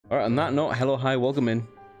Alright, on that note, hello, hi, welcome in.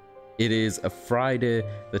 It is a Friday,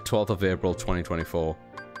 the 12th of April, 2024.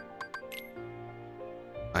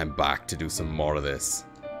 I'm back to do some more of this.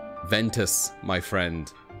 Ventus, my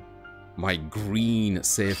friend. My green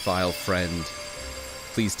save file friend.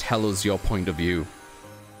 Please tell us your point of view.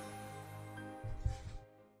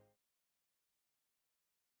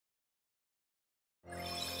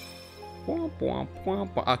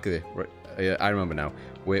 Okay, right. I remember now.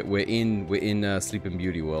 We're in Sleeping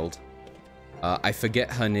Beauty world. I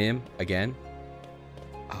forget her name again.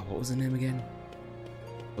 What was her name again?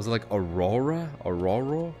 Was it like Aurora?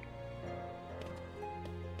 Aurora?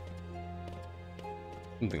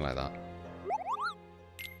 Something like that.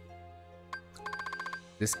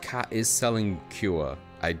 This cat is selling Cure.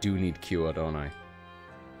 I do need Cure, don't I?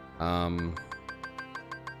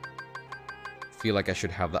 Feel like I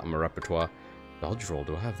should have that in my repertoire. Dodge roll,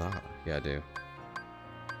 do I have that? Yeah, I do.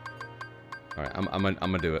 Alright, I'm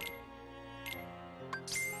gonna do it.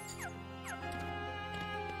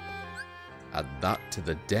 Add that to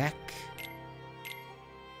the deck.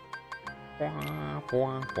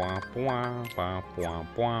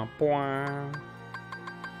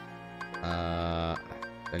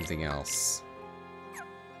 Anything else?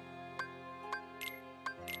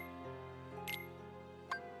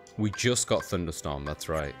 We just got Thunderstorm, that's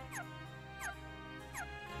right.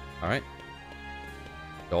 Alright.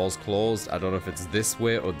 Doors closed. I don't know if it's this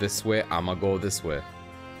way or this way. I'ma go this way.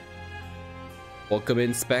 Welcome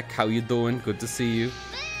in, Spec. How you doing? Good to see you.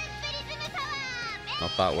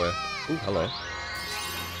 Not that way. Ooh, hello.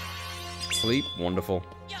 Sleep. Wonderful.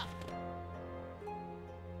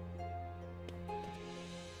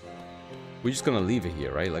 We're just gonna leave it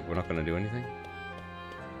here, right? Like, we're not gonna do anything?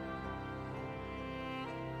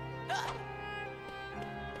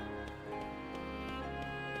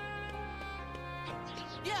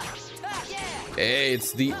 Hey,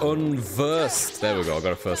 it's the unversed. There we go. I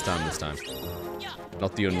got a first time this time.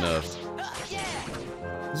 Not the unnerved.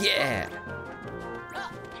 Yeah!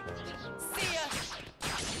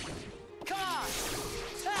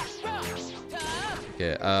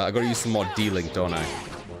 Okay, I gotta use some more D-Link, don't I?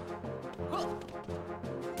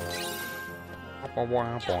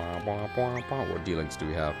 What D-Links do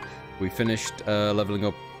we have? We finished leveling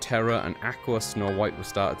up Terra and Aqua. Snow White. We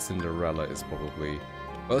started Cinderella is probably...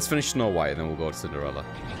 Well, let's finish Snow White and then we'll go to Cinderella.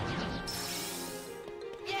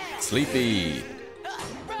 Sleepy!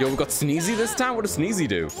 Yo, we got Sneezy this time? What does Sneezy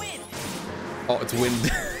do? Oh, it's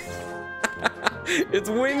wind. It's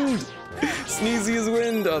wind! Sneezy is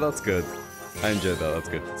wind! Oh, that's good. I enjoyed that. That's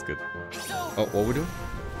good. That's good. Oh, what are we doing?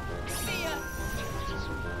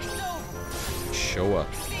 Showa.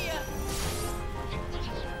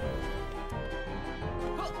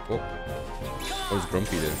 Oh. What does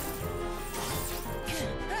Grumpy do?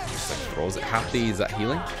 Just like throws it. Happy, is that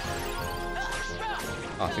healing?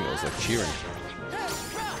 Oh, I think it was like cheering.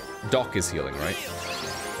 Doc is healing, right?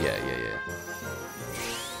 Yeah.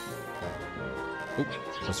 Oop,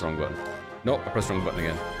 press the wrong button. Nope, I pressed the wrong button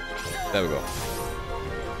again. There we go.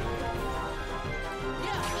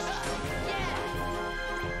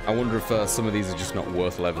 I wonder if some of these are just not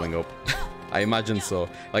worth leveling up. I imagine so.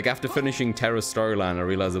 Like, after finishing Terra's storyline, I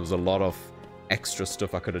realized there was a lot of extra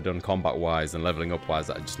stuff I could have done combat-wise and leveling up-wise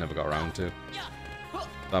that I just never got around to. So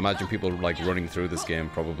I imagine people, like, running through this game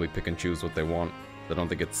probably pick and choose what they want. I don't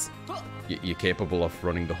think it's... You're capable of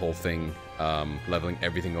running the whole thing, leveling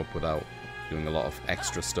everything up without doing a lot of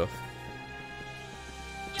extra stuff.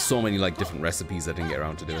 So many, like, different recipes I didn't get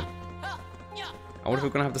around to doing. I wonder if we're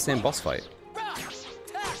gonna have the same boss fight.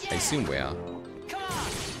 I assume we are.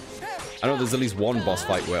 I know there's at least one boss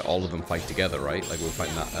fight where all of them fight together, right? Like we're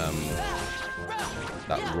fighting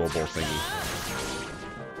that robo thingy.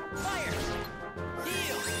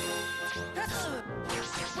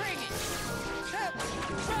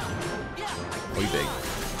 Way big.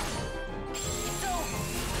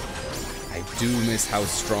 I do miss how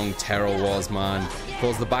strong Terra was, man.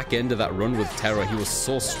 Towards the back end of that run with Terra, he was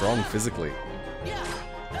so strong physically.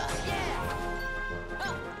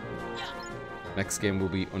 Next game will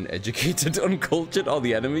be Uneducated, Uncultured, all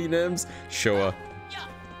the enemy names? Sure.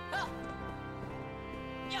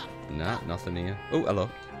 Nah, nothing here. Oh, hello.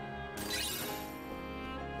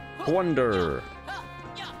 Wonder.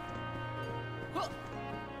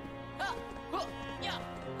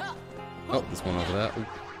 Oh, there's one over there. Ooh.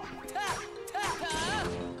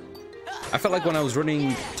 I felt like when I was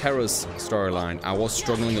running Terra's storyline, I was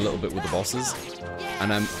struggling a little bit with the bosses.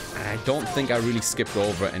 And I don't think I really skipped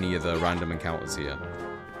over any of the random encounters here.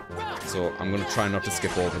 So I'm going to try not to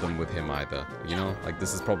skip over them with him either. You know, like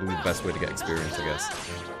this is probably the best way to get experience, I guess.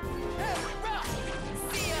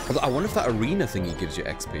 I wonder if that arena thingy gives you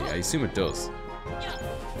XP. I assume it does.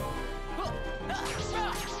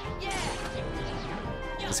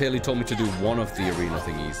 Because Haley told me to do one of the arena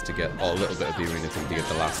thingies to get, or a little bit of the arena thing to get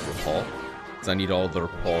the last report. Because I need all the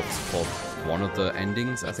reports for one of the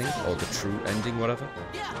endings, I think, or the true ending, whatever.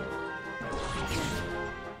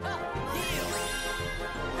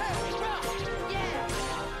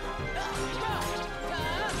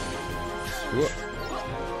 Whoa.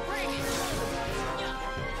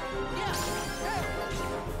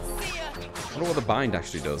 I wonder what the bind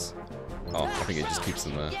actually does. Oh, I think it just keeps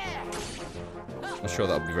them there. I'm sure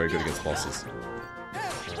that would be very good against bosses.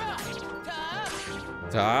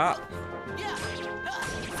 Ta!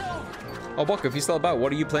 Oh, Bok, if you're still about,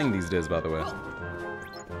 what are you playing these days, by the way? I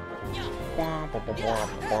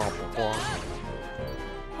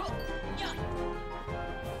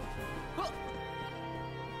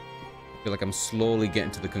feel like I'm slowly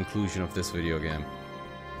getting to the conclusion of this video game.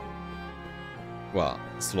 Well,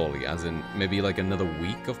 slowly, as in maybe like another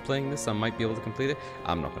week of playing this, I might be able to complete it.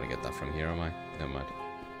 I'm not going to get that from here, am I? Never mind.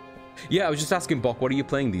 Yeah, I was just asking, Bok, what are you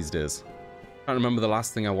playing these days? I can't remember the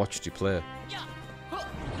last thing I watched you play.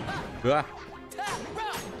 Ah.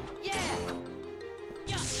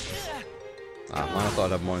 Ah, man, I thought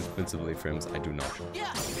I'd have more invincibility frames. I do not.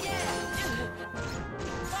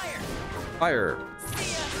 Fire!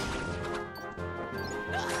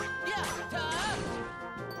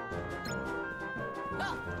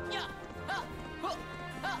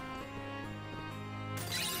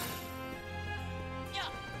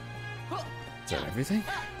 Is that everything?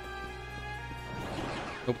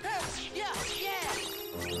 Nope.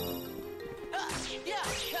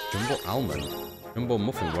 Jumbo almond. Jumbo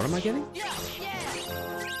muffin. What am I getting?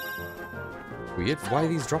 Weird. Why are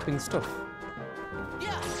these dropping stuff?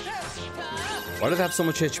 Why do they have so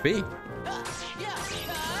much HP?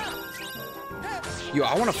 Yo,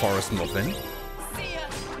 I want a forest muffin.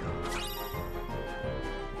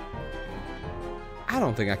 I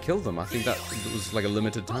don't think I killed them. I think that it was like a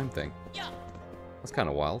limited time thing. That's kind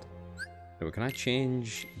of wild. Anyway, can I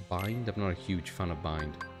change bind? I'm not a huge fan of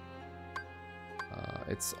bind.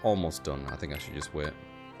 It's almost done. I think I should just wait.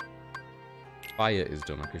 Fire is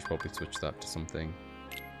done. I could probably switch that to something.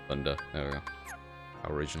 Thunder. There we go. How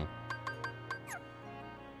original.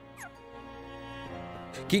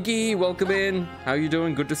 Kiki, welcome in. How you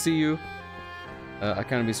doing? Good to see you. I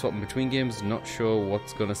can't be swapping between games. Not sure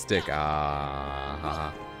what's gonna stick.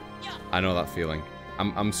 Ah, I know that feeling.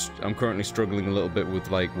 I'm currently struggling a little bit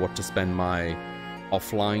with like what to spend my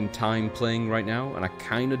offline time playing right now, and I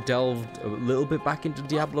kind of delved a little bit back into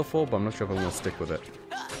Diablo 4, but I'm not sure if I'm gonna stick with it.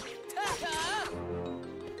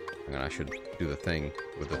 And I should do the thing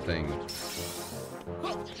with the thing.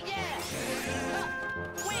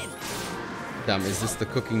 Damn, is this the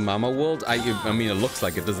Cooking Mama world? I mean, it looks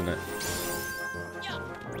like it, doesn't it?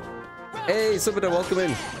 Hey, Subida, welcome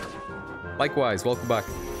in. Likewise, welcome back.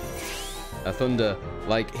 Thunder,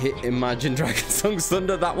 like hit Imagine Dragons songs.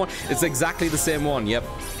 Thunder, that one. It's exactly the same one. Yep.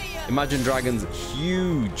 Imagine Dragons,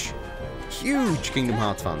 huge Kingdom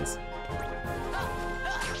Hearts fans.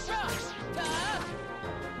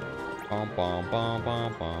 Bom, bom, bom,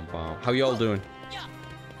 bom, bom, bom. How y'all doing?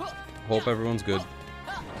 Hope everyone's good.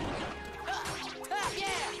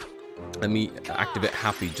 Let me activate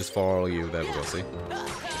happy just for all of you. There we go, see?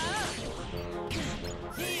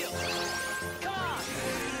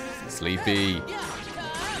 Sleepy.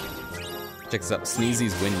 Check this out.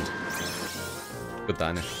 Sneezy's Wind. Good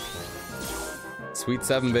diner. Sweet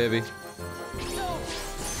 7, baby.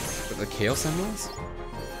 Got the Chaos Emeralds?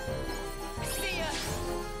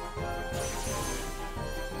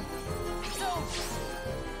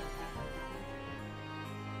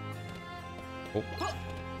 Oh.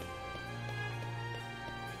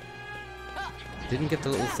 Didn't get the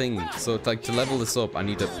little thing. So, like, to level this up, I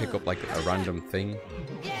need to pick up, like, a random thing.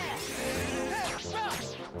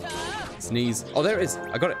 Sneeze. Oh, there it is.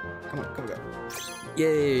 I got it. Come on, come on, go.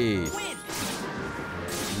 Yay.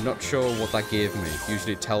 I'm not sure what that gave me.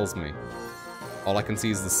 Usually it tells me. All I can see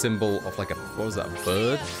is the symbol of, like, a, what was that, a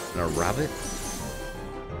bird and a rabbit?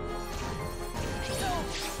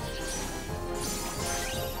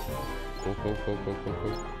 Cool.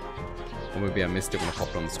 Or maybe I missed it when I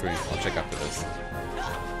popped on the screen. I'll check after this.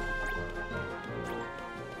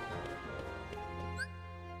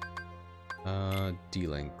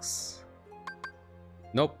 D-Links.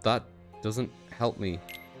 Nope, that doesn't help me.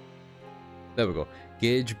 There we go.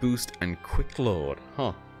 Gauge boost and quick load.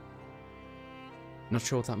 Huh. Not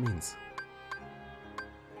sure what that means.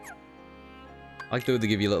 I like the way they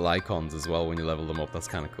give you little icons as well when you level them up. That's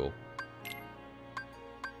kind of cool.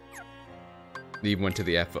 They even went to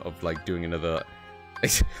the effort of like doing another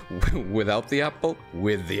Without the apple?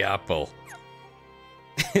 With the apple.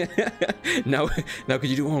 now could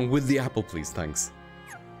you do one with the apple, please? Thanks.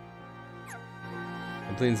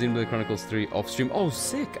 I'm playing Xenoblade Chronicles 3 off stream. Oh,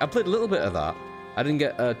 sick! I played a little bit of that. I didn't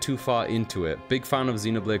get too far into it. Big fan of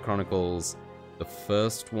Xenoblade Chronicles, the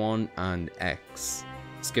first one and X.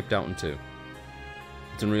 Skipped out on 2.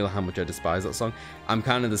 Didn't realize how much I despise that song. I'm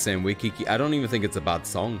kind of the same way, Kiki. I don't even think it's a bad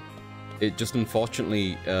song. It just,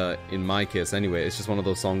 unfortunately, in my case anyway, it's just one of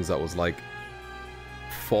those songs that was like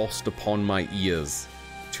forced upon my ears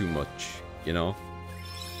too much, you know?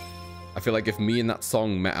 I feel like if me and that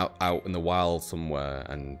song met out in the wild somewhere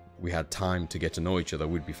and we had time to get to know each other,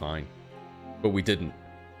 we'd be fine. But we didn't.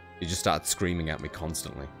 He just started screaming at me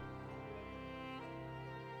constantly.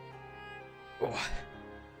 Oh.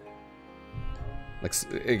 Like,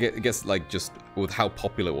 I guess, like, just with how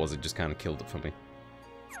popular it was, it just kind of killed it for me.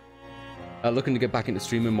 Looking to get back into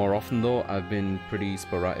streaming more often, though. I've been pretty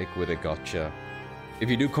sporadic with it. Gotcha. If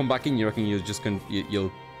you do come back in, you reckon you'll just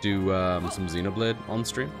you'll do some Xenoblade on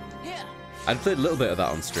stream? I'd played a little bit of that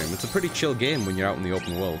on stream. It's a pretty chill game when you're out in the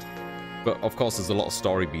open world. But, of course, there's a lot of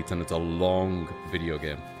story beats, and it's a long video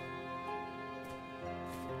game.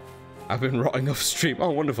 I've been rotting off stream. Oh,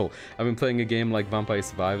 wonderful. I've been playing a game like Vampire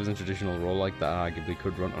Survivors and traditional roguelike that I arguably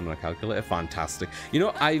could run on a calculator. Fantastic. You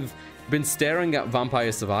know, I've been staring at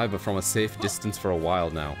Vampire Survivor from a safe distance for a while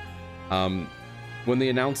now. When they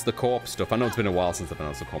announced the co-op stuff, I know it's been a while since they've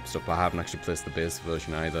announced the co-op stuff, but I haven't actually placed the base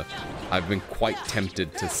version either. I've been quite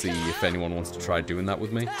tempted to see if anyone wants to try doing that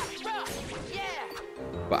with me.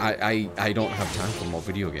 But I don't have time for more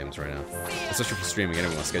video games right now. Especially for streaming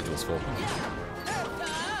anyway, my schedule's full.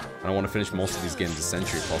 And I want to finish most of these games this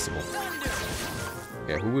century if possible.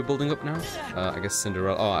 Okay, who are we building up now? I guess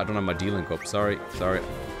Cinderella. Oh, I don't have my D-Link up. Sorry. Sorry.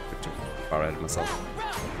 Too far ahead of myself.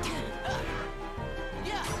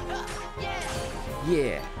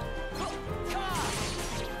 Yeah.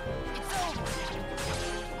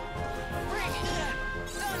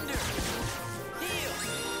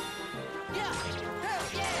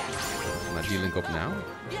 Am I D-Link up now?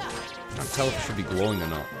 I can't tell if it should be glowing or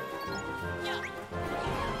not.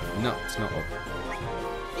 No, it's not up.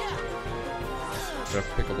 Should I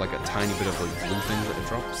pick up like a tiny bit of the blue thing that it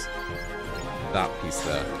drops? That piece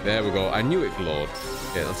there. There we go. I knew it glowed.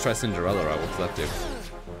 Okay, let's try Cinderella out. What's that do?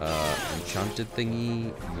 Enchanted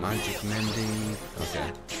thingy, magic mending.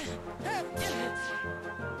 Okay.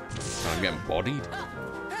 Oh, I'm getting bodied.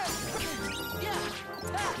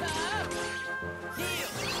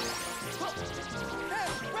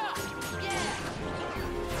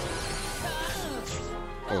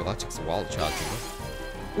 Oh, that takes a while to charge.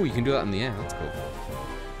 Oh, you can do that in the air. That's cool.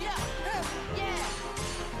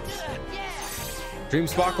 Dream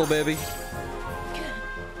Sparkle, baby.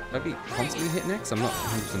 Should I be constantly hitting X? I'm not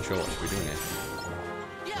 100% sure what I should be doing here.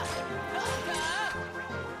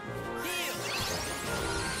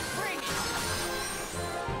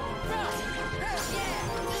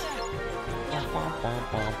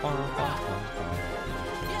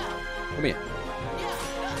 Come here.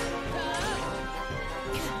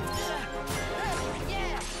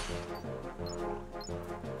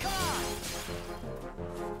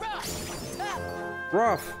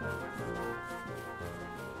 Rough.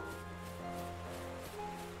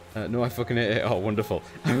 No, I fucking hate it. Oh, wonderful.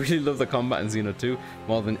 I really love the combat in Xeno 2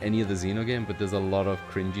 more than any other Xeno game, but there's a lot of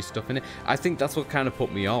cringy stuff in it. I think that's what kind of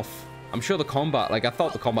put me off. I'm sure the combat, like I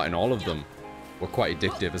thought the combat in all of them were quite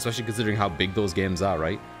addictive, especially considering how big those games are,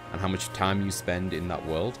 right? And how much time you spend in that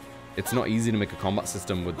world. It's not easy to make a combat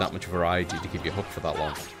system with that much variety to keep you hooked for that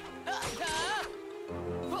long.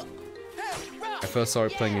 I first saw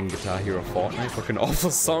it playing in Guitar Hero Fortnite. Fucking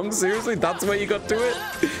awful song, seriously? That's where you got to it?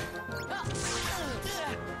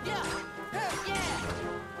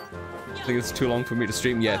 I think it's too long for me to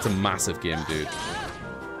stream. Yeah, it's a massive game, dude.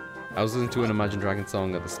 I was listening to an Imagine Dragons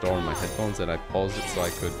song at the store on my headphones and I paused it so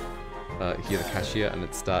I could hear the cashier and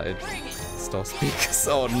it started store speakers.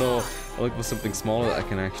 Oh no, I look for something smaller that I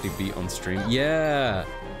can actually beat on stream. Yeah,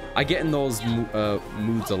 I get in those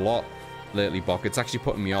moods a lot lately, Bok. It's actually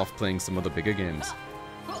putting me off playing some other bigger games.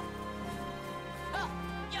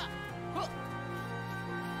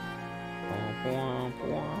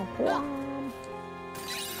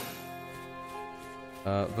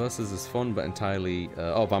 Versus is fun, but entirely...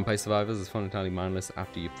 oh, Vampire Survivors is fun, entirely mindless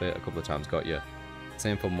after you play it a couple of times. Got you.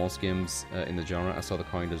 Same for most games in the genre. I saw the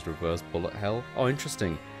coin as reverse bullet hell. Oh,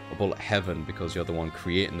 interesting. Or bullet heaven, because you're the one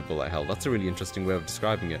creating the bullet hell. That's a really interesting way of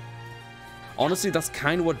describing it. Honestly, that's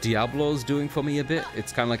kind of what Diablo's doing for me a bit.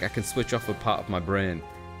 It's kind of like I can switch off a part of my brain,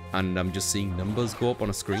 and I'm just seeing numbers go up on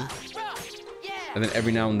a screen. And then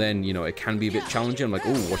every now and then, you know, it can be a bit challenging. I'm like,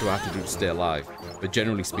 oh, what do I have to do to stay alive? But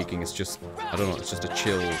generally speaking, it's just, I don't know, it's just a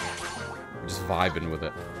chill, just vibing with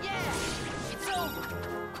it.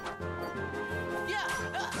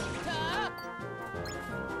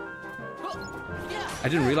 I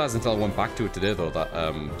didn't realize until I went back to it today, though, that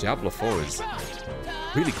Diablo 4 is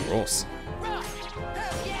really gross.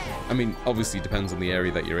 I mean, obviously it depends on the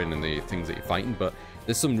area that you're in and the things that you're fighting, but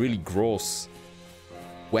there's some really gross,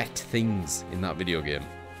 wet things in that video game.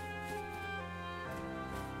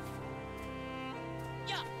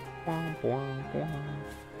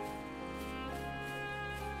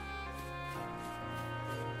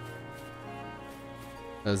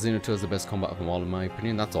 Xeno 2 is the best combat of them all, in my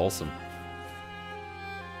opinion. That's awesome.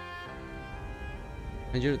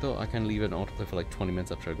 And though I can leave it on autoplay for like 20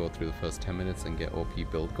 minutes after I go through the first 10 minutes and get OP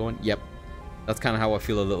build going. Yep, that's kind of how I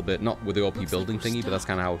feel a little bit. Not with the OP building thingy, but that's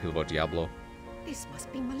kind of how I feel about Diablo. This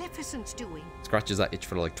must be Maleficent's doing. Scratches that itch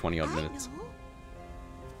for like 20 odd minutes.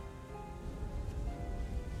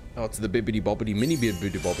 Oh, it's the bibbidi bobbidi mini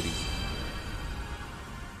bibbidi bobbidi.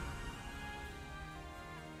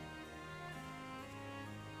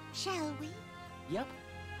 Shall we? Yep.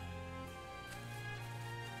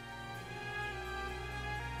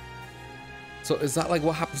 So is that like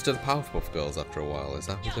what happens to the Powerpuff Girls after a while? Is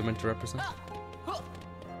that what they're meant to represent?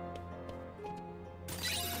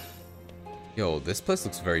 Yo, this place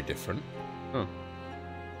looks very different. Huh.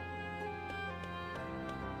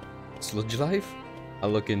 Sludge Life?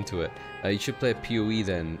 I'll look into it. You should play a PoE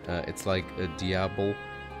then. It's like a Diablo,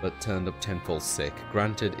 but turned up tenfold sick.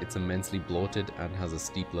 Granted, it's immensely bloated and has a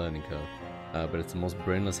steep learning curve. But it's the most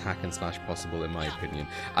brainless hack and slash possible in my opinion.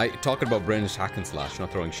 Talking about brainless hack and slash,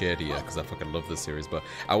 not throwing shade here because I fucking love this series, but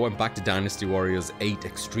I went back to Dynasty Warriors 8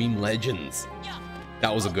 Extreme Legends.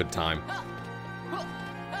 That was a good time.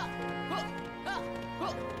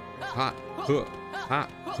 Ha, huh, ha,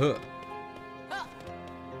 huh.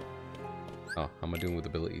 Oh, how am I doing with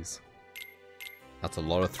abilities? That's a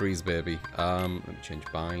lot of threes, baby. Let me change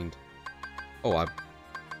bind. Oh, I've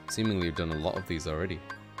seemingly done a lot of these already.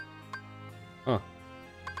 Huh.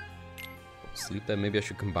 Sleep there. Maybe I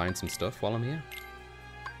should combine some stuff while I'm here.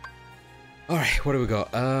 Alright, what do we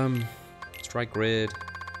got? Strike Raid.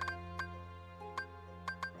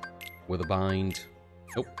 With a bind.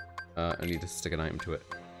 Nope. I need to stick an item to it.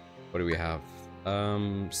 What do we have?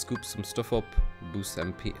 Scoop some stuff up. Boost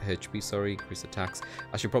HP, sorry. Increase attacks.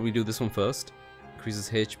 I should probably do this one first. Increases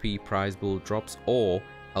HP, prize pool drops, or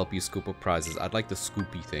help you scoop up prizes. I'd like the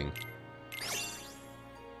scoopy thing.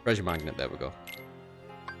 Treasure magnet, there we go.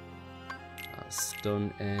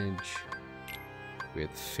 Stun edge with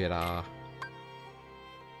Fira.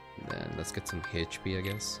 Then let's get some HP, I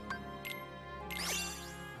guess.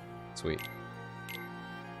 Sweet.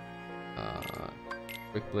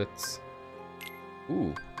 Quick blitz.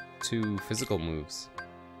 Ooh, 2 physical moves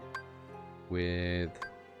with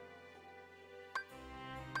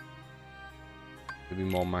maybe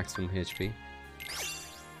more maximum HP.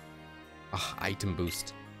 Ah, item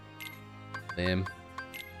boost. Lame.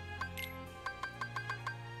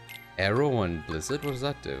 Arrow and Blizzard? What does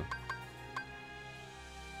that do?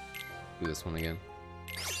 Do this one again.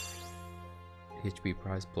 HP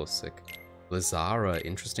prize plus sick. Blizzara,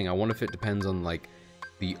 interesting. I wonder if it depends on like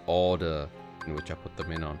the order in which I put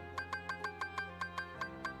them in on.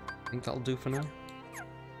 I think that'll do for now.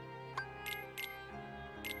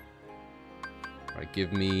 Alright,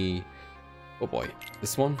 give me... oh boy,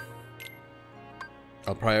 this one.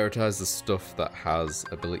 I'll prioritize the stuff that has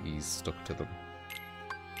abilities stuck to them.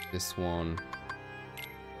 This one.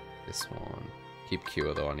 This one. Keep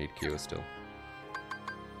Cure though, I need Cure still.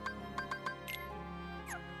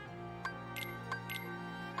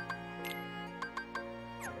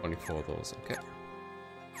 Only 4 of those, okay.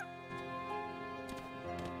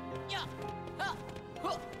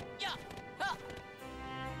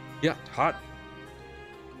 Yeah, hot.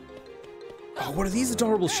 Oh, what are these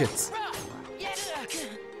adorable shits?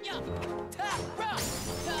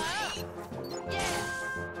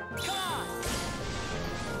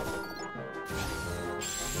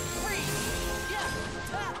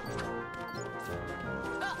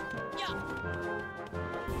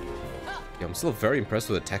 Yeah, I'm still very impressed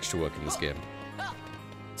with the texture work in this game.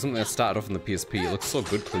 Something that started off in the PSP, it looks so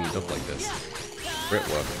good cleaned up like this. Great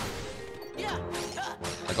work.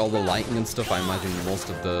 Like all the lighting and stuff, I imagine most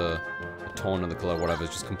of the tone and the color, whatever, is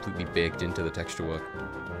just completely baked into the texture work.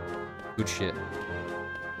 Good shit.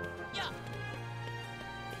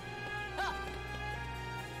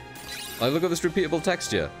 Like, look at this repeatable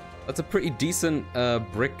texture. That's a pretty decent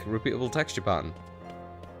brick repeatable texture pattern.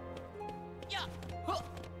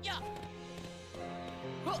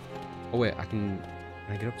 Oh wait, can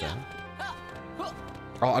I get up there?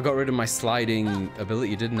 Oh, I got rid of my sliding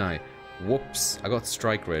ability, didn't I? Whoops, I got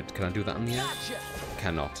strike rate. Can I do that in the air?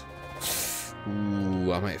 Cannot.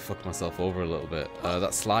 Ooh, I might have fucked myself over a little bit.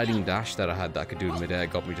 That sliding dash that I had that I could do in midair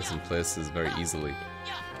got me just in places very easily.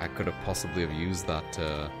 I could have possibly have used that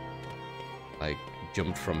to, like,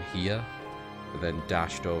 jumped from here, but then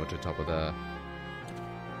dashed over to top of there.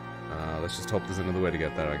 Let's just hope there's another way to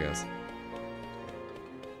get there, I guess.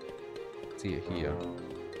 See it here.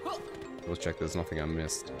 Let's check there's nothing I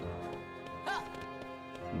missed.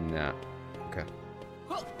 Nah. Okay.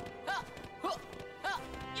 Oh,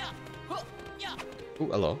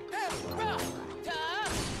 hello.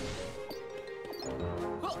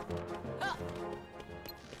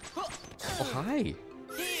 Oh, hi.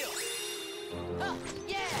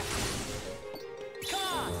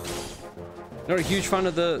 Not a huge fan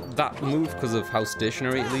of that move because of how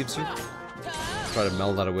stationary it leaves you. Try to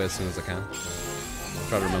meld that away as soon as I can.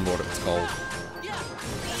 Try to remember what it's called.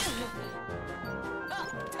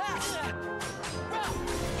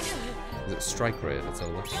 Is it strike rate? Let's have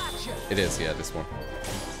a look. It is, yeah, this one.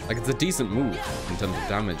 Like, it's a decent move in terms of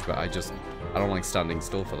damage, but I don't like standing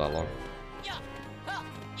still for that long.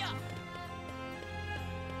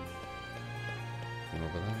 Come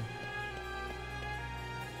over there.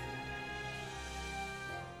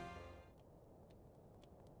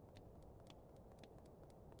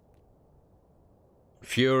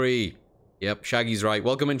 Fury. Yep, Shaggy's right.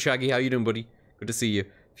 Welcome in, Shaggy. How you doing, buddy? Good to see you.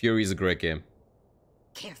 Fury is a great game.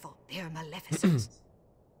 Careful, they're Maleficents.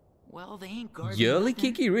 Well, they ain't guarding Yearly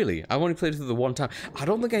nothing. Kiki, really? I've only played it through the one time. I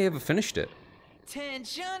don't think I ever finished it.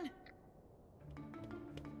 Tension.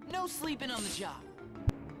 No sleeping on the job.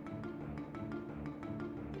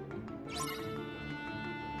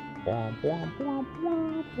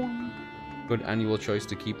 Good annual choice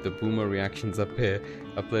to keep the boomer reactions up here.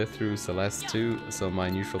 I play through Celeste too, so my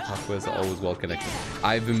neutral pathways are always well connected.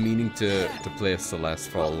 I've been meaning to play Celeste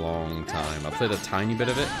for a long time. I played a tiny bit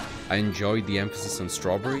of it. I enjoyed the emphasis on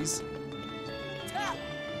strawberries.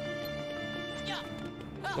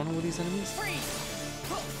 What's going on with these enemies?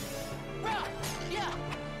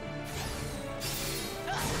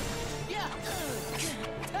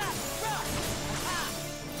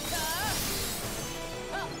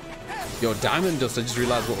 Yo, Diamond Dust, I just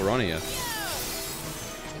realized what we're on here.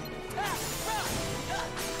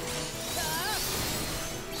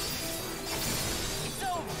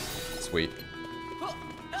 Sweet.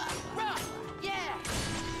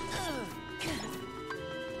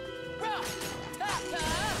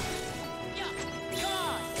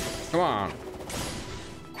 Come on.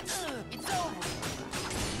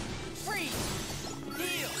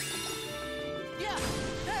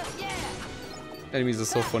 Enemies are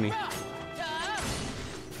so funny.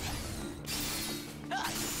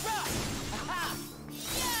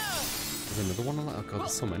 There's another one on that? Oh god,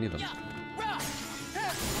 there's so many of them.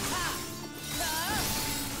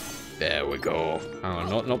 There we go. Hang on,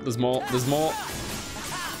 no, nope, there's more. There's more.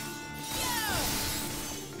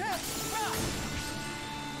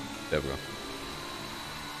 There we go.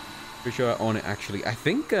 Pretty sure I own it actually. I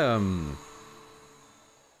think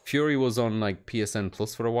Fury was on like PSN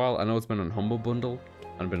Plus for a while. I know it's been on Humble Bundle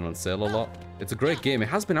and been on sale a lot. It's a great game. It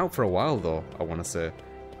has been out for a while though, I want to say.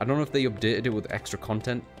 I don't know if they updated it with extra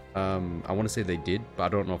content. I want to say they did, but I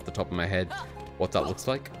don't know off the top of my head what that looks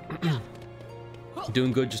like.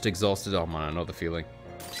 Doing good, just exhausted. Oh man, I know the feeling.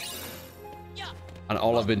 And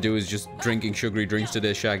all I've been doing is just drinking sugary drinks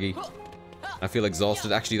today, Shaggy. I feel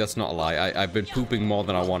exhausted. Actually, that's not a lie. I've been pooping more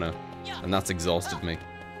than I want to, and that's exhausted me.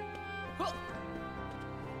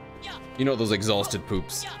 You know those exhausted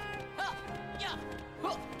poops.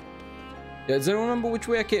 Yeah, does anyone remember which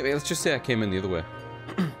way I came? Let's just say I came in the other way.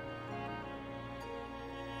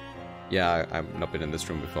 Yeah, I've not been in this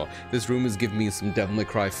room before. This room has given me some Devil May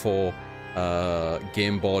Cry 4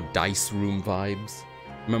 Game Boy dice room vibes.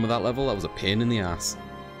 Remember that level? That was a pain in the ass.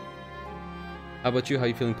 How about you? How are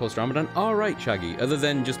you feeling post-Ramadan? Alright, Shaggy. Other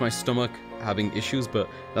than just my stomach having issues, but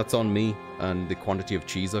that's on me and the quantity of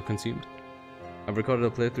cheese I've consumed. I've recorded a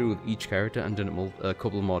playthrough with each character and done it a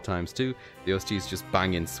couple more times too. The OST is just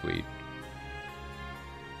banging sweet.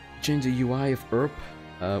 Change the UI of ERP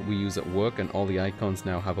we use at work, and all the icons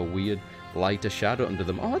now have a weird lighter shadow under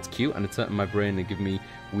them. Oh, that's cute, and it's hurting my brain and giving me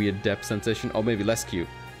weird depth sensation. Or maybe less cute.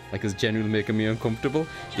 Like it's genuinely making me uncomfortable.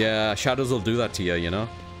 Yeah, shadows will do that to you, you know?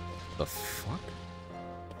 The fuck?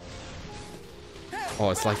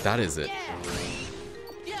 Oh, it's like that, is it?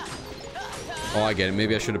 Oh, I get it.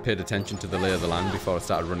 Maybe I should have paid attention to the lay of the land before I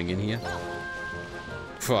started running in here.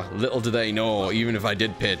 Phew, little do they know, even if I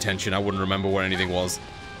did pay attention, I wouldn't remember where anything was.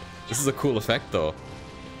 This is a cool effect, though.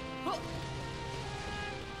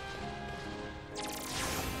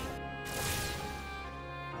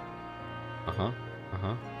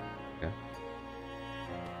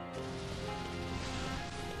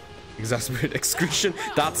 Exasperated excretion.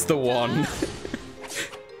 That's the one.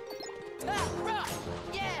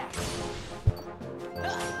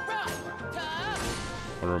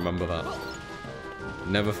 I'll remember that.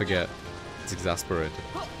 Never forget. It's exasperated.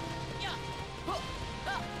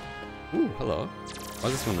 Ooh, hello. Why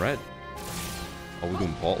is this one red? Oh, we're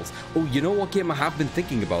doing portals. Oh, you know what game I have been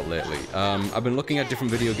thinking about lately? I've been looking at different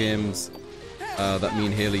video games that me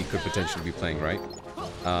and Haley could potentially be playing, right?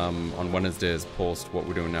 On Wednesdays post what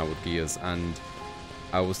we're doing now with Gears, and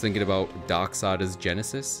I was thinking about Darksiders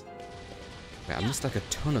Genesis. Wait, I missed like a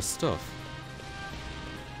ton of stuff.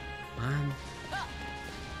 Man.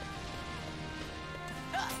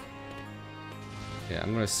 Yeah,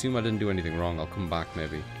 I'm gonna assume I didn't do anything wrong. I'll come back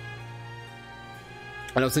maybe.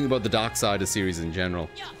 And I was thinking about the Darksiders series in general.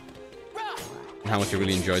 And how much I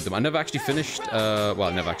really enjoyed them. I never actually finished, well,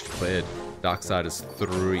 I never actually played Darksiders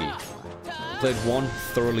 3. Played 1,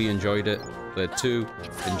 thoroughly enjoyed it. Played 2,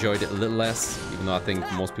 enjoyed it a little less, even though I think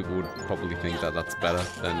most people would probably think that that's better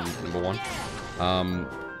than number 1.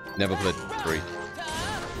 Never played 3.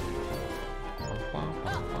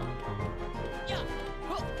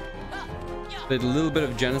 Played a little bit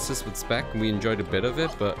of Genesis with Spec, and we enjoyed a bit of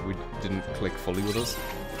it, but we didn't click fully with us.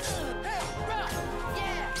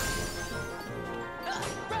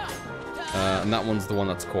 And that one's the one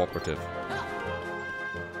that's cooperative.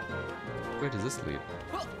 Where does this lead?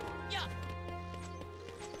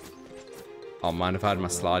 Oh man, if I had my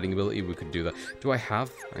sliding ability, we could do that. Do I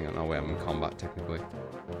have? Hang on, no wait, I'm in combat technically.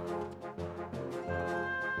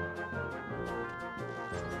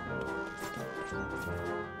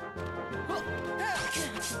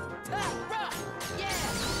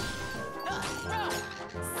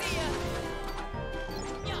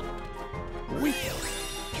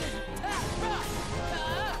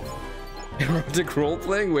 Erotic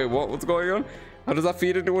role-playing? Wait, what? What's going on? How does that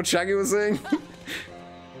feed into what Shaggy was saying?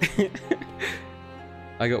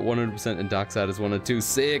 I got 100% in Darksiders 1 and 2.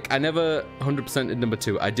 Sick! I never 100% in number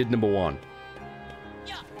 2. I did number 1.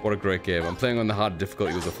 What a great game. I'm playing on the hard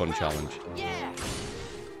difficulty. It was a fun challenge.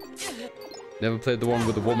 Never played the one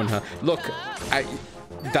with the woman, huh? Look,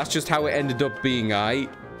 that's just how it ended up being,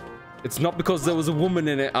 It's not because there was a woman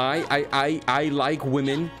in it, I like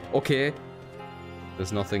women, okay?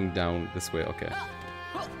 There's nothing down this way, okay.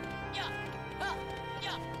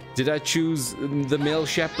 Did I choose the male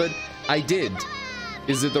shepherd? I did.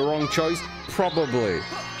 Is it the wrong choice? Probably.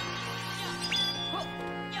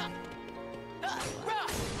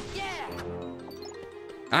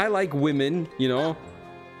 I like women, you know.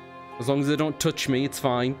 As long as they don't touch me, it's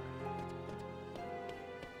fine.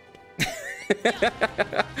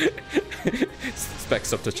 Spec,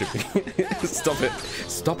 stop touching me. Stop it.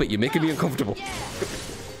 Stop it, you're making me uncomfortable.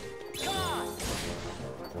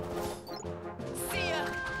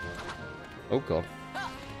 Oh god.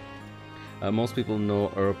 Most people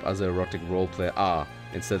know ERP as erotic roleplay.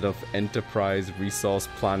 Instead of enterprise resource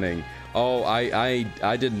planning. Oh, I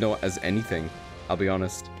didn't know it as anything. I'll be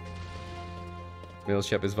honest. Male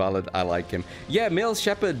Shepherd is valid. I like him. Yeah, Male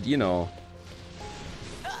Shepherd, you know,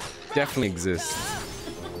 definitely exists.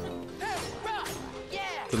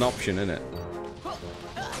 It's an option, isn't it?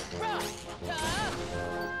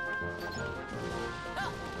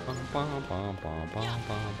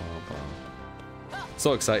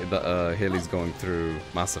 So excited that Haley's going through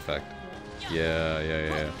Mass Effect.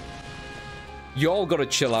 Yeah. You all gotta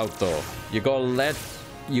chill out though. You gotta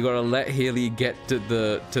let Haley get to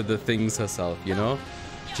the things herself, you know?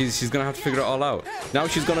 She's gonna have to figure it all out. Now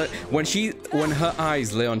she's gonna when her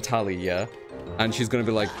eyes lay on Tali, yeah, and she's gonna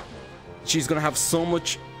be like, she's gonna have so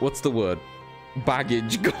much, what's the word?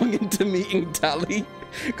 Baggage going into meeting Tali.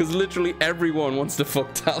 Because literally everyone wants to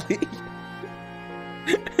fuck Tali.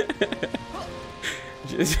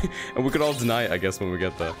 And we could all deny it, I guess, when we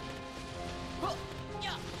get there.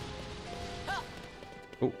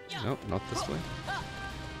 Oh, no, not this way.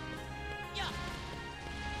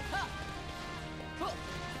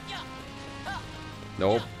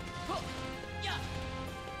 Nope.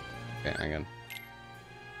 Okay, hang on.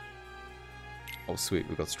 Oh, sweet,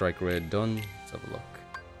 we got strike raid done. Let's have a look.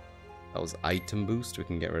 That was item boost. We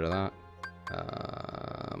can get rid of that.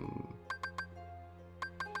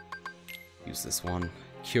 Use this one.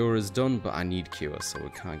 Cure is done, but I need cure, so we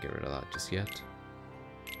can't get rid of that just yet.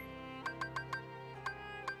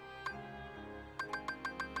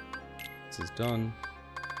 This is done.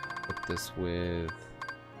 Put this with...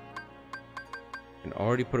 I can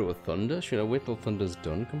already put it with Thunder. Should I wait till Thunder's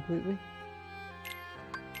done completely?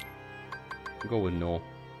 I'll go with no.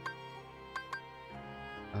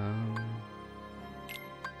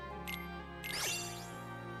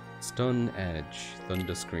 Stun Edge,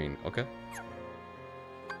 Thunder Screen, okay.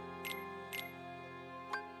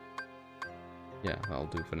 Yeah, that'll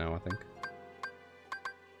do for now, I think.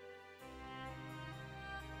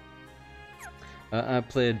 I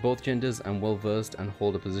played both genders and well-versed and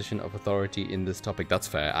hold a position of authority in this topic. That's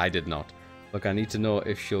fair, I did not. Look, I need to know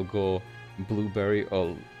if she'll go blueberry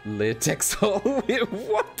or latex or...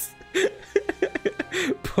 What?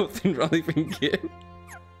 Both in Rally game.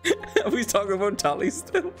 Are we talking about Tally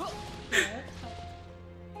still?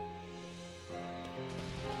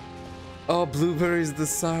 Oh, blueberry's the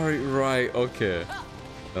sari. Right, okay.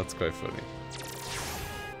 That's quite funny.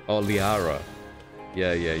 Oh, Liara.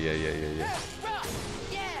 Yeah.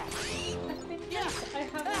 I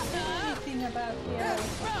haven't heard anything about the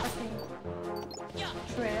fucking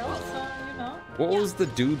trail, so you know. What was the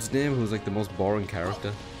dude's name who was like the most boring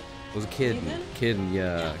character? Was it Kidden? Kidden,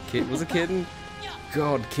 yeah. Was it Kidden?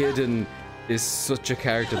 God, Kidden is such a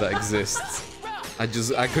character that exists.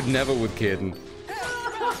 I could never with Kidden.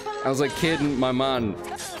 I was like, Kidden, my man,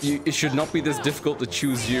 it should not be this difficult to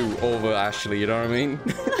choose you over Ashley, you know what I mean?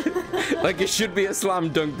 Like, it should be a slam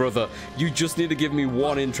dunk, brother. You just need to give me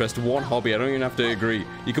one interest, one hobby. I don't even have to agree.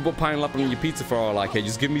 You can put pineapple on your pizza for all I care.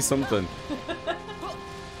 Just give me something.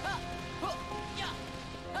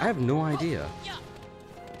 I have no idea.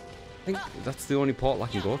 I think that's the only portal I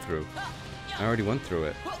can go through. I already went through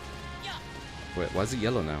it. Wait, why is it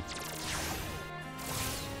yellow now?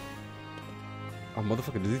 Oh,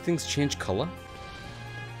 motherfucker, do these things change color?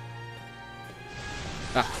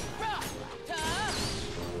 Ah.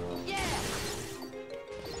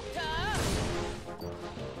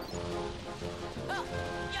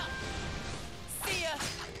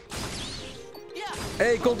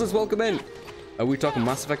 Hey, Cultist, welcome in. Are we talking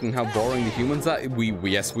Mass Effect and how boring the humans are?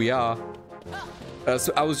 Yes, we are.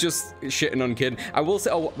 So I was just shitting on Kid. I will say,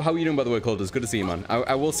 oh, how are you doing, by the way, Cultist? Good to see you, man.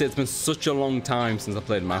 I will say it's been such a long time since I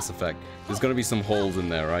played Mass Effect. There's gonna be some holes in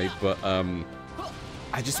there, right? But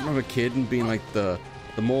I just remember Kid and being like the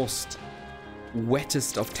most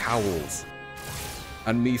wettest of towels,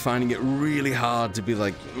 and me finding it really hard to be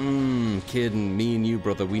like, Kid, and me and you,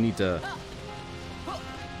 brother, we need to.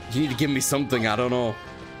 You need to give me something, I don't know.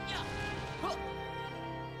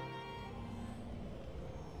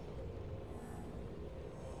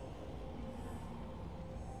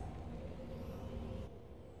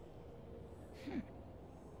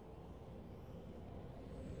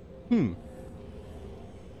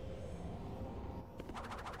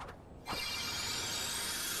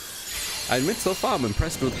 I admit, so far I'm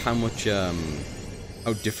impressed with how much,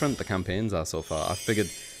 how different the campaigns are so far. I figured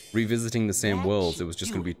revisiting the same worlds, it was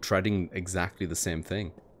just going to be treading exactly the same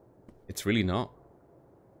thing. It's really not.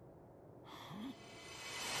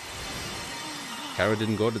 Terra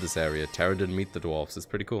didn't go to this area. Terra didn't meet the dwarfs. It's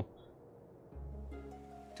pretty cool.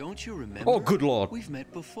 Don't you remember? Oh, good lord. We've met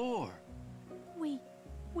before.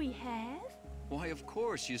 We have? Why, of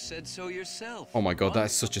course, you said so yourself. Oh my god, that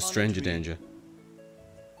is Once such a upon stranger dream. danger.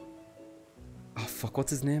 Oh fuck,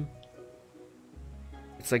 what's his name?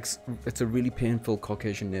 It's like, it's a really painful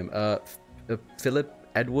Caucasian name. Philip,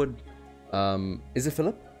 Edward, is it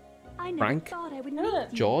Philip? I never Frank? thought I would meet you.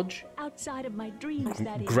 George? Outside of my dreams,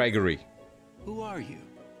 that is. Gregory. Who are you?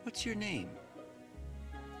 What's your name?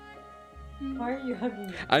 Why are you hugging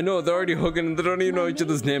me? I know, they're already hugging and they don't even know each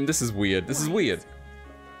other's name. This is weird. This is weird.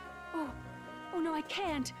 Oh no, I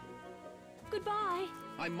can't. Goodbye.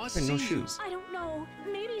 I must And see no you. shoes. I don't know.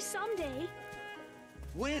 Maybe someday.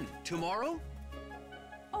 When? Tomorrow?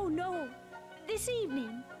 Oh no. This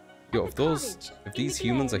evening. Yo, At if the those, cottage, if in these the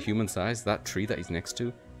humans are glen. human sized, that tree that he's next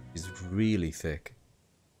to is really thick.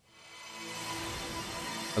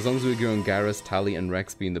 As long as we're going Garrus, Tally, and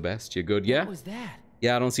Rex being the best, you're good, yeah? What was that?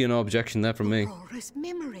 Yeah, I don't see no objection there from me. Aurora's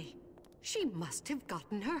memory. She must have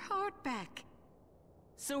gotten her heart back.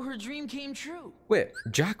 So her dream came true. Wait,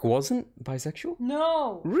 Jack wasn't bisexual?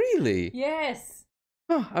 No. Really? Yes.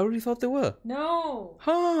 Huh, I really thought they were. No.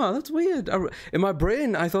 Huh, that's weird. In my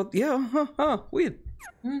brain, I thought, yeah, weird.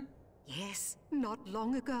 Yes, not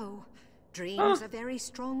long ago. Dreams are very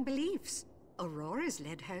strong beliefs. Aurora's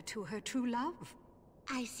led her to her true love.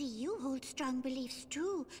 I see you hold strong beliefs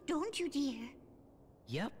too, don't you, dear?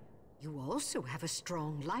 Yep. You also have a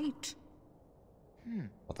strong light.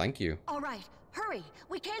 Well, thank you. All right, hurry.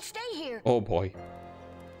 We can't stay here. Oh boy.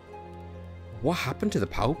 What happened to the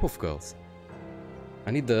Powerpuff Girls?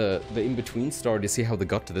 I need the in-between story to see how they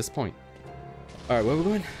got to this point. Alright, where are we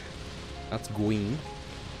going? That's green.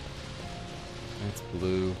 That's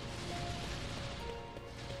blue.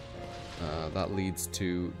 That leads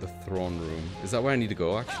to the throne room. Is that where I need to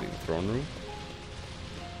go, actually? The throne room?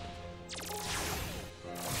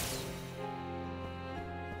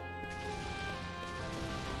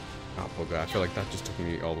 Oh, bugger. I feel like that just took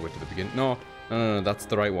me all the way to the beginning. No, No, that's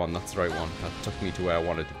the right one. That's the right one. That took me to where I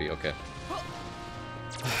wanted to be. Okay.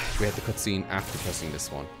 We had the cutscene after pressing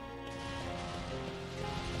this one.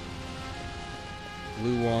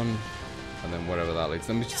 Blue one, and then whatever that leads.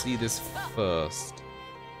 Let me see this first.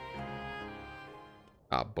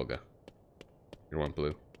 Ah, bugger. You want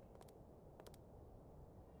blue.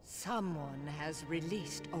 Someone has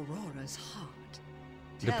released Aurora's heart.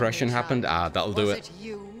 Depression happened? Ah, that'll do it. Was it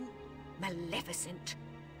you, Maleficent?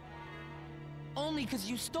 Only because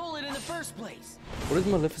you stole it in the first place. What does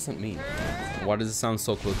Maleficent mean? Why does it sound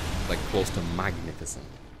so close, like close to magnificent?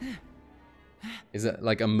 Is it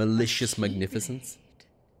like a malicious magnificence?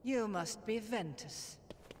 You must be Ventus.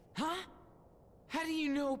 Huh? How do you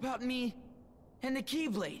know about me and the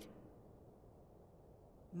Keyblade?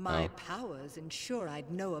 My Oh. powers ensure I'd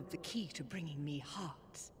know of the key to bringing me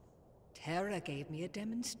hearts. Terra gave me a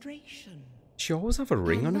demonstration. She always have a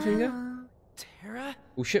ring on her finger? Terra?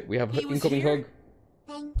 Oh shit, we have He was incoming here? hug.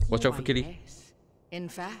 Thank you. Watch out for Why, Kitty. yes. In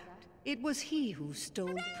fact, it was he who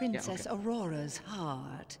stole Princess Aurora's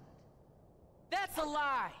heart. That's a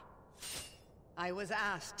lie! I was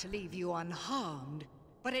asked to leave you unharmed,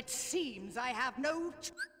 but it seems I have no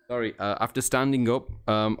choice. Sorry, after standing up,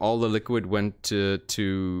 all the liquid went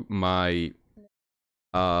to my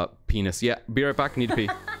penis. Yeah, be right back, need to pee.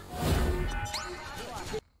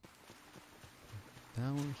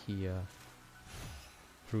 Down here,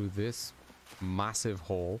 through this massive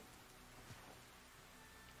hole.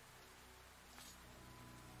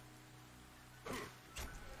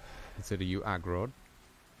 Consider you aggroed.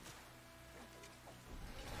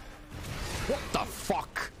 What the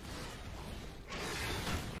fuck?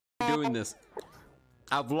 Doing this.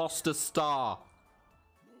 I've lost a star.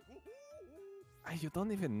 You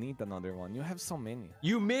don't even need another one. You have so many.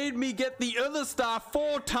 You made me get the other star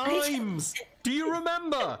 4 times. Do you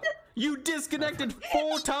remember? You disconnected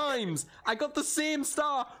 4 times. I got the same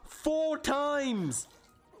star 4 times.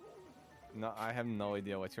 No, I have no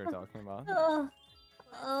idea what you're talking about.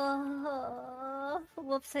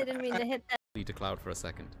 Whoops, I didn't mean to hit that. Lead to Cloud for a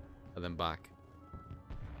second, and then back.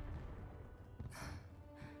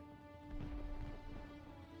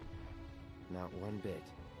 Not one bit.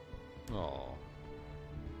 Oh.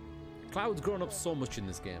 Cloud's grown up so much in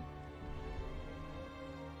this game.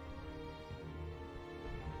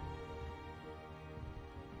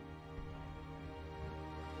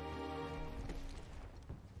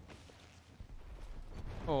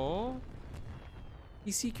 Oh.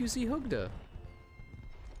 He CQC hugged her.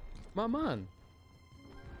 My man.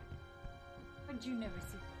 But you never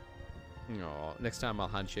see. No, next time I'll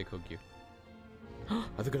handshake hug you.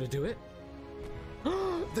 Are they gonna do it?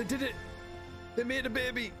 They did it! They made a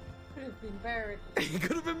baby! Could have been Barrett. It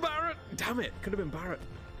could have been Barrett! Damn it! Could have been Barrett.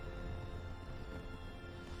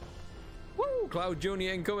 Woo! Cloud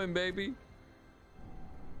Junior incoming, baby!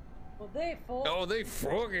 Well, they fought. Oh, they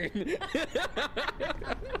fucking!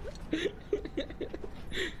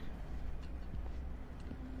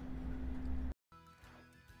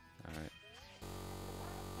 Alright.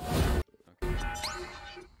 Okay.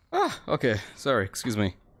 Ah, okay. Sorry, excuse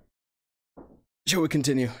me. Shall we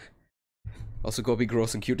continue? Also, go be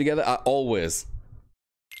gross and cute together? Always.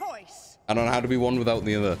 Choice. I don't know how to be one without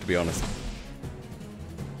the other, to be honest.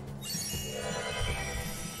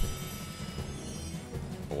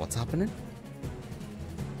 Oh, what's happening?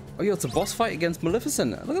 Oh, yo, it's a boss fight against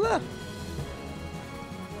Maleficent. Look at that.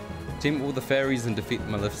 Team up with the fairies and defeat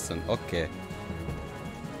Maleficent. Okay.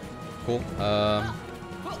 Cool.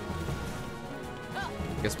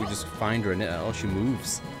 Guess we just find her in it. Oh, she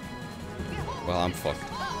moves. Well, I'm fucked.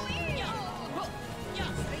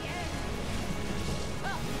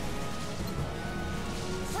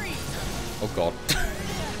 Oh god.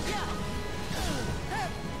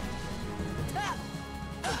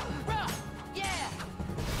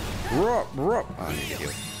 Rup. I need to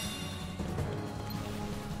heal.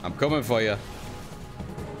 I'm coming for you.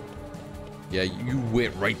 Yeah, you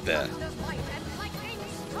wait right there.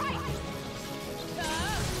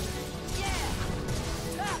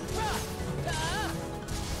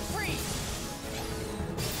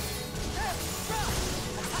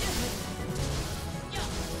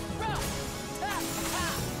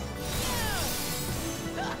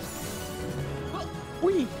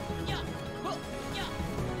 Wee.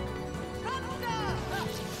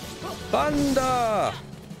 Thunder! I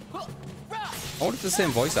wonder if the same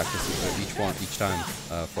voice actress each time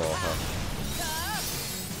for her.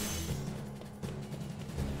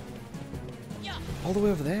 All the way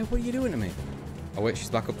over there? What are you doing to me? Oh wait, she's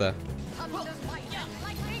back up there.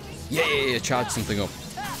 Yeah, charge something up.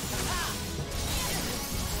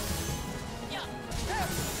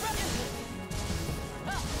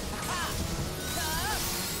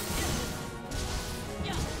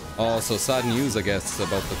 Oh, so sad news, I guess,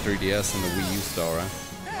 about the 3DS and the Wii U store, eh?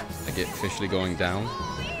 I get officially going down.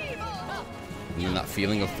 And then that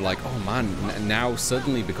feeling of like, oh man, now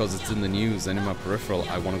suddenly because it's in the news and in my peripheral,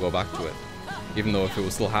 I want to go back to it. Even though if it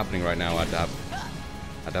was still happening right now, I'd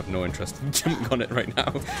have no interest in jumping on it right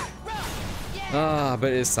now. Ah,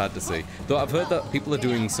 but it is sad to see. Though I've heard that people are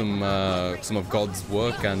doing some of God's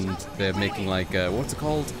work and they're making like, what's it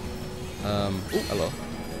called? Oh, hello.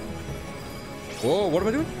 Whoa, what am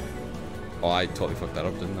I doing? Oh, I totally fucked that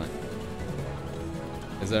up, didn't I?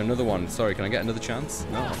 Is there another one? Sorry, can I get another chance?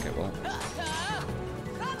 No? Okay, well.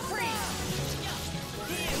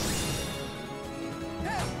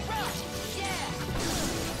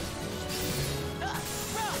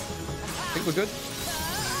 I think we're good.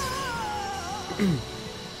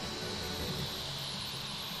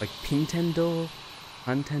 Like Pintendo?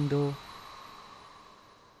 Nintendo?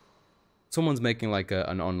 Someone's making like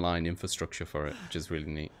an online infrastructure for it, which is really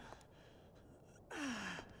neat.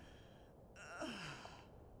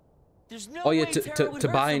 Oh yeah, to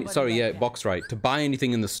buy, sorry, yeah, Box right. To buy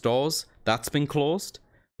anything in the stores, that's been closed.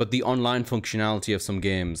 But the online functionality of some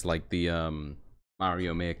games, like the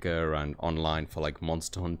Mario Maker and online for like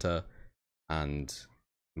Monster Hunter, and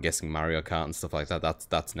I'm guessing Mario Kart and stuff like that,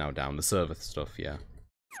 that's now down. The server stuff, yeah.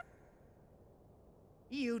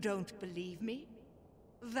 You don't believe me?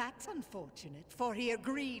 That's unfortunate, for he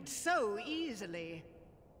agreed so easily.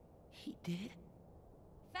 He did?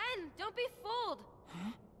 Fen, don't be fooled!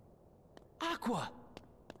 Huh? Aqua!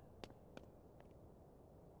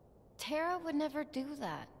 Terra would never do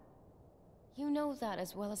that. You know that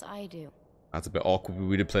as well as I do. That's a bit awkward.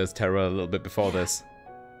 We did play as Terra a little bit before this.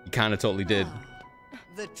 You kind of totally did.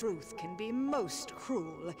 The truth can be most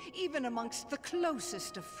cruel, even amongst the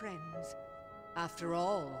closest of friends. After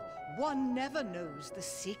all, one never knows the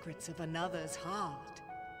secrets of another's heart.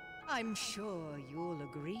 I'm sure you'll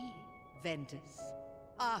agree, Ventus.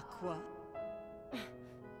 Aqua.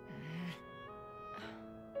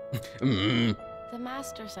 The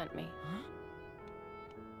master sent me. Huh?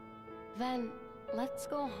 Then, let's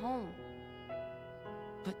go home.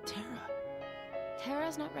 But Terra...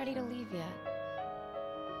 Terra's not ready to leave yet.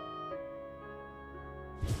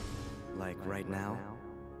 Like right now,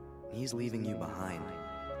 he's leaving you behind.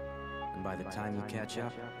 And by the time you catch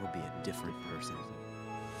up, he'll be a different person.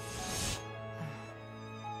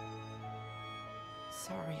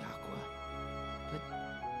 Sorry, Aqua. But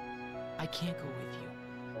I can't go with you.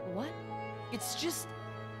 What? It's just...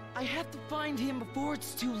 I have to find him before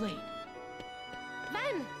it's too late.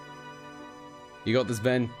 Ven! You got this,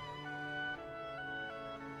 Ven.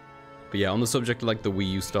 But yeah, on the subject of like the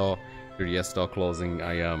Wii U store, 3DS store closing,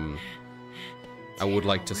 I would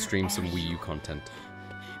like to stream some Wii U content.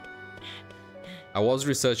 I was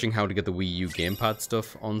researching how to get the Wii U gamepad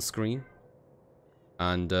stuff on screen.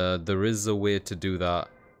 And there is a way to do that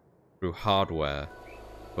through hardware,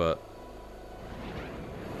 but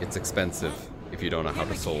it's expensive if you don't know how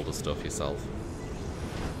to solder stuff yourself.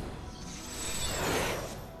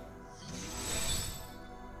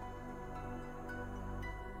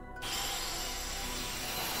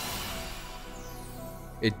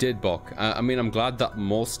 It did, Bok. I mean, I'm glad that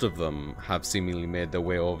most of them have seemingly made their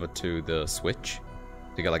way over to the Switch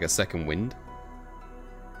to get like a second wind.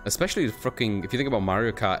 Especially the fucking, if you think about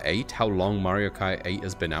Mario Kart 8, how long Mario Kart 8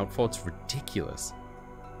 has been out for, it's ridiculous.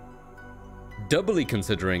 Doubly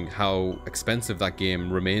considering how expensive that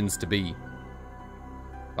game remains to be.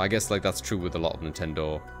 But I guess like that's true with a lot of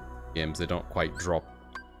Nintendo games, they don't quite drop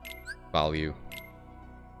value.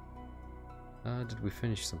 Did we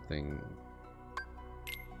finish something?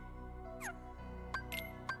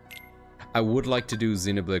 I would like to do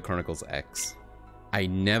Xenoblade Chronicles X. I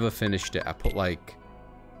never finished it. I put like...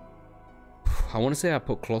 I want to say I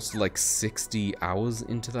put close to like 60 hours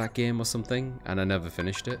into that game or something, and I never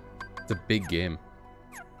finished it. It's a big game.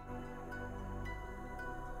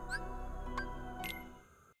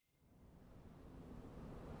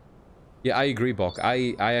 Yeah, I agree, Bok.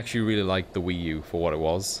 I actually really liked the Wii U for what it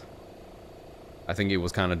was. I think it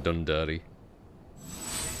was kind of done dirty.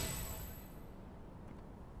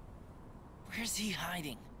 Where's he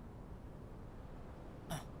hiding?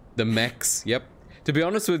 The mechs, yep. To be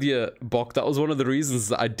honest with you, Bok, that was one of the reasons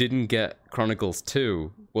that I didn't get Chronicles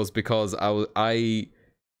 2, was because I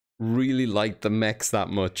really liked the mechs that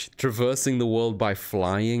much. Traversing the world by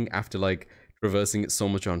flying after like traversing it so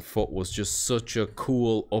much on foot was just such a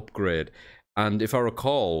cool upgrade. And if I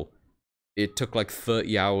recall, it took like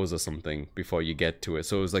 30 hours or something before you get to it.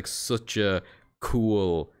 So it was like such a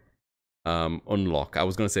cool unlock. I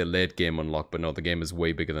was going to say late game unlock, but no, the game is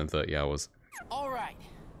way bigger than 30 hours. All right.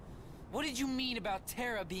 What did you mean about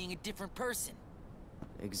Terra being a different person?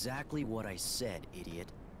 Exactly what I said, idiot.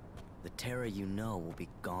 The Terra you know will be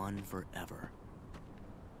gone forever.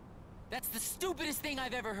 That's the stupidest thing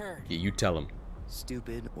I've ever heard. Yeah, you tell him.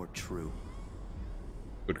 Stupid or true?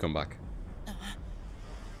 Good comeback.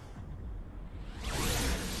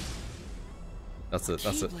 That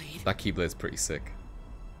Keyblade's pretty sick.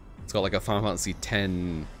 It's got like a Final Fantasy X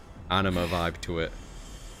anima vibe to it.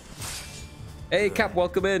 Hey Cap,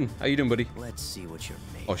 welcome in. How you doing, buddy? Let's see what you're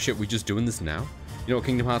made. Oh shit, we just doing this now? You know what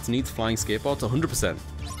Kingdom Hearts needs? Flying skateboards, 100%.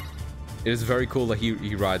 It is very cool that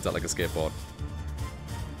he rides that like a skateboard.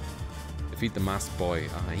 Defeat the masked boy.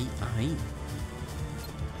 Aye.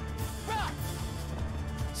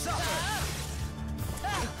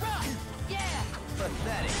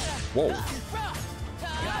 Whoa.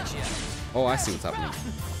 Oh, I see what's happening.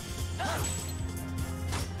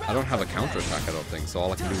 I don't have a counter attack, I don't think, so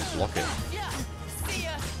all I can do is block it.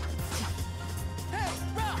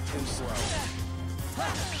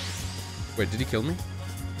 Wait, did he kill me?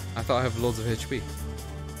 I thought I have loads of HP.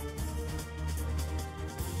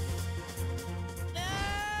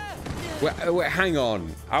 Wait, hang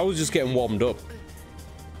on. I was just getting warmed up.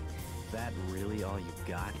 That really all you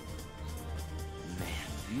got? Man,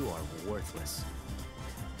 you are worthless.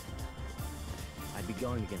 I'd be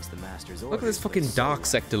going against the Master's orders. Look at this fucking dark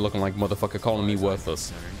sector looking like motherfucker calling me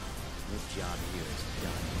worthless. This job here is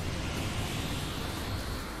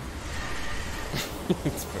done.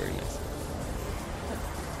 It's very nice.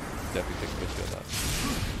 Definitely take a picture of that.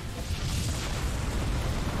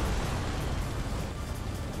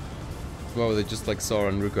 Well, they just like Sora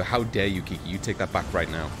and Ruka. How dare you, Kiki? You take that back right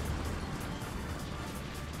now.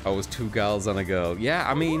 Oh, it was 2 gals and a girl. Yeah,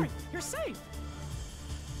 I mean... You're safe.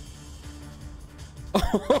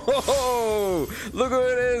 Oh, look who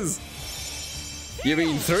it is. You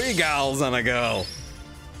mean 3 gals and a girl.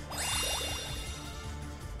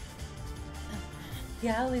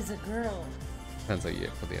 Gal is a girl. Depends how you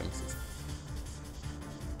put the emphasis.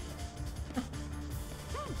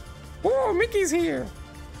 Whoa, Mickey's here.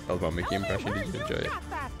 That was my Mickey impression. Did you enjoy it?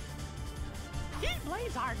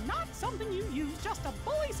 Keyblades are not something you use just to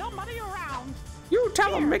bully somebody around. You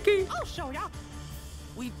tell him, Mickey. I'll show ya.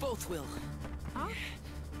 We both will. Huh?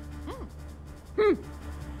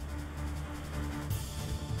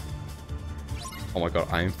 Oh my god,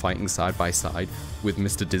 I am fighting side by side with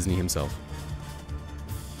Mr. Disney himself.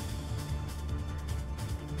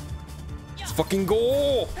 Let's fucking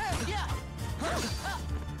go!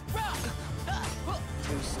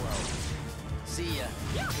 Too slow. See ya.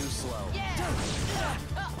 Too slow.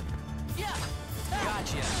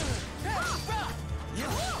 Gotcha.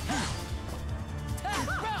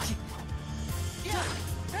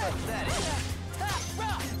 Pathetic.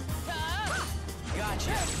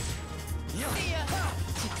 Gotcha.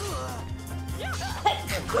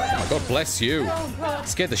 Oh, God bless you. Oh, God.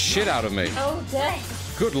 Scared the shit out of me. Oh, dang.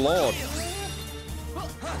 Good lord. Too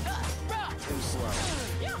slow.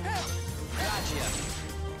 Gotcha.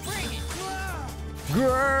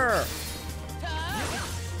 Grrr.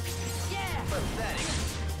 Pathetic.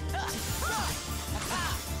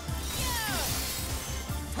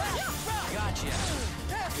 Gotcha.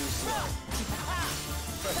 Too slow.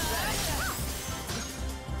 Pathetic.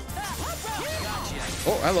 Gotcha.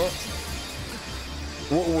 Oh, hello.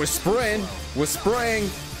 We're spraying. We're spraying.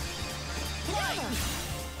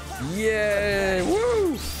 Yeah.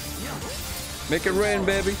 Woo. Make it rain,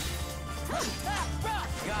 baby.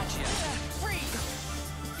 Gotcha.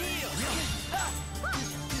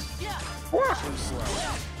 What? Too slow.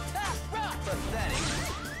 Pathetic.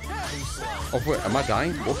 Too slow. Oh, wait, am I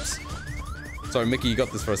dying? Whoops. Sorry, Mickey, you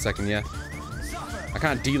got this for a second, yeah? I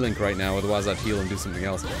can't D-Link right now, otherwise I'd heal and do something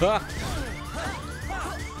else. Ah!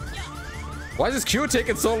 Why is this cure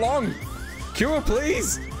taking so long? Cure,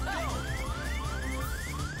 please!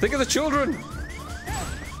 Think of the children!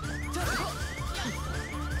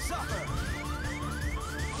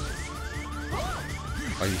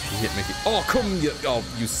 Oh, you hit Mickey. Oh, come, you, oh,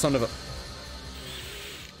 you son of a...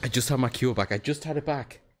 I just had my cure back. I just had it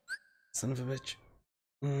back. Son of a bitch.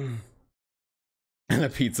 And a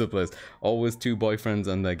pizza place. Always 2 boyfriends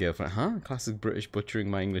and their girlfriend. Huh? Classic British butchering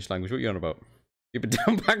my English language. What are you on about? Keep it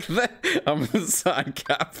down back there. I'm a side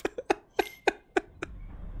cap.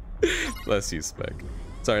 Bless you, Spec.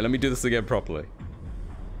 Sorry, let me do this again properly.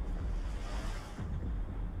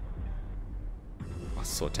 Oh,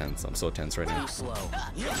 so tense. I'm so tense right now. Too slow.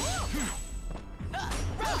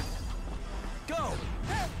 Go.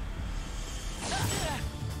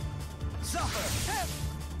 Suffer.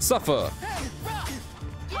 Suffer.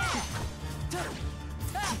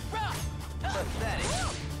 Pathetic.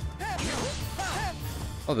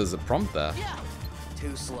 Oh, there's a prompt there.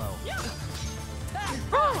 Too slow.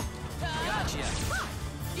 Gotcha.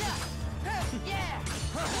 Yeah. Yeah.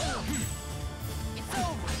 It's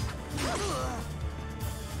over.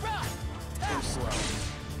 Too slow.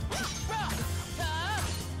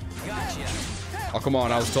 Gotcha. Oh, come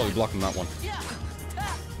on. I was totally blocking that one.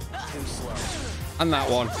 Too slow. And that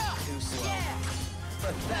one. Too slow.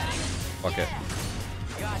 Pathetic. Okay.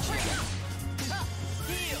 Gotcha.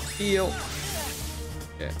 Heal.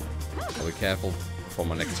 Okay. I'll be careful before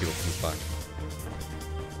my next heal comes back.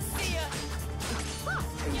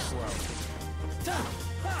 Too slow.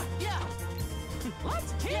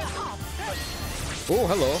 Let's team up. Oh,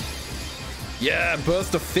 hello. Yeah,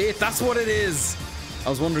 burst of faith. That's what it is. I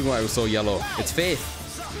was wondering why it was so yellow. It's faith.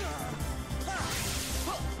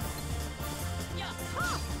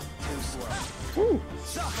 Too slow. Woo.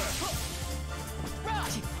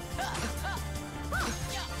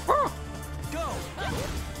 Go.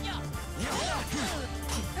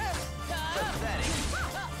 Pathetic.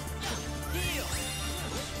 Heal.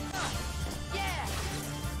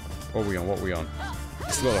 What are we on? What are we on?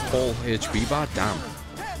 Still got a whole HP bar? Damn.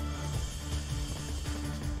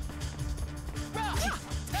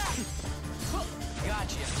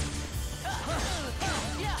 Gotcha.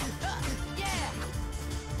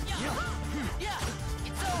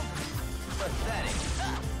 It's over. Pathetic.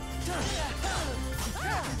 Too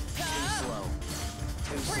slow.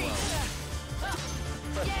 Too slow.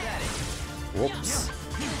 Pathetic. Whoops.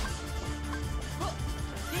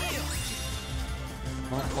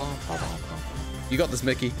 You got this,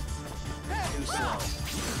 Mickey. Too slow.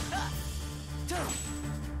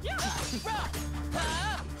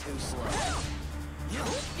 Too slow.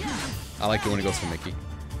 I like it when it goes for Mickey.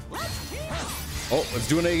 Oh, it's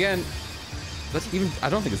doing it again. That's even. I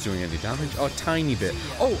don't think it's doing any damage. Oh, a tiny bit.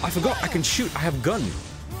 Oh, I forgot. I can shoot. I have gun.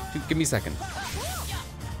 Dude, give me a second.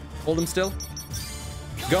 Hold him still.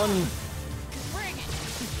 Gun.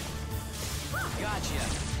 Gotcha.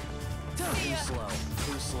 Too slow.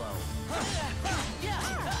 Too slow.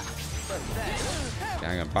 Pathetic.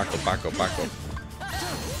 Hang on. Back up. Back up. Back up. Too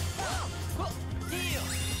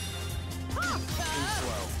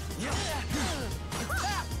slow.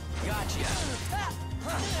 Gotcha.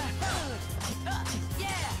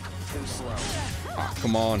 Too slow. Ah,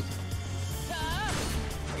 come on.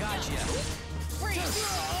 Gotcha.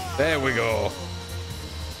 There we go.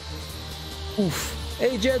 Oof.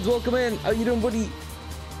 Hey, Jeds, welcome in. How you doing, buddy?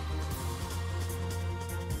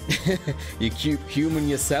 You cute human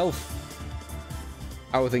yourself.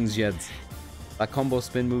 How are things, Jeds? That combo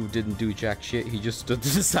spin move didn't do jack shit. He just stood to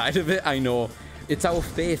the side of it. I know. It's our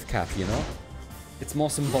faith cap, you know? It's more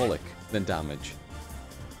symbolic than damage.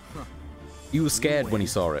 He was scared when he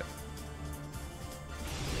saw it.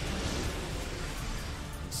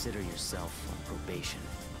 Consider yourself on probation.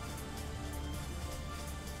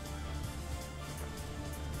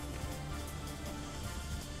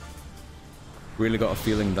 Really got a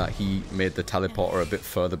feeling that he made the teleporter a bit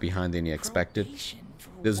further behind than he expected.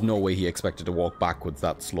 There's no way he expected to walk backwards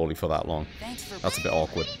that slowly for that long. That's a bit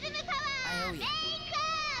awkward. I owe you.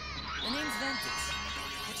 My name's Ventus.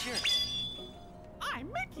 What's yours?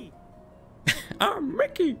 I'm Mickey. I'm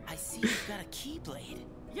Mickey. I see you've got a keyblade.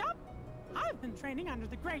 Yup. I've been training under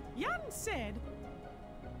the great Yen Sid.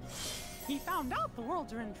 He found out the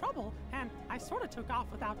worlds are in trouble, and I sort of took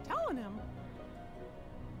off without telling him.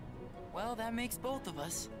 Well, that makes both of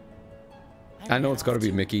us. I know it's got to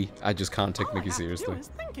be Mickey. I just can't take All Mickey I have to do seriously. is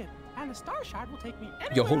think it, and the Star Shard will take me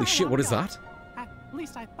anywhere Yo, holy I shit, wanna what is go. that? At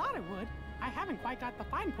least I thought it would. I haven't quite got the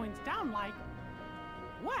fine points down, like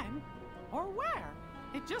when or where.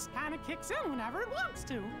 It just kind of kicks in whenever it wants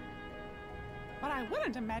to. But I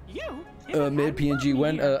wouldn't have met you. if it Made hadn't PNG brought me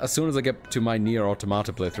when? here. As soon as I get to my Nier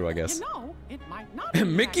Automata playthrough, I guess. You know, it might not be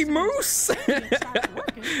Mickey that Moose! soon. It starts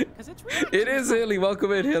working, 'cause it's It is Haley.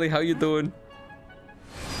 Welcome in, Haley. How you doing?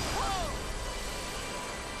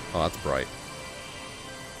 Oh, that's bright.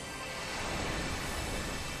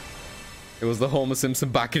 It was the Homer Simpson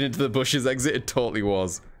backing into the bushes exit. It totally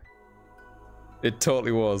was. It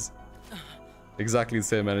totally was. Exactly the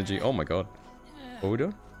same energy. Oh my god. What are we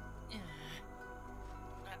doing?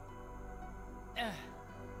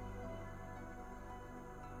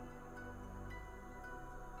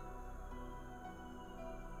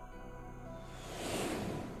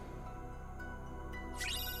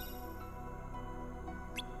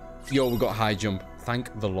 Yo, we got high jump.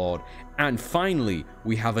 Thank the Lord. And finally,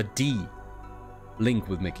 we have a D link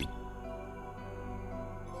with Mickey.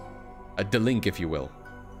 A D-link, if you will.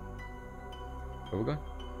 Where we going?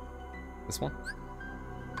 This one?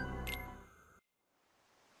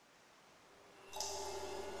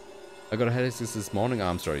 I got a headache this morning. Oh,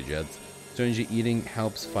 I'm sorry, Jed. Strangely, eating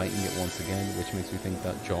helps fighting it once again, which makes me think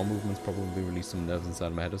that jaw movements probably release some nerves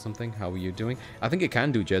inside my head or something. How are you doing? I think it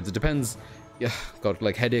can do, Jeds. It depends. Yeah, God,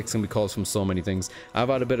 like headaches can be caused from so many things. I've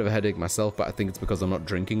had a bit of a headache myself, but I think it's because I'm not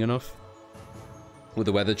drinking enough. With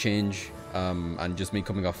the weather change, and just me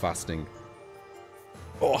coming off fasting.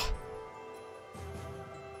 Oh!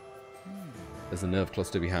 There's a nerve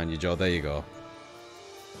cluster behind your jaw. There you go.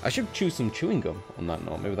 I should chew some chewing gum on that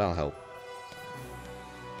note. Maybe that'll help.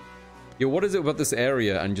 Yo, what is it about this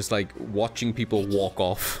area and just like watching people walk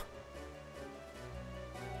off?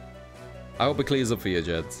 I hope it clears up for you,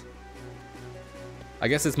 Jeds. I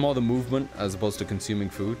guess it's more the movement as opposed to consuming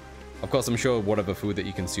food. Of course, I'm sure whatever food that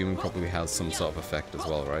you're consuming probably has some sort of effect as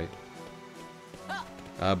well, right?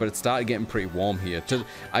 But it started getting pretty warm here.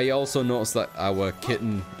 I also noticed that our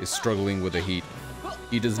kitten is struggling with the heat.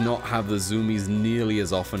 He does not have the zoomies nearly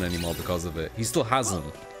as often anymore because of it. He still has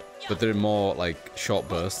them, but they're more like short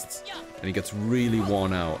bursts. And he gets really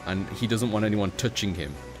worn out, and he doesn't want anyone touching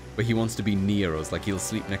him, but he wants to be near us. Like, he'll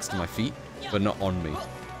sleep next to my feet, but not on me.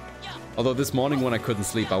 Although this morning when I couldn't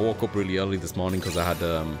sleep, I woke up really early this morning because I had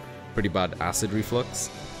pretty bad acid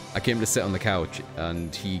reflux. I came to sit on the couch,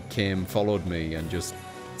 and he came, followed me, and just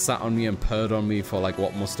sat on me and purred on me for like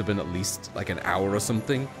what must have been at least like an hour or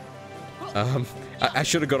something. I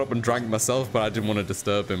should have got up and drank myself, but I didn't want to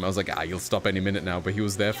disturb him. I was like, you'll stop any minute now, but he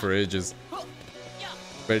was there for ages.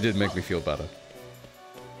 But it did make me feel better.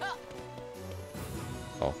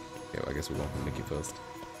 Oh, okay, well, I guess we're going for Mickey first.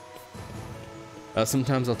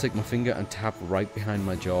 Sometimes I'll take my finger and tap right behind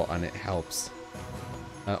my jaw and it helps.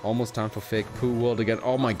 Almost time for fake poo world again.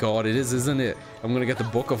 Oh my god, it is, isn't it? I'm gonna get the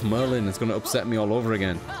Book of Merlin. It's gonna upset me all over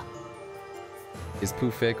again. Is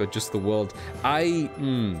poo fake or just the world? I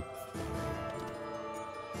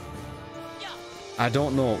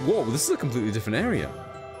don't know. Whoa, this is a completely different area.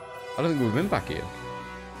 I don't think we've been back here.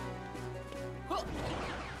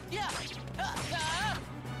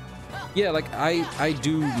 Yeah, like, I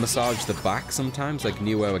do massage the back sometimes, like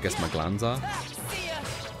near where I guess my glands are.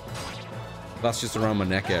 That's just around my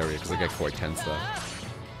neck area, because I get quite tense there.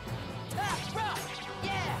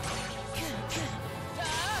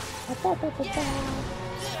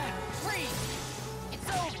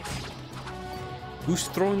 Who's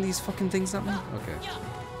throwing these fucking things at me? Okay.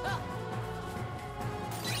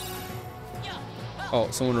 Oh,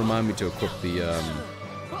 someone remind me to equip the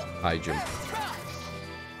high jump.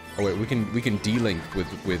 Oh wait, we can de-link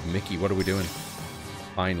with Mickey. What are we doing?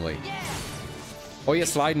 Finally. Oh yeah,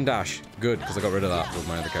 slide and dash. Good, because I got rid of that with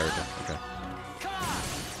my other character. Okay.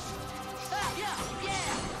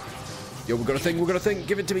 Yo, we got a thing.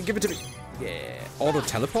 Give it to me. Yeah. Auto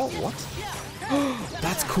teleport? What?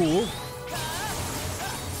 That's cool.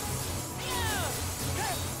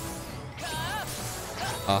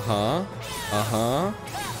 Uh-huh.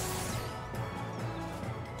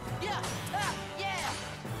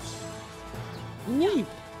 Wee.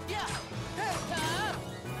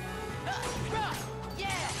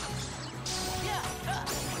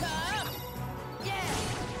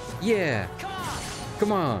 Yeah.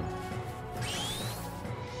 Come on.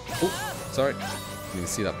 Oh, sorry. You can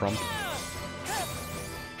see that prompt.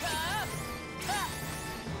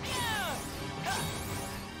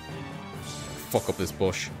 Fuck up this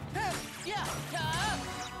bush.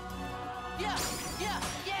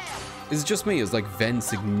 Is it just me? Is like Ven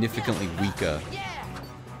significantly weaker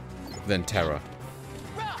than Terra?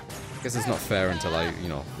 I guess it's not fair until I, you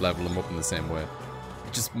know, level them up in the same way. I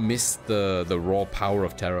just miss the raw power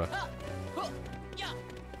of Terra.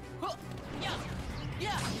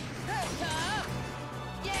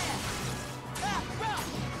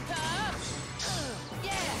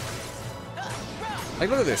 Like,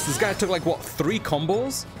 look at this. This guy took like what, 3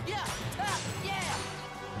 combos?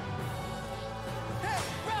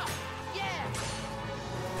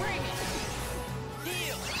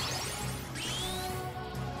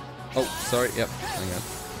 Oh, sorry. Yep. Hang on.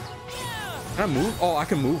 Can I move? Oh, I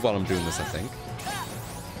can move while I'm doing this, I think.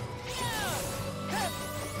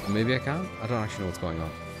 Maybe I can? I don't actually know what's going on.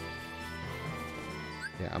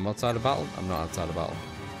 Yeah, I'm outside of battle. I'm not outside of battle.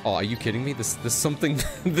 Oh, are you kidding me? There's something.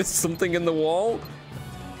 There's something in the wall.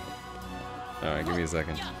 All right, give me a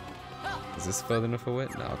second. Is this further enough away?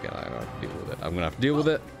 No, okay, I have to deal with it. I'm gonna have to deal with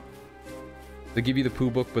it. They give you the poo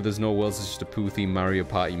book, but there's no worlds. It's just a poo-themed Mario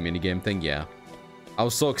Party minigame thing. Yeah. I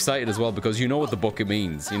was so excited as well because you know what the book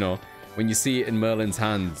means. You know, when you see it in Merlin's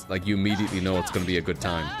hands, like you immediately know it's gonna be a good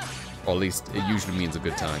time. Or at least it usually means a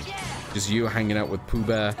good time. Just you hanging out with Pooh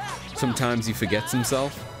Bear. Sometimes he forgets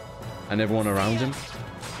himself and everyone around him.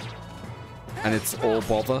 And it's all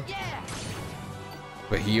bother.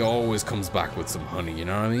 But he always comes back with some honey, you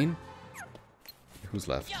know what I mean? Who's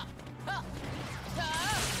left?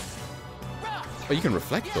 Oh, you can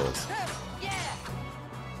reflect those.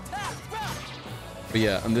 But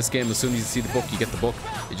yeah, in this game, as soon as you see the book, you get the book.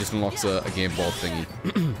 It just unlocks a game board thingy.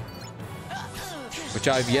 Which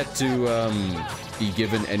I've yet to be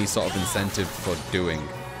given any sort of incentive for doing.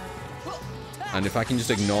 And if I can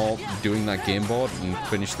just ignore doing that game board and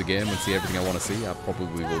finish the game and see everything I want to see, I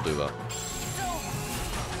probably will do that.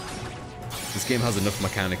 This game has enough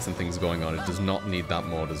mechanics and things going on. It does not need that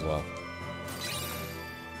mode as well.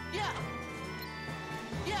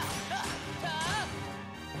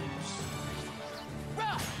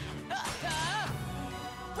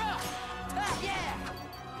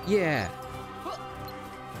 Yeah.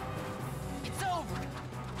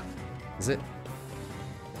 Is it?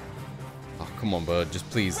 Oh, come on, bird. Just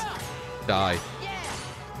please die.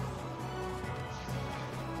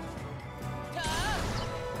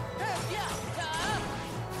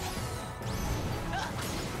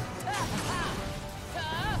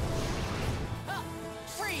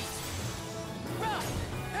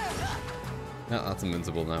 No, that's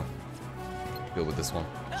invincible now. Deal with this one.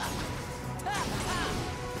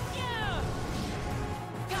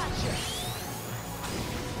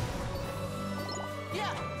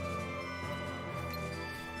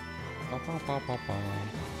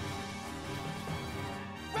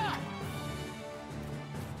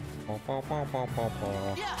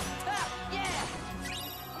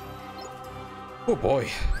 Oh boy.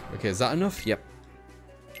 Okay, is that enough? Yep.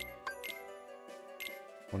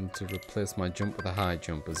 Wanted to replace my jump with a high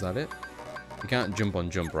jump. Is that it? You can't jump on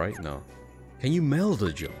jump, right? No. Can you meld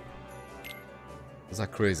a jump? Is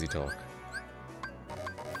that crazy talk?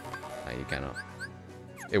 No, you cannot.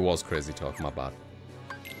 It was crazy talk, my bad.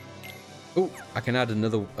 Oh, I can add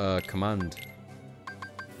another command.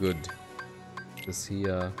 Good. This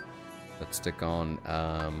here. Let's stick on.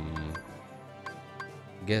 I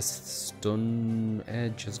guess Stun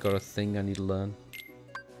Edge has got a thing I need to learn.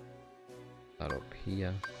 That up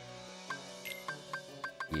here.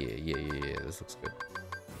 Yeah. This looks good.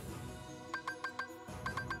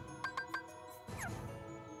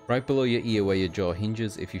 Right below your ear where your jaw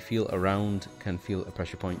hinges, if you feel around, can feel a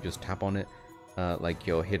pressure point, just tap on it. Like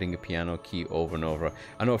you're hitting a piano key over and over.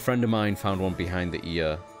 I know a friend of mine found one behind the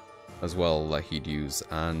ear as well, like he'd use,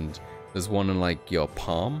 and there's one in like your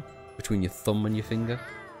palm, between your thumb and your finger,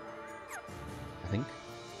 I think.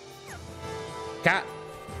 Cat!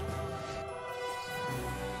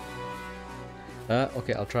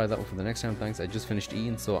 Okay, I'll try that one for the next time, thanks. I just finished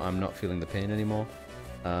eating, so I'm not feeling the pain anymore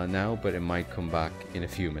now, but it might come back in a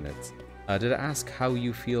few minutes. Did I ask how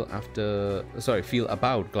you feel feel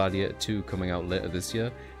about Gladiator 2 coming out later this year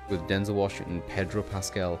with Denzel Washington, Pedro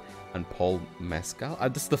Pascal, and Paul Mescal?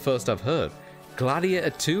 This is the first I've heard.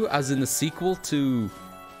 Gladiator 2, as in the sequel to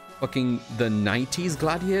fucking the 90s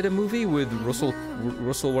Gladiator movie with Russell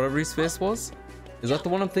whatever his face was? Is that the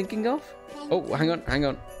one I'm thinking of? Oh, hang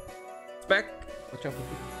on. Spec! Watch out for me.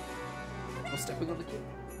 I'm stepping on the key.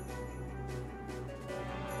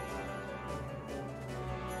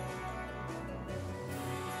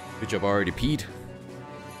 Which I've already peed.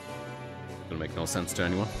 Gonna make no sense to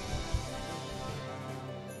anyone.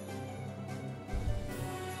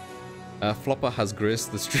 Flopper has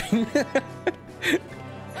graced the stream.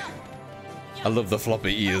 I love the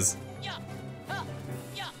floppy ears.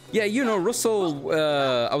 Yeah, you know, Russell,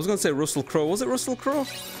 I was gonna say Russell Crowe. Was it Russell Crowe?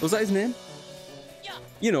 Was that his name?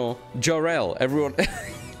 You know, Jor-El. Everyone...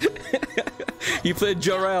 He played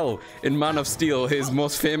Jor-El in Man of Steel, his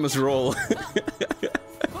most famous role.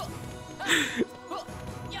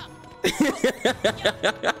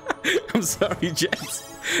 I'm sorry,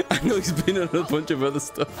 Jess. I know he's been in a bunch of other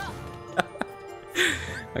stuff.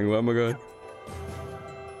 Hang on, where am I going?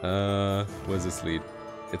 Where's this lead?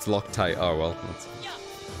 It's Loctite. Oh well, that's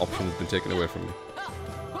option has been taken away from me.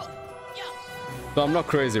 But I'm not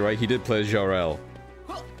crazy, right? He did play Jor-El.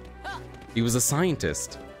 He was a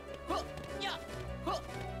scientist.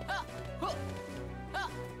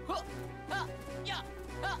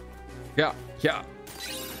 Yeah.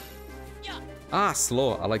 Ah,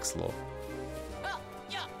 slow. I like slow.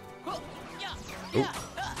 Oh.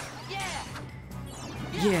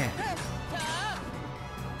 Yeah.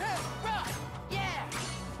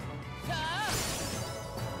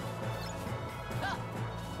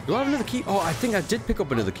 Do I have another key? Oh, I think I did pick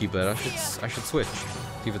up another Keyblade. I should switch.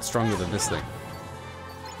 See if it's stronger than this thing.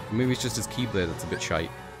 Maybe it's just his Keyblade that's a bit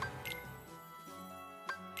shite.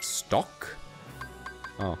 Stock?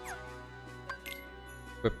 Oh.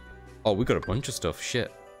 Oh, we got a bunch of stuff.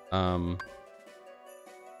 Shit. Where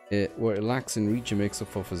it lacks in reach and makes up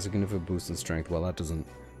for a significant boost in strength. Well, that doesn't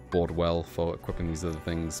bode well for equipping these other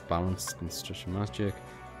things. Balanced and stretch magic.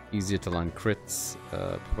 Easier to land crits.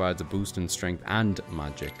 Provides a boost in strength and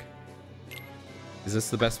magic. Is this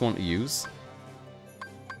the best one to use?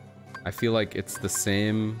 I feel like it's the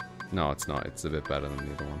same. No, it's not. It's a bit better than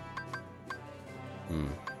the other one.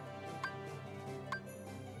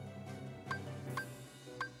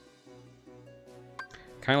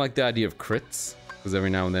 Kind of like the idea of crits, because every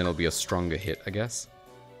now and then it'll be a stronger hit, I guess.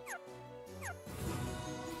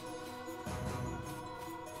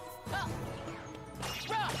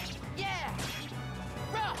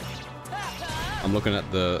 I'm looking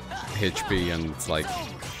at the HP and it's like,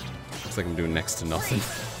 looks like I'm doing next to nothing.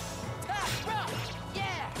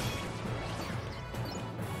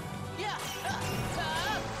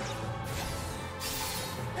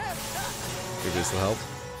 Maybe this will help.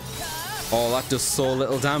 Oh, that does so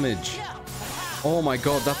little damage. Oh my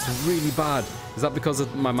god, that's really bad. Is that because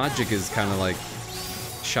of my magic is kind of like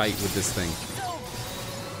shite with this thing?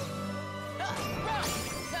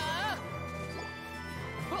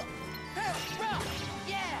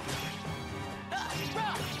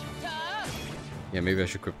 Yeah, maybe I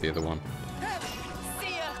should equip the other one.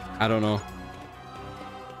 I don't know.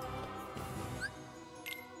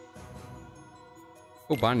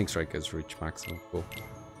 Oh, Binding Strike has reached maximum. Cool.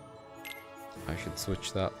 I should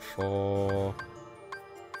switch that for...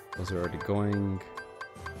 Those are already going.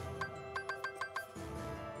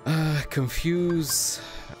 Confuse.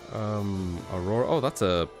 Aurora. Oh, that's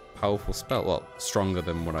a powerful spell. Well, stronger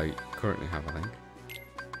than what I currently have, I think.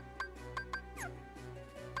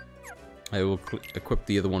 I will equip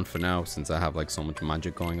the other one for now, since I have like so much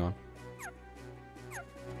magic going on.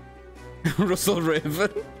 Russell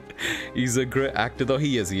Raven. He's a great actor, though.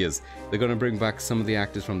 He is. They're gonna bring back some of the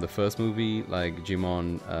actors from the first movie, like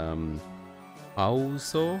Jimon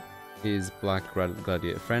Houso, his Black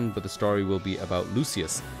Gladiator friend, but the story will be about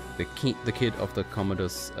Lucius, the kid of the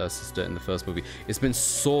Commodore's sister in the first movie. It's been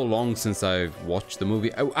so long since I've watched the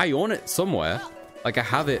movie. I own it somewhere. Like, I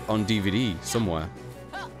have it on DVD somewhere.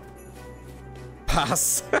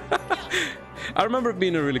 Pass. I remember it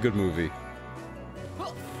being a really good movie.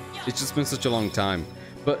 It's just been such a long time.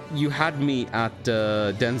 But you had me at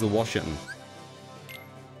Denzel Washington.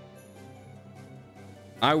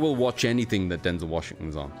 I will watch anything that Denzel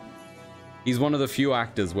Washington's on. He's one of the few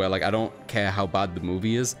actors where, like, I don't care how bad the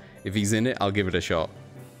movie is. If he's in it, I'll give it a shot.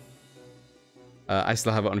 I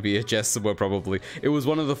still have it on VHS somewhere, probably. It was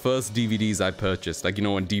one of the first DVDs I purchased. Like, you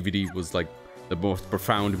know, when DVD was, like, the most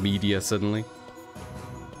profound media suddenly.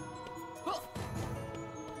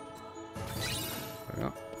 There we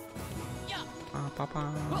go.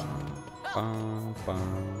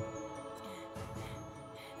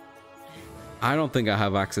 I don't think I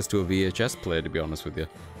have access to a VHS player, to be honest with you.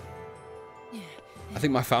 I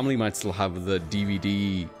think my family might still have the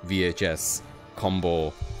DVD VHS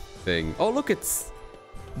combo thing. Oh, look, it's...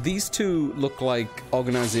 These two look like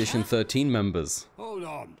Organization 13 members. Hold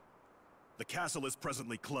on. The castle is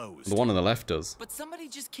presently closed. The one on the left does. But somebody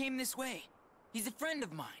just came this way. He's a friend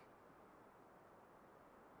of mine.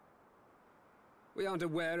 We aren't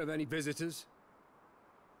aware of any visitors.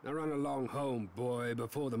 Now run along home, boy,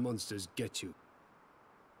 before the monsters get you.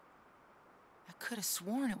 I could have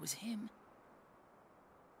sworn it was him.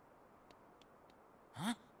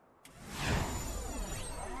 Huh?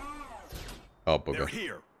 Oh, bugger. They're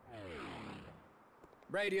here.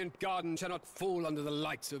 Radiant Garden shall not fall under the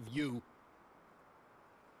likes of you.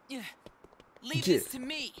 Yeah. Leave this to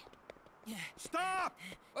me. Yeah. Stop!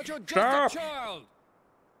 But you're just Stop. a child!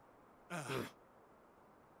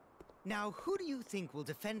 Now, who do you think will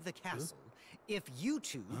defend the castle if you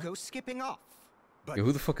two go skipping off? But Yo,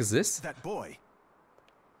 who the fuck is this? that boy.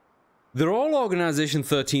 They're all Organization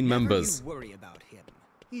 13 members. You worry about him.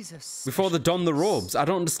 He's a Before they don the robes. I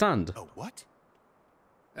don't understand. Oh, what?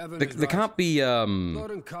 Evan is There can't be,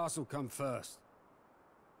 Lord and Castle come first.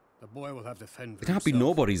 The boy will have to fend for there can't be himself.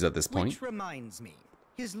 nobodies at this point. Which reminds me,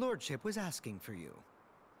 his lordship was asking for you.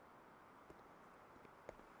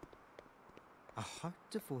 A heart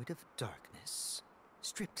devoid of darkness,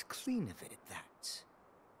 stripped clean of it at that.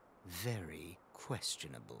 Very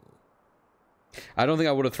questionable. I don't think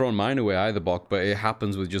I would have thrown mine away either, Bok, but it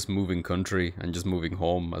happens with just moving country and just moving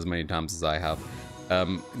home as many times as I have.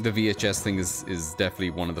 The VHS thing is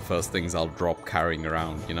definitely one of the first things I'll drop carrying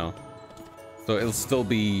around, you know? So it'll still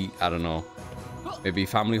be, I don't know, maybe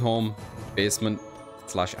family home, basement,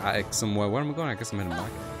 / attic somewhere. Where am I going? I guess I'm heading back.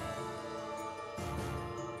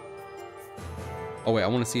 Oh wait, I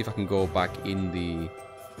want to see if I can go back in the...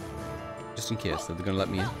 Just in case, are they going to let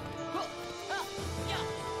me in?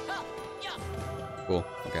 Cool,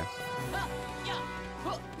 okay.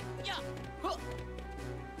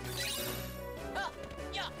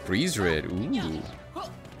 Freeze raid, ooh.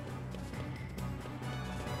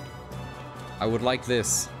 I would like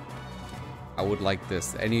this. I would like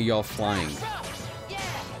this. Any of y'all flying?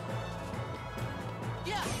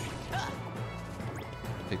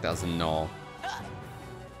 I think that's a no.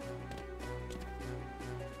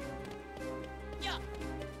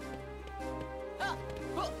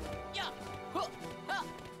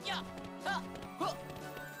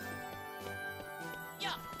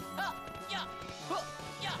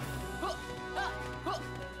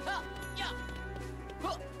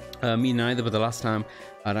 Me neither, but the last time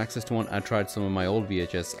I had access to one, I tried some of my old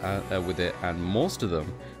VHS with it, and most of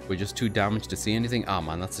them were just too damaged to see anything. Ah,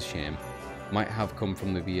 man, that's a shame. Might have come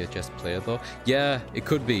from the VHS player, though. Yeah, it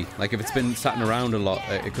could be. Like, if it's been sat around a lot,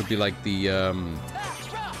 it could be like the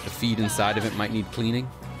feed inside of it might need cleaning.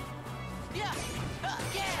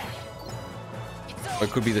 Or it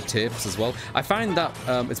could be the tapes as well. I find that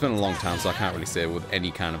it's been a long time, so I can't really say with any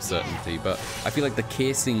kind of certainty, but I feel like the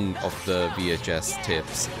casing of the VHS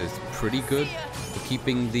tapes is pretty good for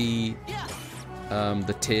keeping the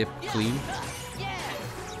tape clean.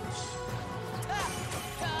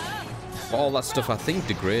 But all that stuff, I think,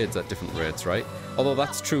 degrades at different rates, right? Although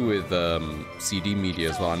that's true with CD media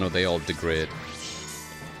as well. I know they all degrade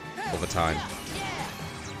over time,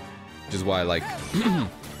 which is why, like,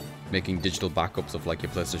 making digital backups of like your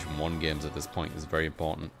PlayStation 1 games at this point is very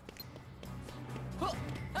important.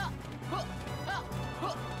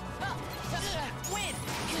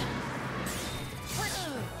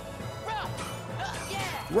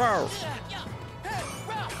 Roar!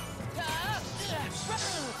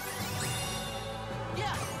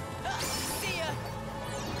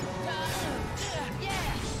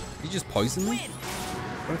 You just poisoned me?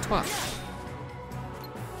 What a twat.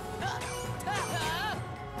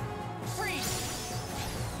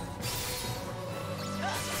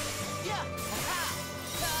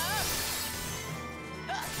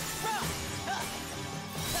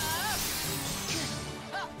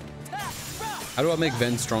 How do I make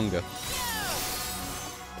Ven stronger?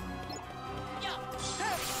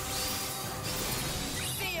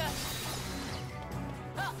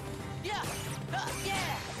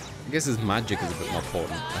 I guess his magic is a bit more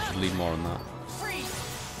potent. I should lean more on that.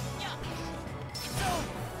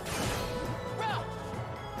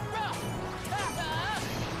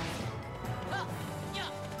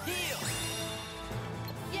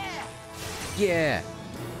 Yeah!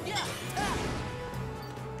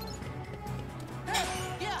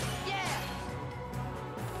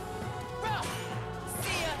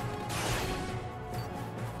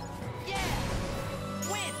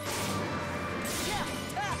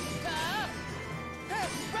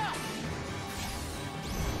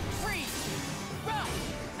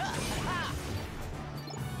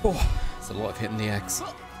 Oh, it's a lot of hitting the X.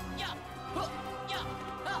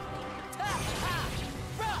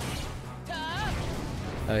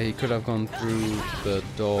 He could have gone through the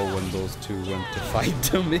door when those two went to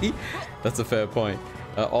fight me. That's a fair point.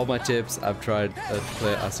 All my tapes I've tried to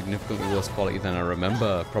play are significantly worse quality than I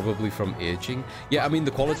remember, probably from aging. Yeah, I mean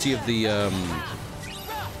the quality of the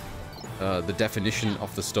definition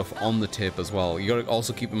of the stuff on the tape as well. You gotta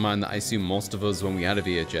also keep in mind that I assume most of us, when we had a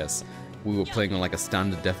VHS, we were playing on like a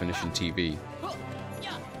standard definition TV.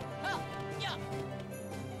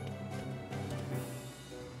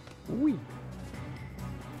 Whee.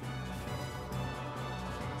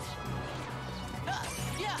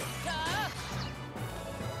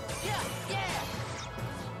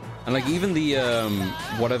 And like even the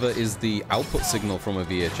whatever is the output signal from a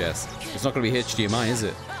VHS, it's not going to be HDMI, is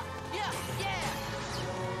it?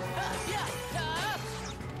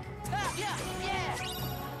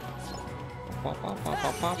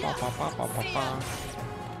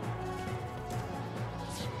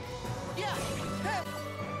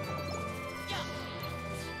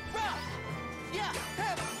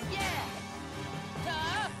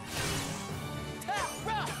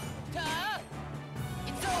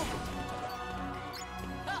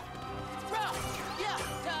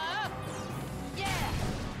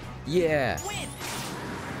 Yeah.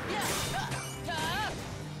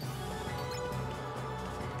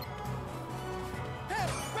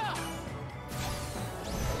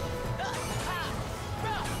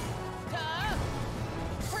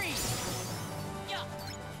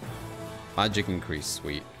 Magic increase,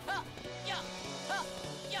 sweet.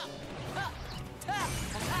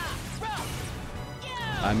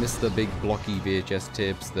 I miss the big blocky VHS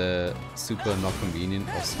tapes. They're super not convenient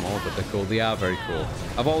or small, but they're cool. They are very cool.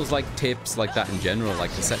 I've always liked tapes like that in general,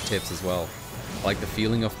 like cassette tapes as well. I like the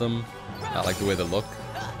feeling of them. I like the way they look.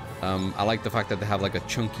 I like the fact that they have like a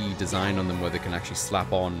chunky design on them where they can actually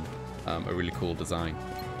slap on a really cool design.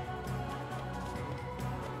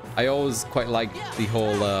 I always quite liked the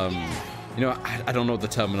whole You know, I don't know the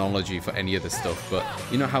terminology for any of this stuff, but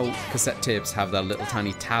you know how cassette tapes have that little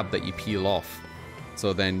tiny tab that you peel off,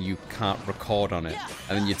 so then you can't record on it,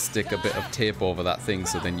 and then you'd stick a bit of tape over that thing,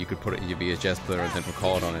 so then you could put it in your VHS player and then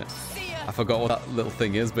record on it. I forgot what that little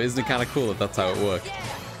thing is, but isn't it kind of cool if that's how it worked?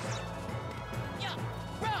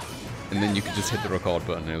 And then you could just hit the record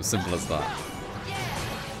button, and it was simple as that.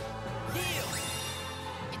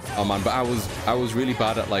 Oh man, but I was really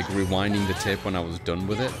bad at like rewinding the tape when I was done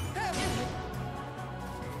with it.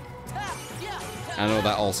 I know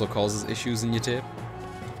that also causes issues in your tape.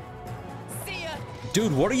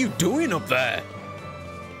 Dude, what are you doing up there?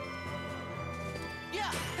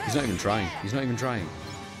 He's not even trying. He's not even trying.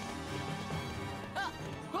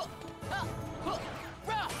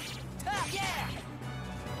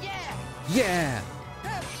 Yeah!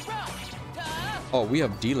 Oh, we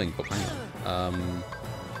have D-Link up. Hang on.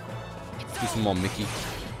 Do some more Mickey.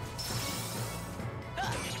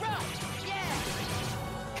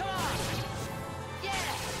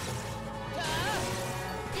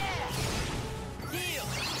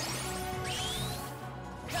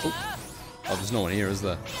 Oh, there's no one here, is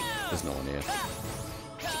there? There's no one here.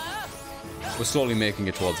 We're slowly making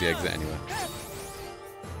it towards the exit anyway.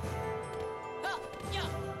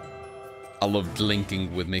 I loved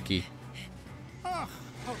linking with Mickey. Oh,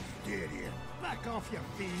 how dare you! Back off, you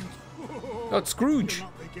fiend! That's Scrooge!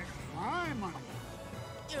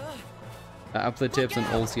 I have the tapes and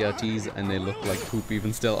old CRTs and they look like poop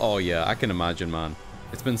even still. Oh yeah, I can imagine, man.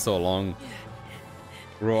 It's been so long.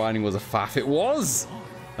 Rewinding was a faff. It was!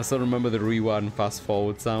 I still remember the rewind and fast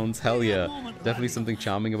forward sounds. Hell yeah. Definitely something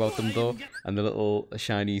charming about them though. And the little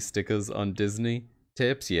shiny stickers on Disney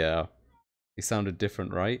tapes, yeah. They sounded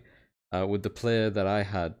different, right? With the player that I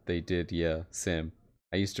had, they did, yeah, same.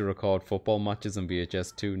 I used to record football matches on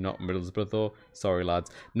VHS too, not Middlesbrough though. Sorry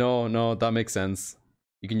lads. No, that makes sense.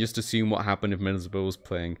 You can just assume what happened if Middlesbrough was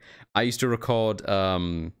playing. I used to record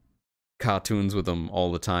cartoons with them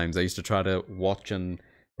all the times. I used to try to watch and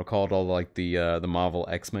record all like the Marvel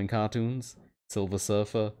X-Men cartoons, Silver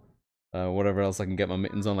Surfer, whatever else I can get my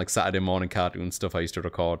mittens on, like Saturday morning cartoon stuff I used to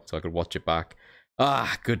record so I could watch it back.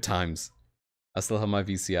 Ah, good times. I still have my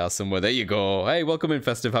VCR somewhere. There you go. Hey, welcome in,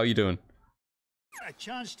 Festive. How you doing? A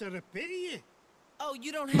chance to repair you. Oh,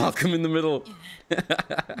 you don't have Malcolm in the middle.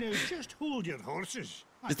 Now just hold your horses.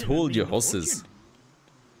 Just hold your horses.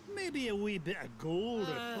 Maybe a wee bit of gold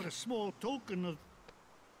or a small token of...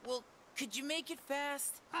 Well, could you make it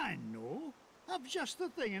fast? I know. I've just the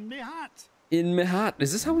thing in my hat. In my hat.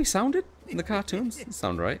 Is this how we sounded in the cartoons? Doesn't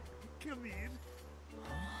sound right. Come here.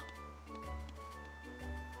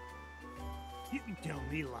 You can tell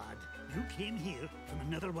me, lad, you came here from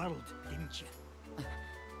another world, didn't you?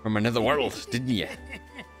 From another world, didn't you?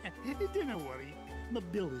 Don't worry, my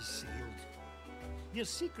bill is sealed. Your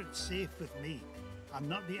secret's safe with me. I'm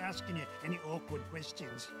not be asking you any awkward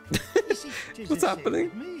questions. You see, what's happening?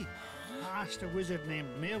 With me. I asked a wizard named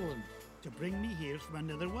Merlin to bring me here from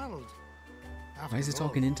another world. Why is he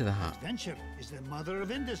talking into the hat? Adventure is the mother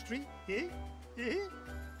of industry, eh? Eh?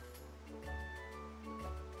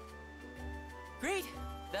 Great.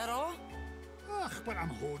 That all? Ugh, but I'm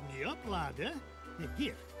holding you up, lad, eh?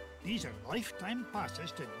 Here, these are lifetime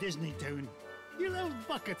passes to Disney Town. You little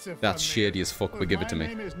buckets of That's shady as fuck, but give it to me.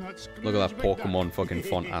 Look at that Pokemon fucking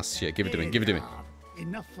font ass shit. Give it to me, give it to me.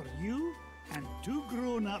 Enough for you and 2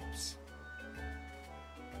 grown-ups.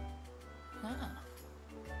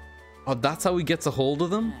 Oh, that's how he gets a hold of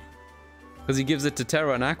them? Because he gives it to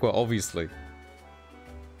Terra and Aqua, obviously.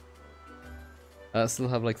 I still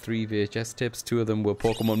have like 3 VHS tapes. 2 of them were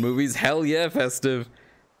Pokemon movies. Hell yeah, Festive.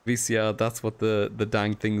 VCR, that's what the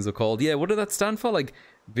dang things are called. Yeah, what did that stand for? Like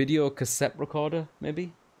video cassette recorder,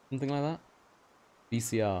 maybe? Something like that?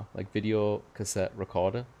 VCR, like video cassette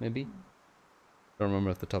recorder, maybe? Don't remember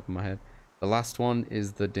off the top of my head. The last one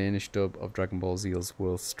is the Danish dub of Dragon Ball Z's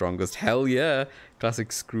World's Strongest. Hell yeah!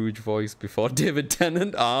 Classic Scrooge voice before David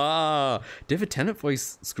Tennant. Ah! David Tennant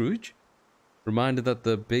voice Scrooge? Reminded that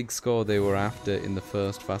the big score they were after in the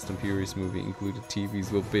first Fast and Furious movie included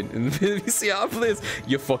TVs will bin in the VCR place.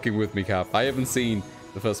 You're fucking with me, Cap. I haven't seen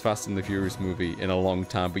the first Fast and the Furious movie in a long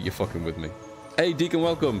time, but you're fucking with me. Hey, Deacon,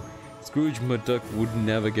 welcome. Scrooge McDuck would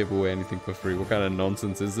never give away anything for free. What kind of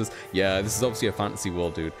nonsense is this? Yeah, this is obviously a fantasy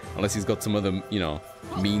world, dude. Unless he's got some other, you know,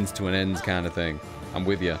 means to an end kind of thing. I'm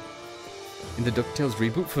with you. In the DuckTales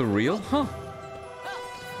reboot for real? Huh.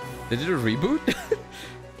 They did a reboot?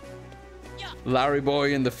 Larry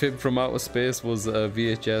Boy and the Fib from Outer Space was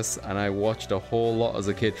VHS, and I watched a whole lot as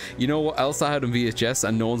a kid. You know what else I had on VHS,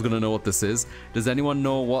 and no one's gonna know what this is? Does anyone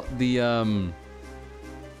know what the,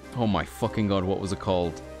 oh my fucking god, what was it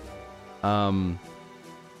called?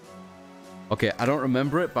 Okay, I don't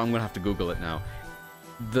remember it, but I'm gonna have to Google it now.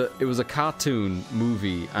 It was a cartoon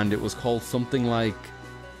movie, and it was called something like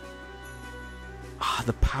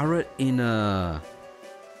the parrot in a.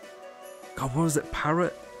 God, what was it?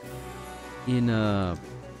 Parrot in a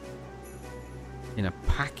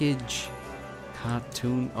package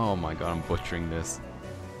cartoon. Oh my god, I'm butchering this.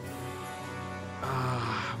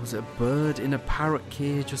 Was it a bird in a parrot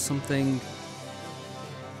cage or something?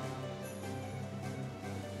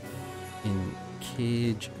 In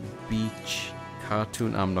cage beach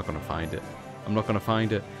cartoon. I'm not gonna find it. I'm not gonna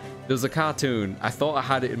find it. There's a cartoon. I thought I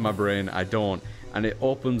had it in my brain. I don't. And it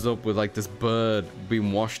opens up with like this bird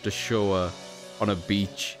being washed ashore on a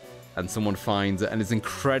beach, and someone finds it, and it's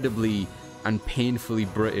incredibly and painfully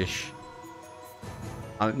British.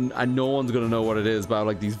 And no one's gonna know what it is, but I have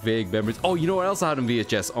like these vague memories. Oh, you know what else I had in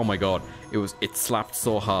VHS? Oh my god, it slapped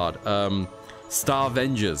so hard. Star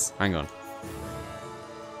Avengers. Hang on.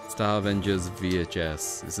 Star Avengers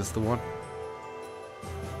VHS. Is this the one?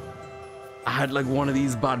 I had like one of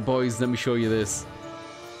these bad boys. Let me show you this.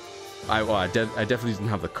 I definitely didn't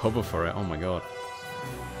have the cover for it. Oh my god.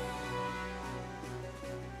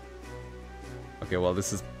 Okay, well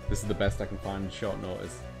this is the best I can find in short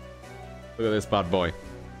notice. Look at this bad boy.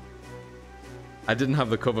 I didn't have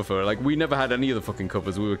the cover for it. Like, we never had any of the fucking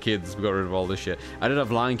covers. We were kids. We got rid of all this shit. I did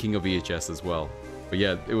have Lion King of VHS as well. But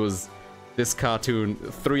yeah, it was this cartoon.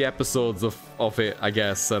 3 episodes of it, I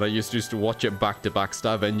guess. And I used to watch it back to back.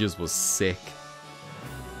 Star Avengers was sick.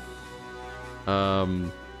 Oh,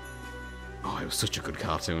 it was such a good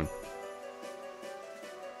cartoon.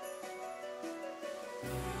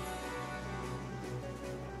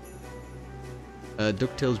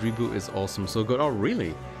 DuckTales reboot is awesome. So good. Oh,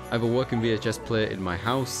 really? I have a working VHS player in my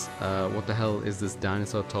house. What the hell is this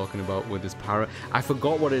dinosaur talking about with this parrot? I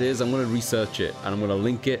forgot what it is. I'm going to research it, and I'm going to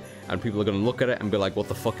link it, and people are going to look at it and be like, what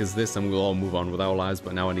the fuck is this? And we'll all move on with our lives,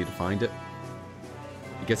 but now I need to find it.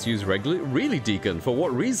 It gets used regularly? Really, Deacon? For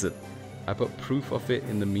what reason? I put proof of it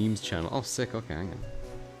in the memes channel. Oh, sick. Okay, hang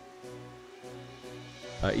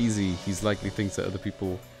on. Easy. He's likely thinks that other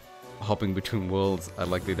people hopping between worlds are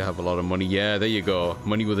likely to have a lot of money. Yeah, there you go.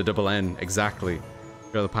 Money with a double N. Exactly.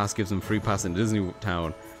 The pass gives them free pass in Disney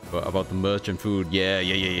Town. But about the merch and food,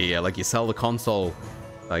 yeah. Like, you sell the console,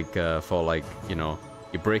 like, for, like, you know,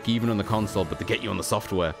 you break even on the console, but they get you on the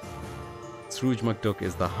software. Scrooge McDuck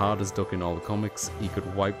is the hardest duck in all the comics. He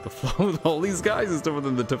could wipe the floor with all these guys. He's tougher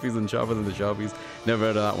than the Toughies and sharper than the Sharpies. Never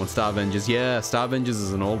heard of that one. Star Avengers. Yeah, Star Avengers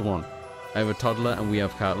is an old one. I have a toddler, and we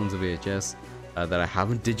have cartoons of VHS that I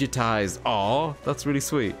haven't digitized. Aw, that's really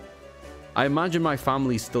sweet. I imagine my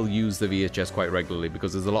family still use the VHS quite regularly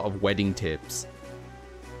because there's a lot of wedding tapes.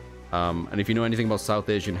 And if you know anything about South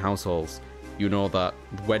Asian households, you know that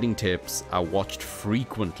wedding tapes are watched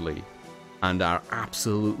frequently and are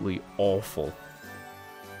absolutely awful.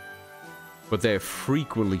 But they're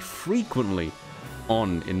frequently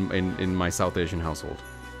on in my South Asian household.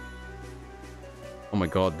 Oh my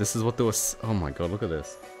god, this is what there was. Oh my god, look at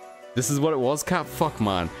this. This is what it was, Cat? Fuck,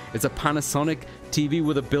 man. It's a Panasonic TV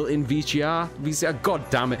with a built-in VCR. God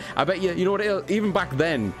damn it. I bet you know what, even back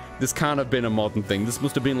then, this can't have been a modern thing. This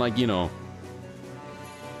must have been like, you know,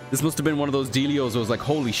 this must have been one of those dealios where it was like,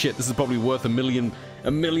 holy shit, this is probably worth a million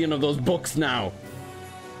of those books now.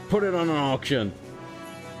 Put it on an auction.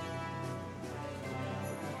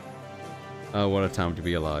 Oh, what a time to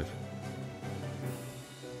be alive.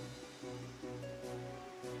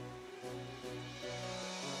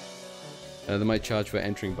 They might charge for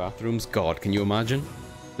entering bathrooms. God, can you imagine?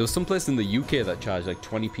 There was some place in the UK that charged like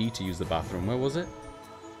 20p to use the bathroom. Where was it?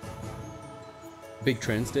 Big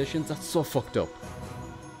train stations? That's so fucked up.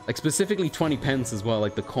 Like specifically 20 pence as well,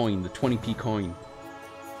 like the coin, the 20p coin.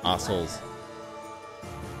 Assholes.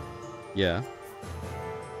 Yeah.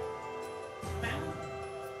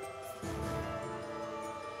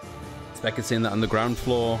 Spec is saying that on the ground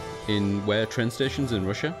floor in where train stations in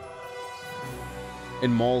Russia?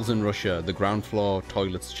 In malls in Russia, the ground floor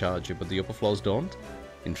toilets charge you, but the upper floors don't?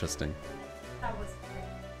 Interesting. That was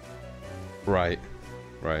great.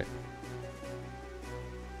 Right.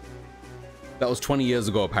 That was 20 years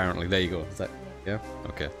ago, apparently. There you go. Is that... Yeah?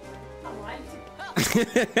 Okay.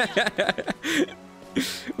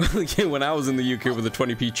 Well, yeah, when I was in the UK with the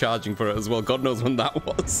 20p charging for it as well, God knows when that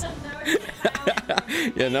was.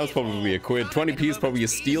 Yeah, now it's probably a quid. 20p is probably a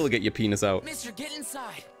steal to get your penis out. Mister, get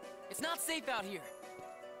inside. It's not safe out here.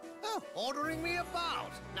 Oh, ordering me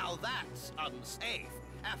about. Now that's unsafe.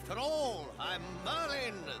 After all, I'm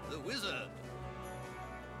Merlin, the wizard.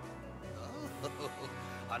 Oh,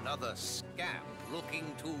 another scamp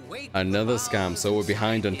looking to wake. Another scam, so we're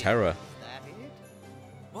behind on Terra.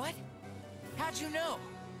 What? How'd you know?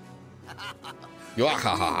 You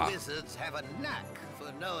wizards have a knack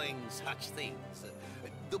for knowing such things.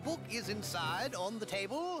 The book is inside on the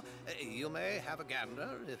table. You may have a gander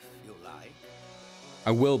if you like.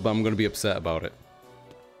 I will, but I'm going to be upset about it.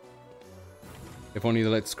 If only they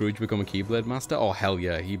let Scrooge become a Keyblade Master. Oh, hell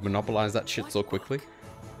yeah. He'd monopolize that shit so quickly.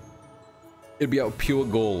 It'd be out of pure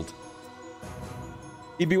gold.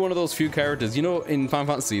 He'd be one of those few characters. You know, in Final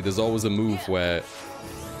Fantasy, there's always a move where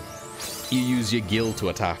you use your gil to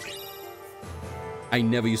attack. I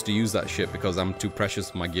never used to use that shit because I'm too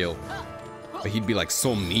precious for my gil. But he'd be like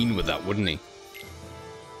so mean with that, wouldn't he?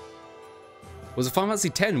 Was it Final Fantasy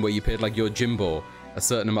X where you paid like your Jimbo a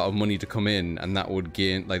certain amount of money to come in, and that would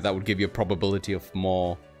gain, like, that would give you a probability of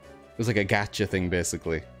more? It was like a gacha thing,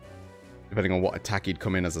 basically, depending on what attack he'd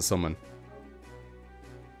come in as a summon.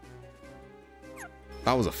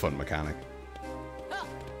 That was a fun mechanic.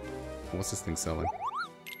 What's this thing selling?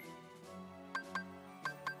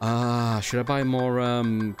 Should I buy more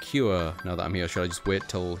Cure now that I'm here? Should I just wait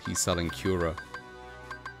till he's selling Cura?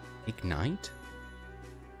 Ignite?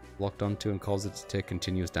 Locked onto and cause it to take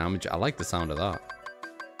continuous damage. I like the sound of that.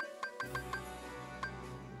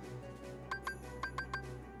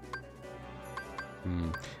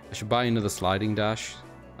 I should buy another sliding dash.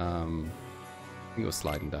 I think it was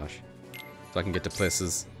sliding dash. So I can get to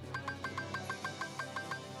places.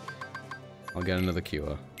 I'll get another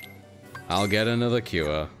Cure. I'll get another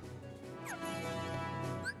Cure.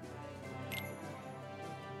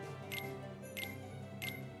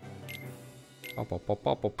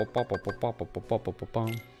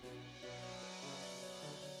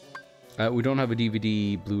 We don't have a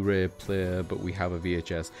DVD Blu-ray player, but we have a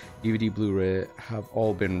VHS. DVD Blu-ray have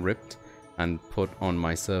all been ripped and put on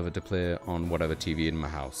my server to play on whatever TV in my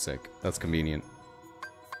house. Sick. That's convenient.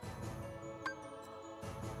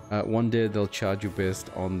 One day they'll charge you based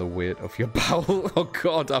on the weight of your bowel. Oh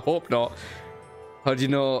god, I hope not. How do you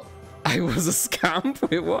know I was a scamp?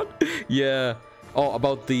 Wait, what? Yeah. Oh,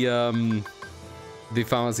 about the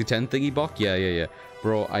Final Fantasy X thingy box? Yeah.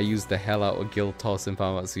 Bro, I used the hell out of Gil Toss in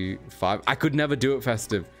Final Fantasy V. I could never do it,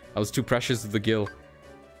 Festive. I was too precious of the Gil.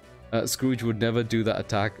 Scrooge would never do that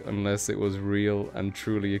attack unless it was real and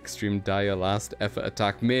truly extreme dire last effort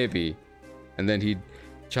attack. Maybe. And then he'd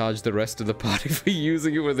charge the rest of the party for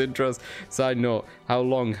using it with interest. Side note, how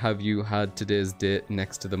long have you had today's date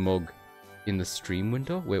next to the mug in the stream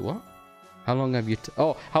window? Wait, what? How long have you...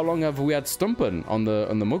 how long have we had Stumpin' on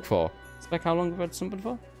the mug for? Spec, how long have we had Stumpin'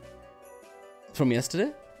 for? From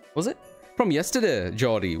yesterday? Was it? From yesterday,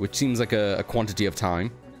 Geordie, which seems like a quantity of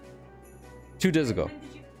time. 2 days ago.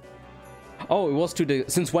 Oh, it was 2 days.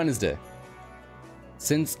 Since Wednesday.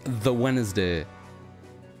 Since the Wednesday,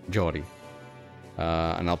 Geordie.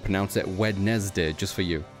 And I'll pronounce it Wednesday just for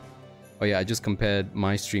you. Oh yeah, I just compared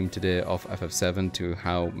my stream today of FF7 to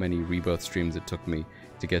how many Rebirth streams it took me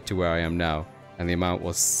to get to where I am now. And the amount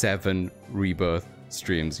was 7 Rebirth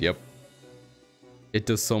streams. Yep. It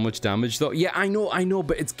does so much damage though. Yeah, I know,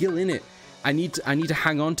 but it's Gil in it. I need to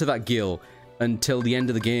hang on to that Gil until the end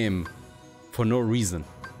of the game for no reason.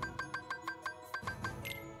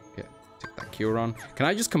 Okay, take that Cure on. Can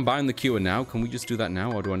I just combine the Cure now? Can we just do that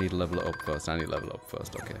now, or do I need to level it up first? I need to level it up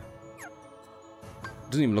first, okay.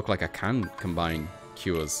 Doesn't even look like I can combine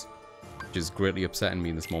Cures, which is greatly upsetting me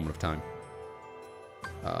in this moment of time.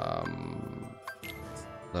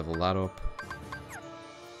 Level that up.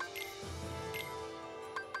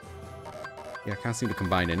 Yeah, I can't seem to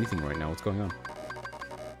combine anything right now. What's going on?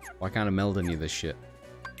 Why can't I meld any of this shit?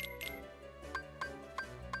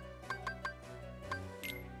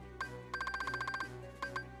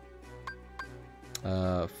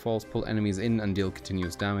 False pull enemies in and deal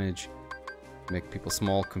continuous damage. Make people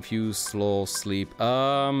small, confused, slow, sleep.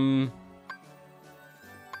 I don't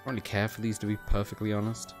really care for these, to be perfectly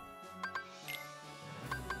honest.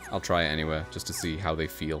 I'll try it anyway, just to see how they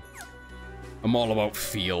feel. I'm all about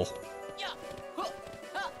feel.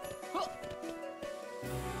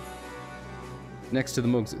 Next to the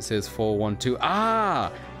mugs it says 412.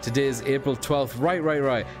 Ah! Today's April 12th.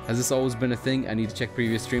 Right. Has this always been a thing? I need to check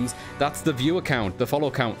previous streams. That's the viewer count. The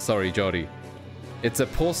follow count. Sorry, Jody. It's a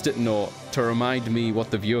post-it note to remind me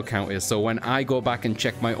what the viewer count is. So when I go back and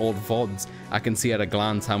check my old VODs, I can see at a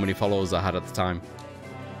glance how many followers I had at the time.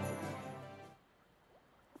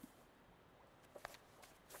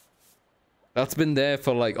 That's been there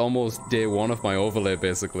for like almost day one of my overlay,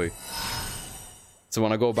 basically. So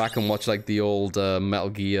when I go back and watch like the old Metal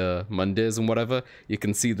Gear Mondays and whatever, you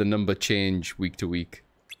can see the number change week to week.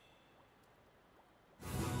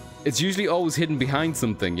 It's usually always hidden behind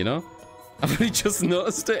something, you know? I've only just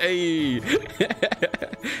noticed it. Hey!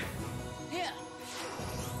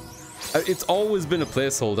 It's always been a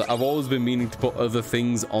placeholder. I've always been meaning to put other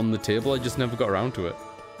things on the table. I just never got around to it.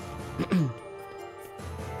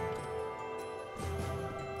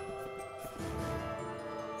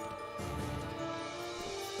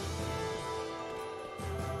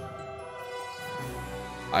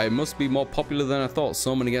 I must be more popular than I thought.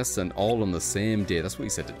 So many guests and all on the same day. That's what he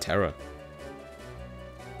said to Terra.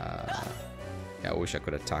 Yeah, I wish I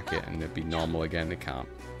could attack it and it'd be normal again. It can't.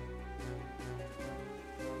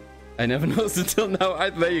 I never noticed until now.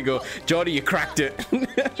 There you go. Jordy, you cracked it.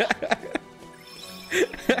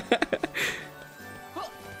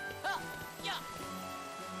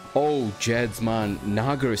 Oh, Jeds, man.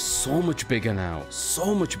 Naga is so much bigger now.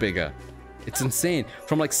 So much bigger. It's insane.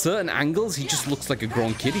 From like certain angles, he just looks like a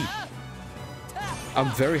grown kitty. I'm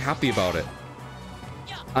very happy about it.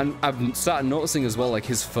 And I've started noticing as well, like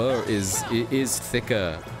his fur is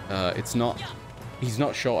thicker. It's not, he's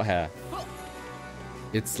not short hair.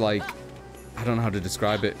 It's like, I don't know how to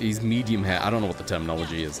describe it. He's medium hair. I don't know what the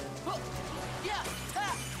terminology is.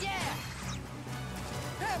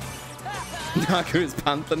 Naga is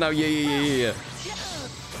Panther now. Yeah.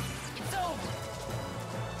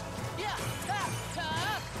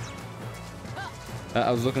 I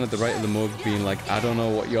was looking at the right of the mug being like, I don't know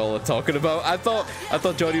what y'all are talking about. I thought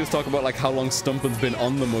Jordy was talking about like how long Stumpin's been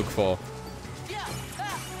on the mug for.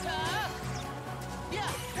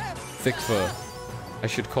 Thick fur. I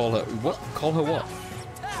should call her, what? Call her what?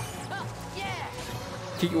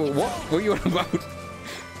 What? What are you on about?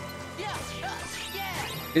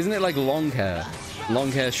 Isn't it like long hair?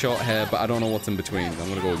 Long hair, short hair, but I don't know what's in between. I'm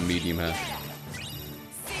gonna go with medium hair.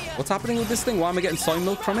 What's happening with this thing? Why am I getting soy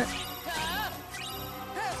milk from it?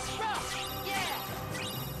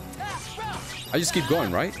 I just keep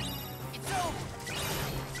going, right?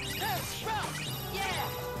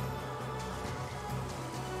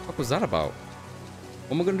 What was that about?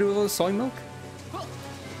 What am I gonna do with all the soy milk?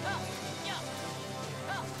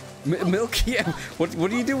 Milk? Yeah. What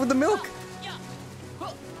do you do with the milk?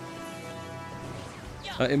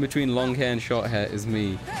 In between long hair and short hair is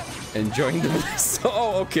me enjoying the bliss.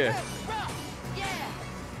 Oh, okay.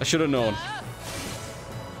 I should have known.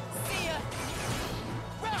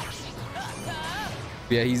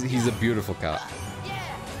 Yeah, he's a beautiful cat.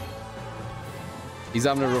 He's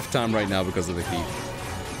having a rough time right now because of the heat.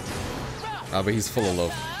 But he's full of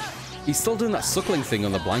love. He's still doing that suckling thing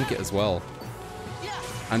on the blanket as well.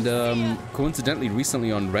 And coincidentally,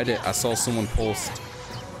 recently on Reddit, I saw someone post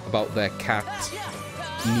about their cat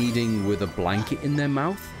kneading with a blanket in their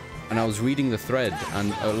mouth. And I was reading the thread,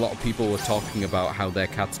 and a lot of people were talking about how their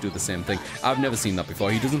cats do the same thing. I've never seen that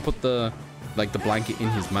before. He doesn't put the blanket in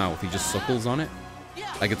his mouth. He just suckles on it.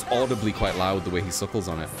 Like, it's audibly quite loud the way he suckles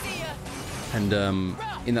on it. And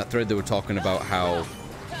in that thread, they were talking about how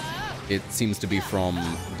it seems to be from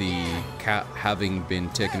the cat having been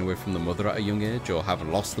taken away from the mother at a young age, or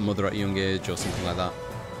having lost the mother at a young age, or something like that.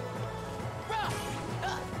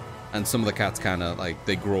 And some of the cats kind of, like,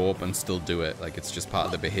 they grow up and still do it. Like, it's just part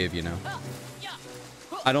of their behavior now.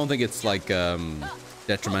 I don't think it's, like,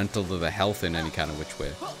 detrimental to their health in any kind of which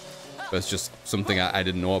way. But it's just something I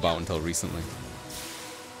didn't know about until recently.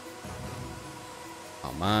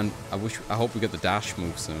 Oh, man. I hope we get the dash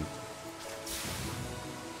move soon.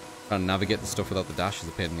 Trying to navigate the stuff without the dash is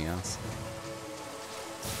a pain in the ass.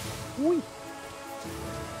 Whee.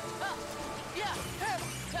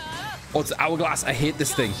 Oh, it's the hourglass. I hate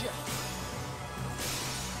this thing.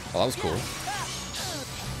 Oh, that was cool.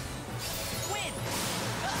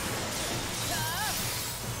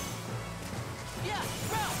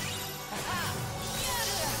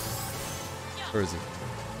 Where is he?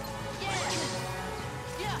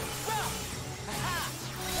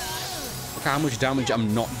 Look how much damage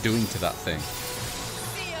I'm not doing to that thing.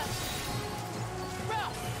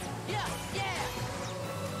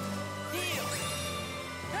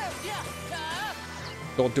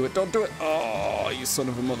 Don't do it, don't do it. Oh, you son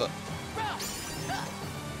of a mother.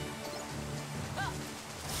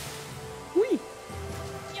 Whee.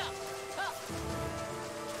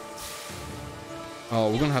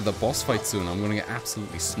 Oh, we're gonna have the boss fight soon. I'm gonna get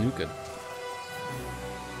absolutely snookered.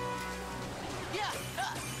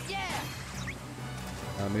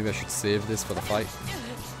 Maybe I should save this for the fight.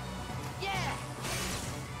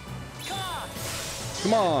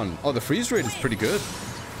 Come on! Oh, the freeze rate is pretty good.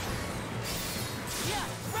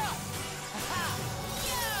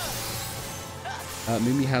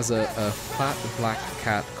 Mimi has a fat black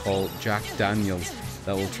cat called Jack Daniels.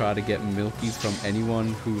 that will try to get milkies from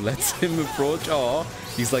anyone who lets him approach. Oh,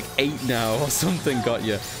 he's like 8 now or something. Got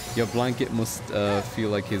you. Your blanket must feel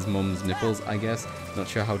like his mum's nipples, I guess. Not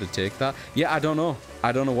sure how to take that. Yeah, I don't know.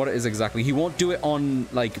 I don't know what it is exactly. He won't do it on,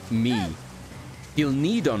 like, me. He'll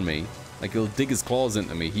knead on me. Like, he'll dig his claws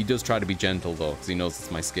into me. He does try to be gentle, though, because he knows it's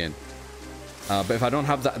my skin. But if I don't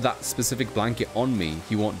have that specific blanket on me,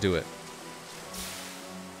 he won't do it.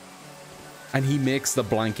 And he makes the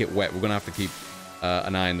blanket wet. We're going to have to keep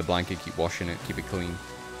an eye on the blanket, keep washing it, keep it clean.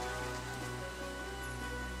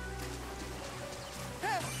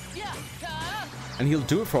 And he'll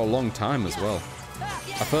do it for a long time as well.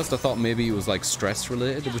 At first I thought maybe it was like stress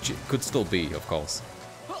related, which it could still be, of course.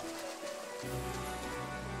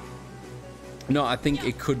 No, I think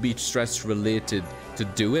it could be stress related to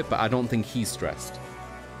do it, but I don't think he's stressed.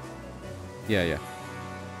 Yeah.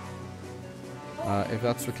 If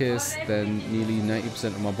that's the case, then nearly 90%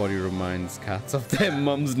 of my body reminds cats of their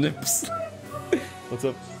mum's nips. What's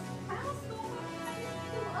up?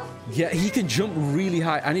 Yeah, he can jump really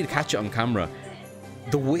high. I need to catch it on camera.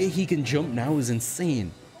 The way he can jump now is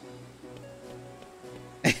insane.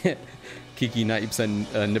 Kiki,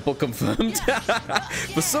 90% nipple confirmed.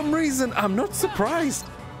 For some reason, I'm not surprised.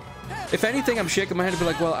 If anything, I'm shaking my head and be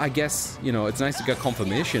like, well, I guess, you know, it's nice to get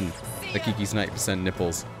confirmation that Kiki's 90%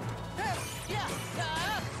 nipples.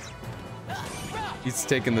 He's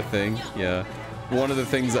taking the thing, yeah. One of the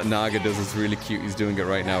things that Naga does is really cute. He's doing it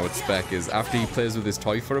right now with Spec, is after he plays with his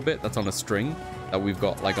toy for a bit, that's on a string that we've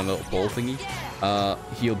got like on a little ball thingy,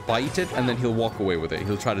 he'll bite it and then he'll walk away with it.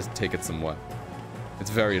 He'll try to take it somewhere.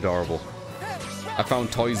 It's very adorable. I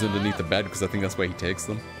found toys underneath the bed because I think that's where he takes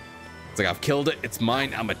them. It's like, I've killed it, it's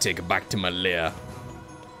mine, I'm gonna take it back to my lair.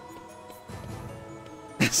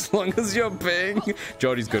 As long as you're paying.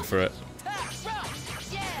 Jordy's good for it.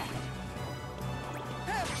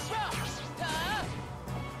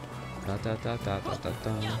 Da, da, da, da, da,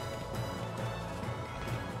 da.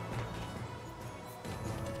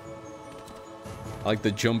 Like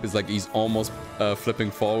the jump is like he's almost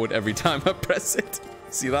flipping forward every time I press it.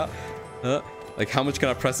 See that? Like how much can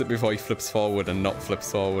I press it before he flips forward and not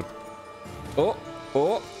flips forward? Oh.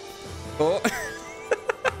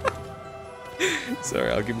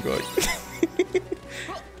 Sorry, I'll keep going.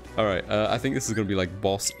 Alright, I think this is going to be like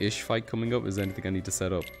boss-ish fight coming up. Is there anything I need to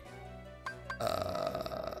set up?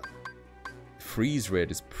 Freeze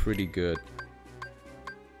rate is pretty good.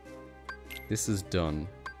 This is done.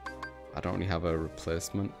 I don't really have a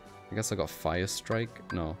replacement. I guess I got Fire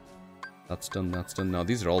Strike. No. That's done, that's done. No,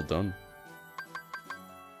 these are all done.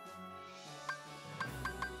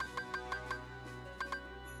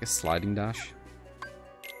 I guess Sliding Dash.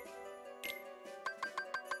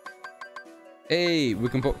 Hey, we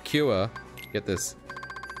can put Cure. Get this.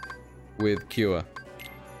 With Cure.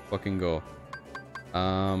 Fucking go.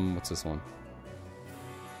 What's this one?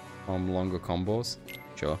 Longer combos?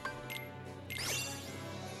 Sure.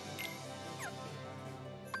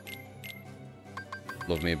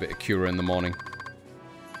 Love me a bit of Cure in the morning.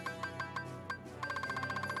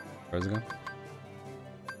 Where's it gone?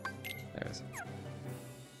 There it is.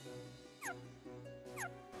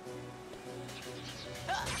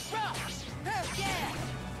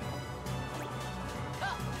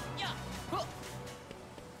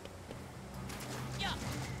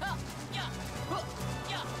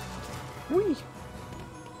 Whee!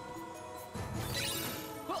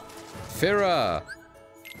 Fira!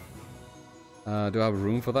 Do I have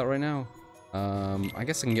room for that right now? I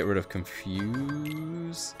guess I can get rid of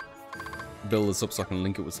Confuse. Build this up so I can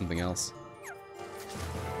link it with something else.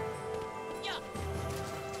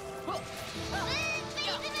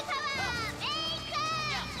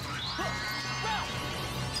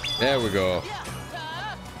 There we go.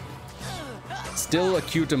 Still a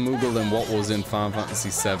cuter Moogle than what was in Final Fantasy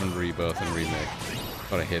VII Rebirth and Remake.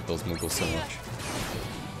 But I hate those Moogles so much.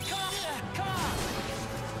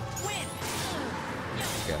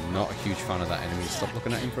 Okay, I'm not a huge fan of that enemy. Stop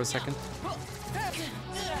looking at him for a second.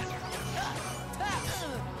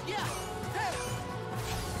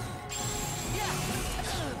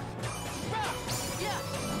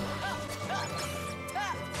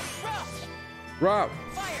 Rob!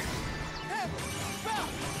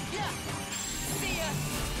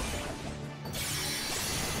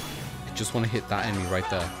 I just want to hit that enemy right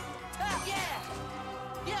there.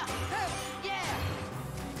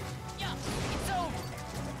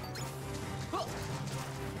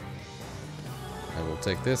 I will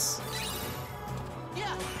take this.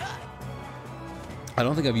 I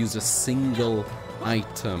don't think I've used a single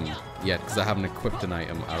item yet because I haven't equipped an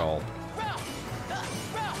item at all.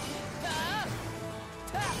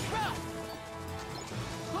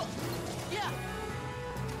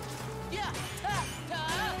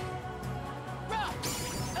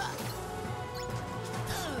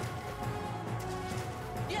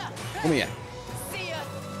 Come here. See ya.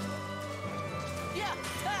 Yeah.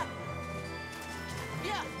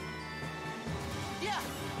 Yeah. Yeah.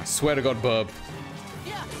 I swear to God, Bub.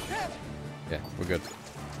 Yeah. Yeah, we're good.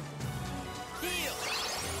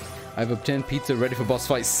 I've obtained pizza ready for boss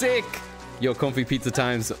fight. Sick! Yo, comfy pizza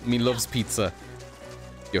times. Me loves pizza.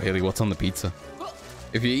 Yo, Haley, what's on the pizza?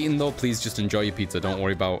 If you're eating though, please just enjoy your pizza. Don't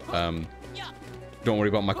worry about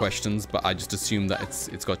my questions. But I just assume that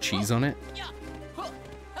it's got cheese on it.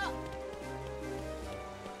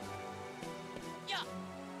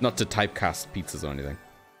 Not to typecast pizzas or anything.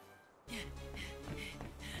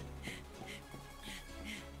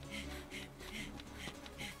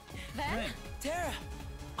 Terra,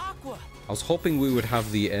 Aqua. I was hoping we would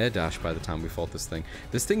have the air dash by the time we fought this thing.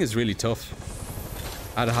 This thing is really tough.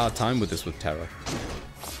 I had a hard time with this with Terra.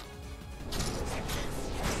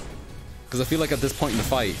 Because I feel like at this point in the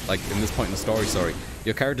fight, like in this point in the story, sorry,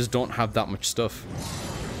 your characters don't have that much stuff.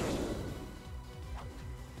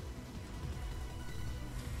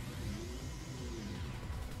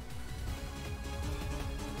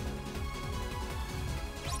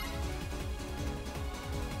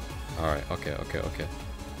 Alright, okay.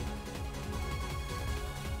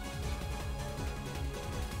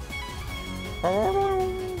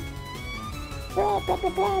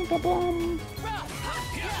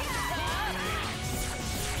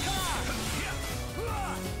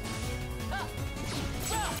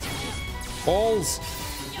 Balls!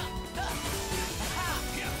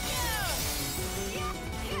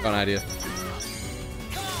 Got an idea.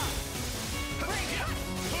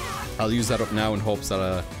 I'll use that up now in hopes that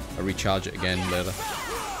I recharge it again later.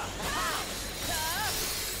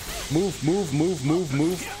 Move.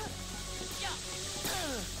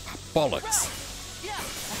 Bollocks.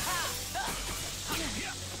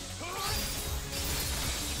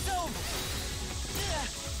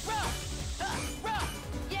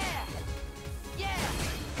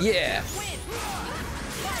 Yeah.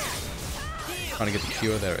 Trying to get the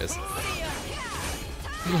cure. There it is.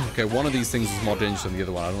 Okay, one of these things is more dangerous than the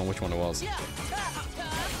other one. I don't know which one it was.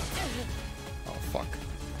 Oh, fuck.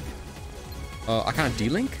 I can't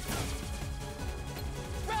D-link?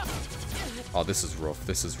 Oh, this is rough.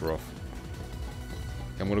 Okay,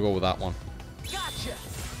 I'm gonna go with that one. Gotcha.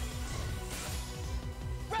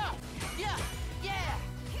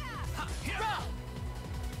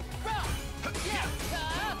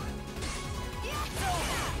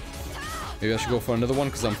 Maybe I should go for another one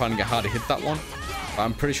because I'm finding it hard to hit that one. But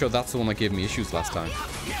I'm pretty sure that's the one that gave me issues last time.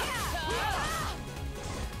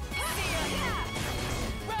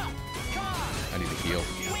 I need to heal.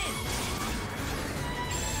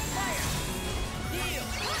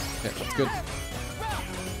 Yeah, that's good.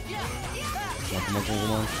 Come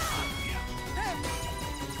on.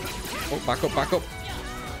 Oh, back up.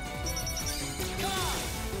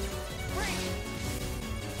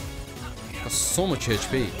 Got so much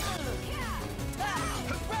HP.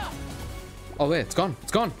 Oh wait, it's gone.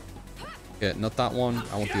 Yeah, not that one.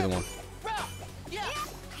 I want the other one.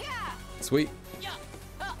 Sweet.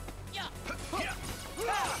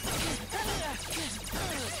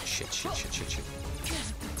 Shit.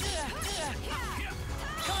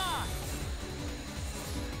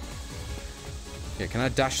 Yeah, can I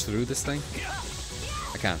dash through this thing?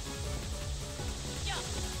 I can.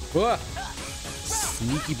 Whoa!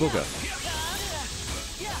 Sneaky bugger.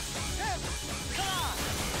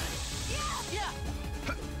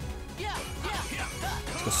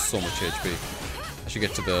 It's got so much HP. I should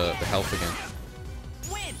get to the health again.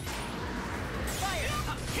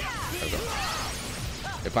 There we go.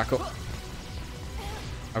 Get back up.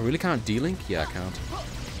 I really can't D-link? Yeah, I can't.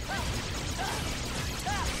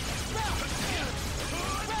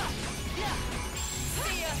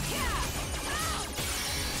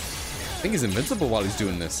 I think he's invincible while he's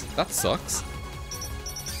doing this. That sucks.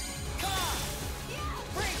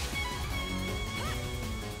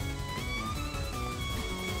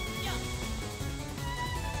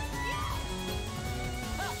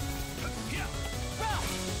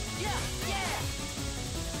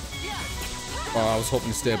 Oh, I was hoping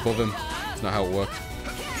to stay above him. That's not how it worked.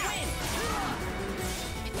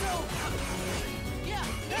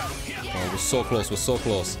 Oh, we're so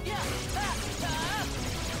close.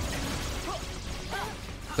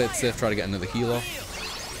 Play it safe, try to get another heal off.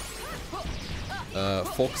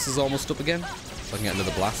 Focus is almost up again, so I can get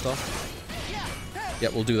another blast off.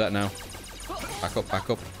 Yeah, we'll do that now. Back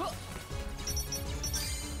up.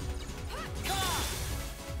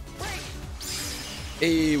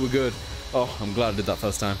 Hey, we're good. Oh, I'm glad I did that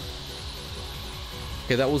first time.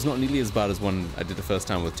 Okay, that was not nearly as bad as when I did the first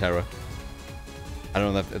time with Terra. I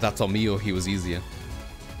don't know if that's on me or he was easier.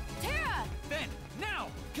 Terra! Ben, now!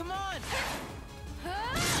 Come on!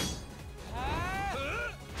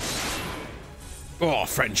 Oh,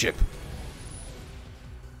 friendship.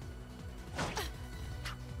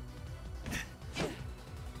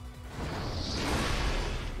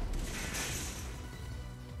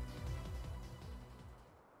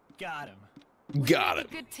 Got him. Got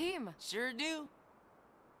it. Good team. Sure do.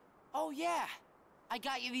 Oh yeah, I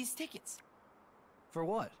got you these tickets. For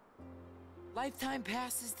what? Lifetime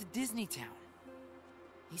passes to Disney Town.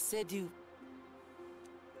 He said to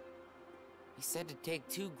take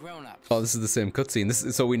 2 grown-ups. Oh, this is the same cutscene. This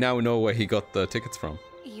is, so we now know where he got the tickets from.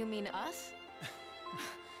 You mean us?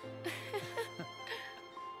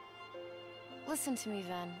 Listen to me,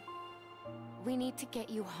 Ven. We need to get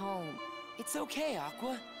you home. It's okay,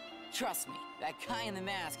 Aqua. Trust me, that guy in the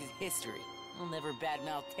mask is history. I'll never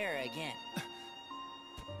badmouth Terra again.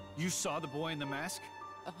 You saw the boy in the mask?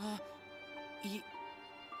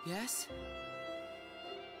 Yes?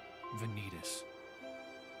 Vanitas.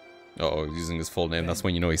 Oh, using his full name. That's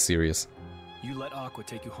when you know he's serious. You let Aqua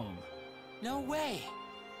take you home. No way.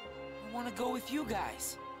 I want to go with you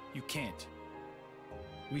guys. You can't.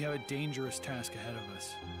 We have a dangerous task ahead of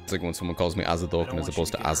us. It's like when someone calls me Azadorkin as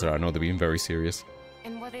opposed to Azra. I know they're being very serious.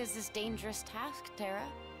 And what is this dangerous task, Terra?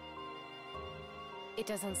 It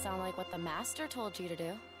doesn't sound like what the Master told you to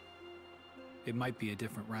do. It might be a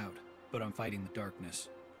different route, but I'm fighting the darkness.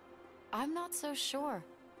 I'm not so sure.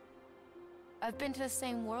 I've been to the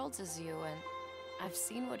same worlds as you, and I've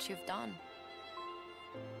seen what you've done.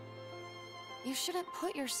 You shouldn't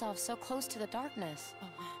put yourself so close to the darkness.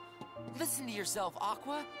 Listen to yourself,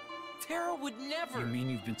 Aqua. Terra would never. You mean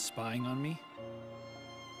you've been spying on me?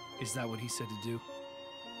 Is that what he said to do?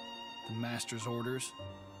 The Master's orders?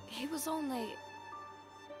 He was only...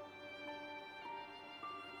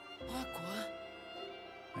 Aqua?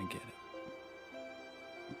 I get it.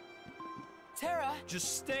 Terra!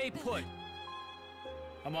 Just stay put!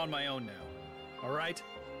 I'm on my own now, alright?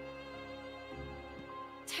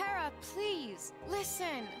 Terra, please,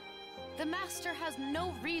 listen! The Master has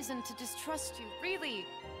no reason to distrust you, really.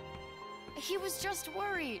 He was just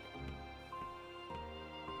worried.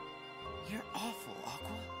 You're awful,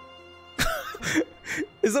 Aqua.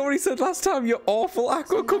 Is that what he said last time? You're awful,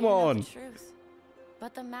 Aqua? Come on. The truth.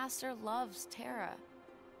 But the Master loves Terra.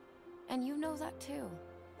 And you know that too.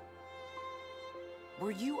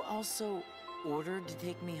 Were you also ordered to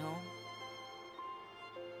take me home?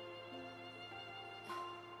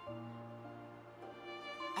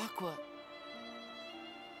 Aqua,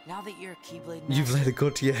 now that you're a Keyblade Master, You've let it go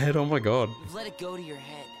to your head? Oh my god. you've let it go to your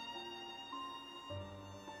head.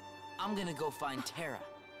 I'm gonna go find Terra.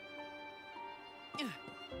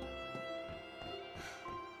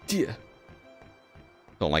 Yeah.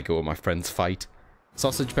 Don't like it when my friends fight.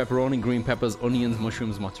 Sausage, pepperoni, green peppers, onions,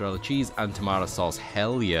 mushrooms, mozzarella cheese, and tomato sauce.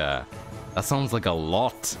 Hell yeah. That sounds like a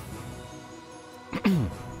lot.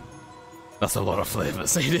 That's a lot of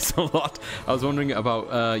flavors. It is a lot. I was wondering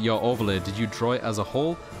about your overlay. Did you draw it as a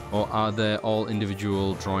whole, or are there all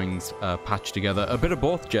individual drawings patched together? A bit of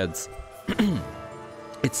both, Jeds.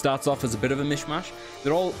 It starts off as a bit of a mishmash.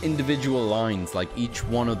 They're all individual lines, like each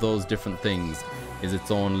one of those different things is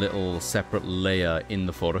its own little separate layer in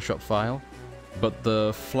the Photoshop file. But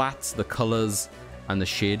the flats, the colors, and the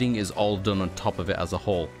shading is all done on top of it as a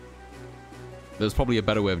whole. There's probably a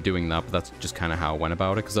better way of doing that, but that's just kind of how I went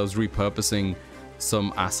about it, because I was repurposing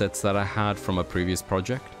some assets that I had from a previous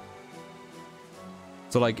project.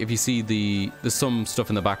 So like, if you see there's some stuff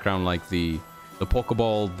in the background, like the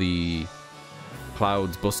Pokeball, the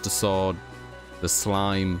Cloud's Buster Sword, the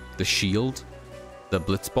Slime, the Shield, the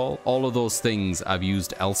Blitzball, all of those things I've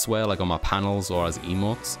used elsewhere, like on my panels or as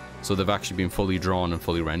emotes, so they've actually been fully drawn and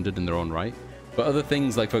fully rendered in their own right. But other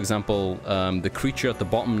things, like for example, the creature at the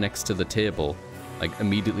bottom next to the table, like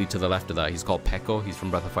immediately to the left of that, he's called Peko, he's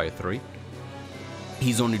from Breath of Fire 3.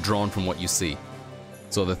 He's only drawn from what you see.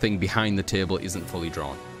 So the thing behind the table isn't fully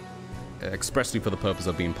drawn, expressly for the purpose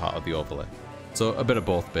of being part of the overlay. So a bit of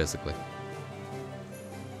both, basically.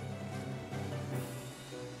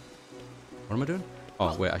 What am I doing?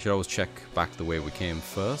 Oh, wait, I should always check back the way we came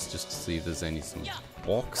first, just to see if there's some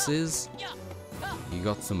boxes. You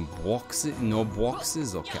got some boxes? No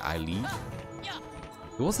boxes? Okay, I leave.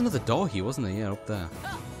 There was another door here, wasn't there? Yeah, up there.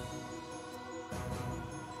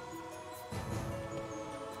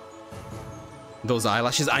 Those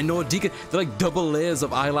eyelashes, I know, Deacon, they're like double layers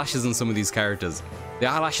of eyelashes in some of these characters. The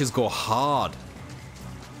eyelashes go hard.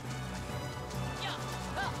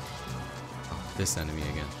 Oh, this enemy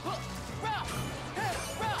again.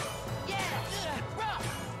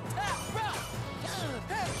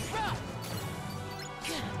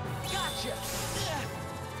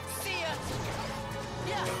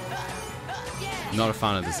 Not a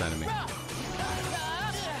fan of this enemy.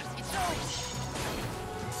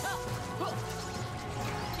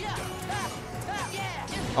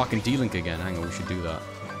 Oh, I can D-Link again. Hang on, we should do that.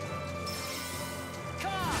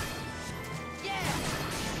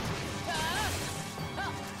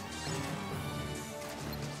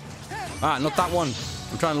 Ah, not that one.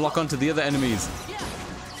 I'm trying to lock onto the other enemies.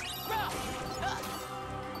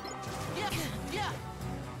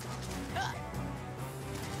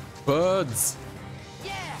 Birds.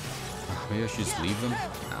 Maybe I should just leave them.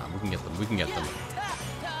 Nah, we can get them. We can get them.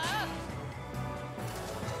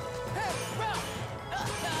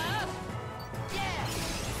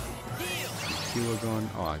 You were gone.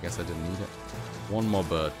 Oh, I guess I didn't need it. One more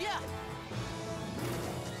bird.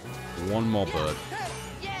 One more bird.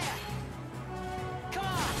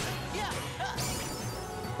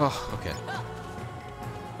 Oh, okay.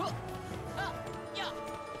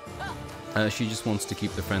 She just wants to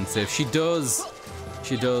keep the friends safe. She does.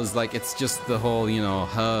 She does. Like, it's just the whole, you know,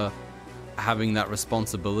 her having that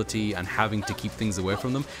responsibility and having to keep things away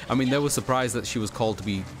from them. I mean, they were surprised that she was called to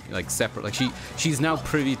be, like, separate. Like, she's now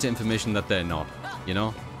privy to information that they're not, you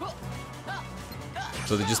know?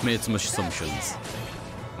 So they just made some assumptions.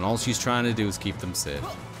 And all she's trying to do is keep them safe.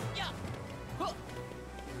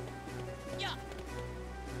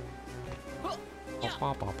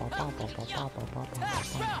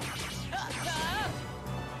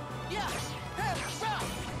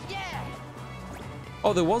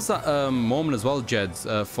 Oh, there was that moment as well,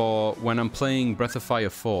 Jeds, for when I'm playing Breath of Fire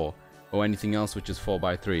 4 or anything else which is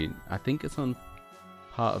 4x3. I think it's on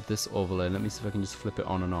part of this overlay. Let me see if I can just flip it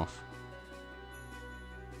on and off.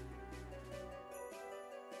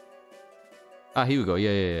 Ah, here we go.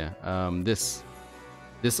 Yeah. This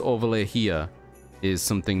overlay here is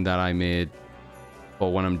something that I made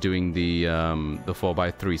for when I'm doing the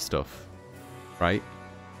 4x3 stuff, right?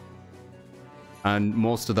 And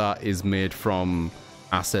most of that is made from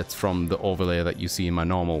assets from the overlay that you see in my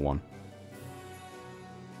normal one.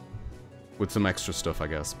 With some extra stuff, I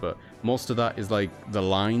guess. But most of that is like the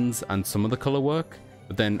lines and some of the color work.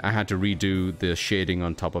 But then I had to redo the shading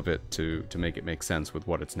on top of it to make it make sense with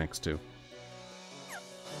what it's next to.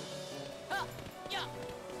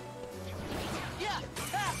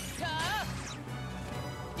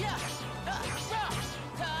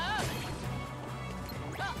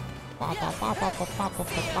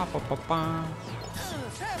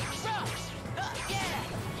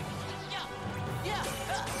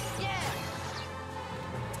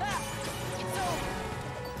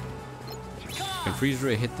 Can Freeze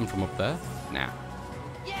Ray hit them from up there? Nah.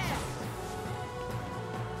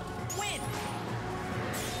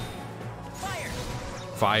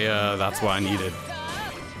 Fire, that's what I needed.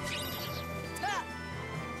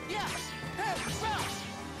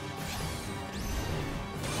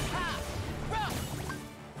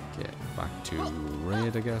 Okay, back to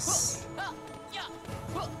Raid, I guess.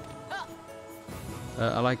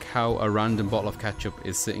 I like how a random bottle of ketchup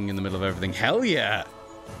is sitting in the middle of everything. Hell yeah!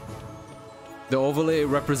 The overlay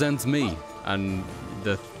represents me and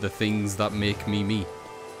the things that make me me.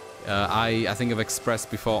 I think I've expressed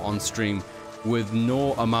before on stream, with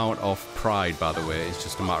no amount of pride, by the way, it's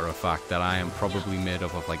just a matter of fact that I am probably made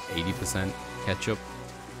up of like 80% ketchup.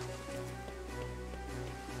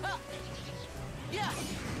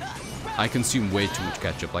 I consume way too much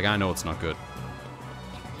ketchup, like I know it's not good.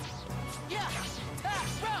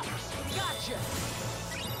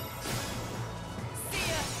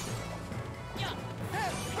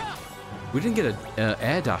 We didn't get an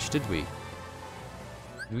air dash, did we?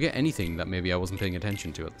 Did we get anything that maybe I wasn't paying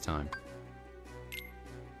attention to at the time?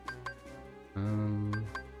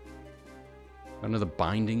 Another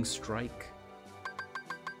binding strike.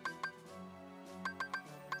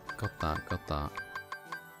 Got that, got that.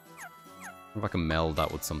 What if I can meld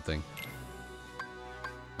that with something?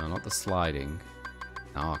 No, not the sliding.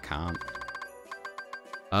 No, I can't.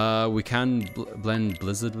 We can blend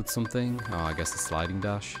Blizzard with something. Oh, I guess the sliding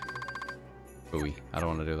dash. Ooey, I don't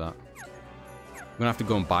want to do that. I'm gonna have to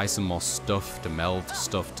go and buy some more stuff to meld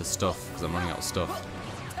stuff to stuff because I'm running out of stuff.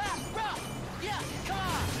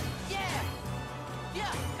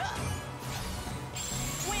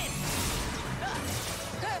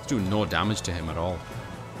 It's doing no damage to him at all.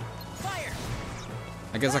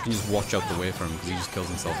 I guess I can just watch out the way for him because he just kills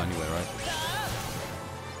himself anyway, right?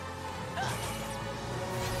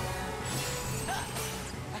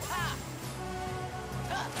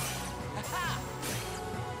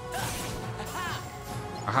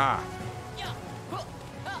 Aha!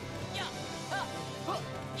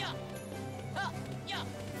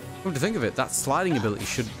 Come to think of it, that sliding ability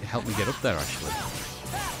should help me get up there, actually.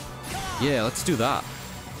 Yeah, let's do that.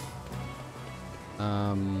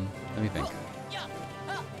 Let me think.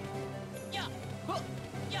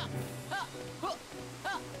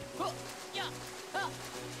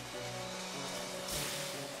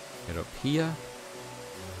 Get up here.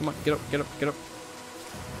 Come on, get up, get up, get up.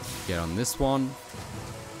 Get on this one.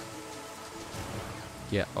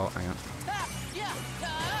 Yeah, oh, hang on.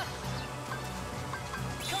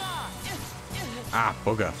 Ah,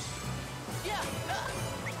 bugger.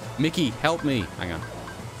 Mickey, help me. Hang on.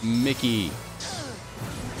 Mickey.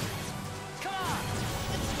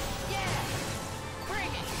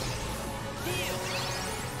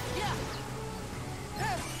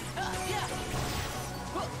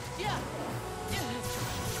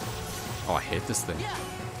 Oh, I hate this thing.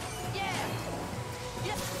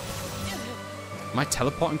 Am I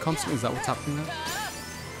teleporting constantly? Is that what's happening there?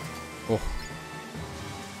 Oh.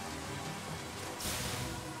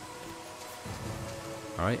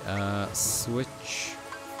 Alright, switch.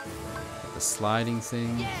 The sliding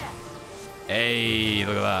thing. Hey,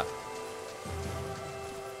 look at that.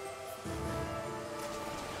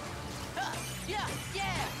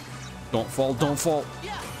 Don't fall, don't fall.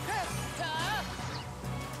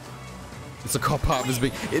 It's a cop out of his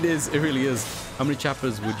big. It is, it really is. How many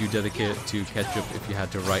chapters would you dedicate to Ketchup if you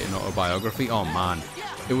had to write an autobiography? Oh man.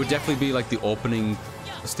 It would definitely be like the opening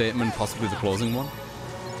statement, possibly the closing one.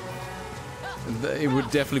 It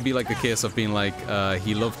would definitely be like a case of being like,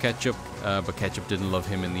 he loved Ketchup, but Ketchup didn't love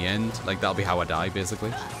him in the end. Like, that'll be how I die,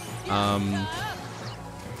 basically. I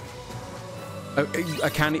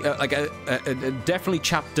can't, definitely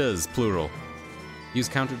chapters, plural. Use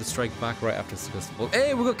counter to strike back right after successful.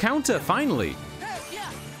 Hey, we got counter, finally!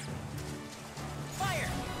 Fire!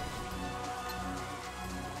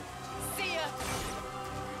 See ya!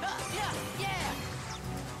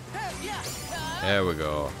 There we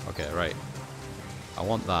go. Okay, right. I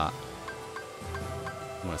want that.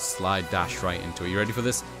 I'm gonna slide dash right into it. You ready for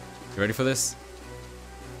this? You ready for this?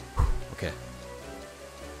 Okay.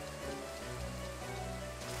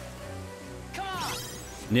 Come on!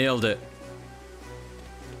 Nailed it.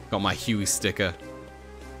 Got my Huey sticker.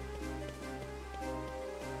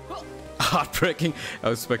 Heartbreaking. I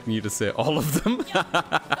was expecting you to say all of them.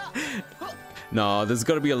 No, there's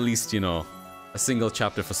got to be at least, you know, a single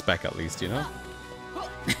chapter for Spec at least, you know?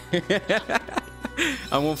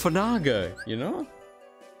 And one for Naga, you know?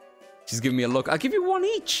 She's giving me a look. I'll give you one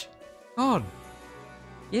each. God.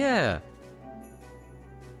 Yeah.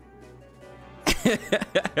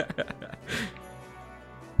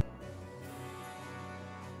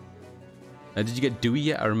 Did you get Dewey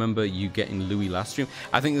yet? I remember you getting Louis last stream.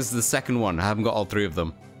 I think this is the second one. I haven't got all three of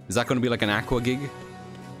them. Is that going to be like an Aqua gig?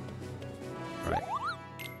 Right.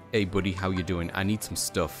 Hey, buddy, how you doing? I need some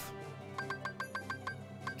stuff.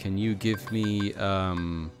 Can you give me,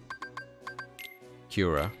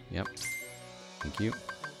 Cura? Yep. Thank you.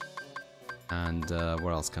 And,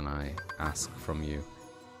 what else can I ask from you?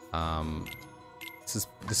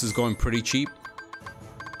 This is going pretty cheap.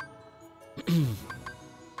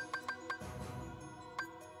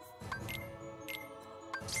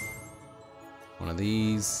 One of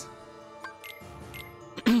these.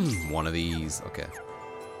 One of these. Okay.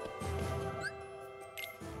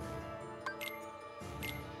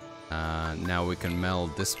 Now we can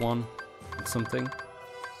meld this one with something.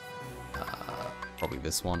 Probably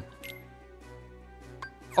this one.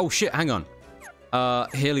 Oh shit, hang on.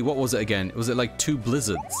 Haley, what was it again? Was it like 2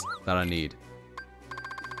 blizzards that I need?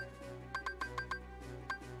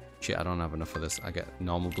 Shit, I don't have enough of this. I get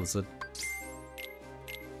normal blizzard.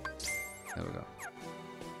 There we go.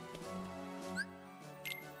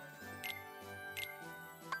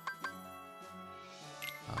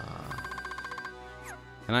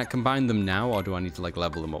 Can I combine them now, or do I need to like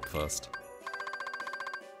level them up first?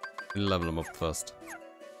 Level them up first.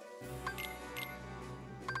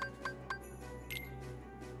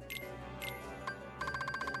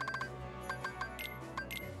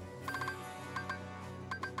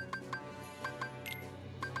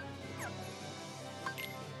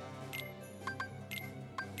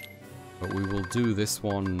 But we will do this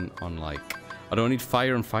one on like... I don't need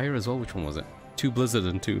fire and fire as well. Which one was it? 2 blizzard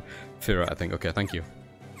and 2 Fira, I think. Okay, thank you.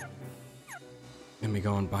 Let me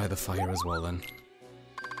go and buy the fire as well then.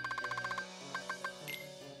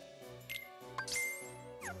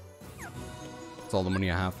 That's all the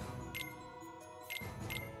money I have.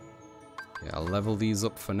 Okay, I'll level these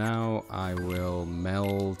up for now. I will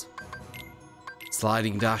meld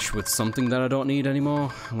sliding dash with something that I don't need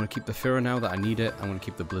anymore. I'm gonna keep the Fira now that I need it. I'm gonna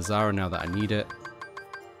keep the Blizzara now that I need it.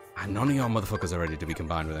 And none of y'all motherfuckers are ready to be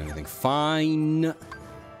combined with anything. Fine.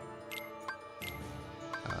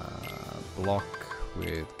 Block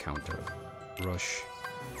with counter. Rush.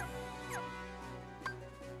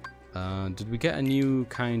 Did we get a new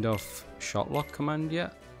kind of shot lock command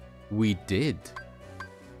yet? We did.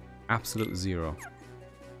 Absolute 0.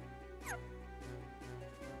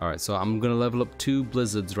 Alright, so I'm gonna level up 2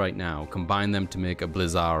 Blizzards right now, combine them to make a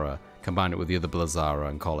Blizzara, combine it with the other Blizzara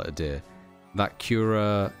and call it a day. That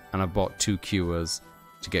Cura, and I bought 2 Cures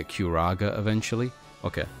to get Curaga eventually.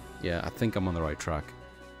 Okay, yeah, I think I'm on the right track.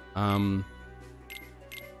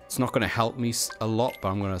 It's not gonna help me a lot, but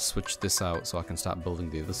I'm gonna switch this out so I can start building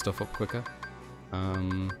the other stuff up quicker.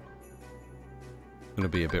 Gonna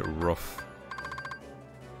be a bit rough.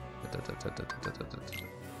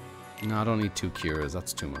 No, I don't need 2 Cures,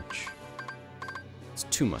 that's too much. It's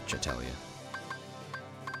too much, I tell you.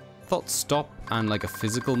 I thought stop and like a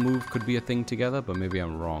physical move could be a thing together, but maybe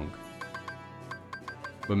I'm wrong.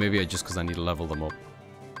 But maybe just because I need to level them up.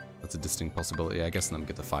 That's a distinct possibility, I guess, and then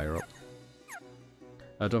get the fire up.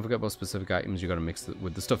 Don't forget about specific items, you gotta mix it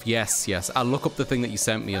with the stuff. Yes, yes, I'll look up the thing that you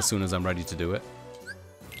sent me as soon as I'm ready to do it.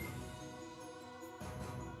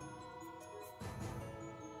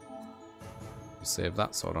 Save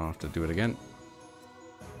that so I don't have to do it again.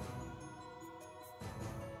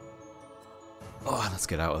 Oh, let's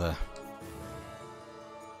get out of there.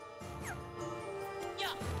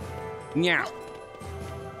 Yeah.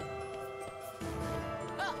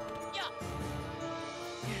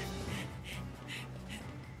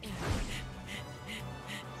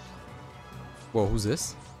 Whoa, who's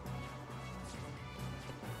this?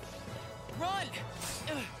 Run!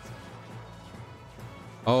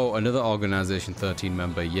 Oh, another Organization 13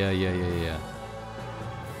 member. Yeah.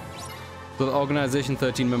 So the Organization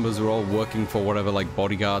 13 members were all working for whatever, like,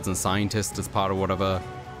 bodyguards and scientists as part of whatever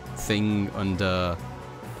thing under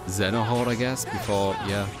Xenohorde, I guess, before,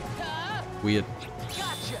 yeah. Weird.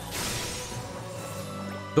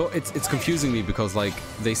 Though it's confusing me because, like,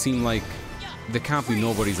 they seem like there can't be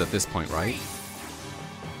nobodies at this point, right?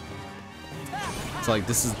 It's like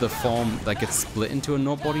this is the form that gets split into a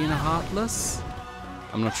nobody and a heartless?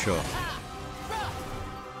 I'm not sure.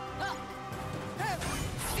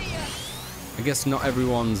 I guess not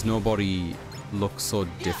everyone's nobody looks so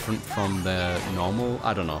different from their normal.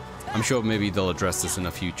 I don't know. I'm sure maybe they'll address this in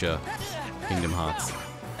a future Kingdom Hearts.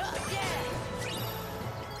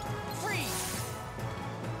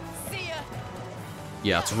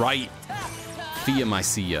 Yeah, that's right. Fear my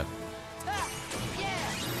seer.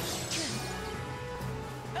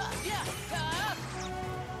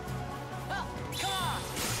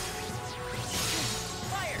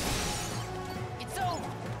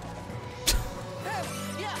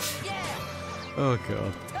 Oh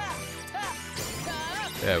god.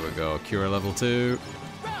 There we go. Cura level 2.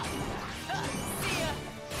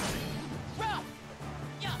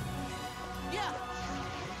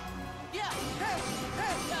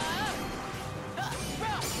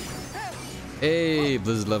 Hey,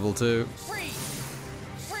 Blizzard level 2.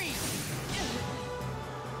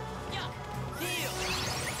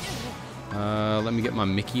 Let me get my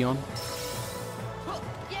Mickey on.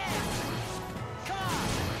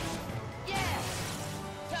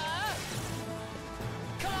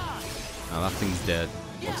 Oh, that thing's dead.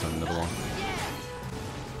 Looks like another one.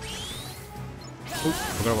 Oh,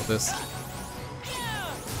 forgot about this.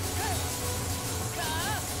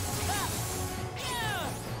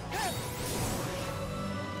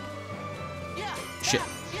 Shit.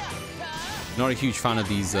 Not a huge fan of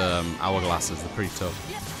these hourglasses, they're pretty tough.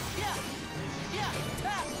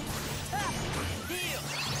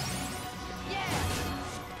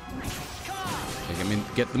 Okay, I mean,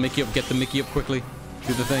 get the Mickey up quickly.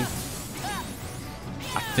 Do the thing.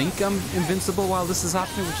 I think I'm invincible while this is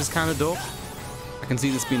happening, which is kind of dope. I can see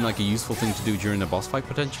this being like a useful thing to do during a boss fight,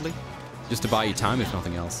 potentially. Just to buy you time, if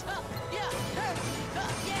nothing else.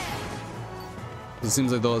 It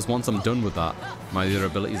seems like though, as once I'm done with that, my other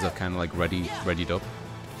abilities are kind of like readied up.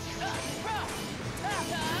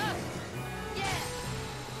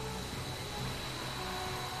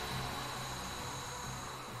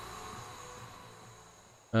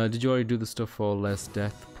 Did you already do the stuff for less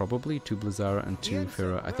death? Probably. 2 Blizzara and 2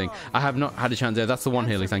 Fira, I think. I have not had a chance there. That's the one,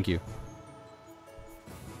 Haley. Thank you.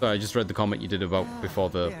 Sorry, I just read the comment you did about before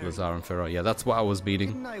the Blizzara and Fira. Yeah, that's what I was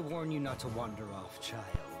beating. Didn't I warn you not to wander off, child?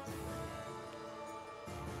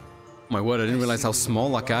 My word, I didn't realize how small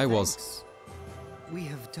that guy was. We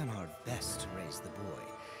have done our best to raise the boy,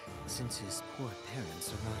 since his poor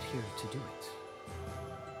parents are not here to do it.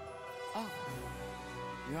 Oh,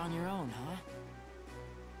 you're on your own, huh?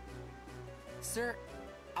 Sir,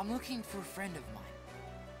 I'm looking for a friend of mine.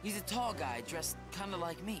 He's a tall guy dressed kind of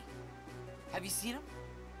like me. Have you seen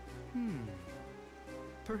him?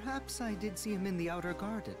 Perhaps I did see him in the Outer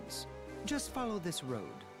Gardens. Just follow this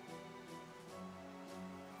road.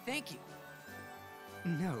 Thank you.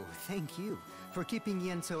 No, thank you for keeping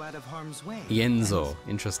Yenzo out of harm's way. Yenzo,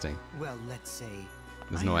 interesting. Well, let's say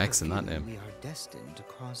There's no I have X a in that feeling name. We are destined to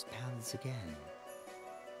cross paths again.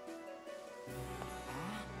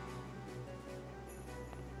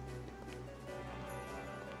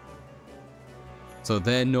 So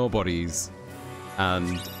they're nobodies,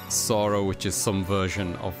 and Sora, which is some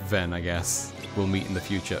version of Ven, I guess, will meet in the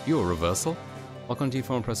future. You're a reversal. Lock on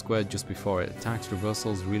T4 and press square just before it attacks.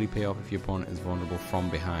 Reversals really pay off if your opponent is vulnerable from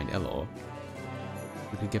behind. Hello.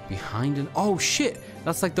 We could get behind and... Oh shit!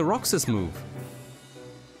 That's like the Roxas move.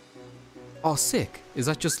 Oh, sick. Is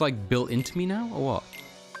that just like built into me now, or what?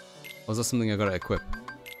 Or is that something I gotta equip?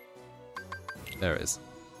 There it is.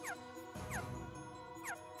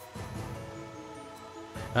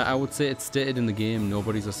 I would say it's stated in the game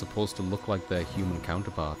nobodies are supposed to look like their human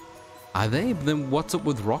counterpart. Are they? Then what's up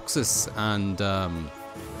with Roxas and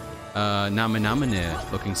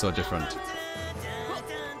Naminamine looking so different?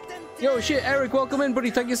 Yo, shit, Eric, welcome in, buddy.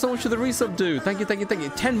 Thank you so much for the resub, dude. Thank you, thank you, thank you.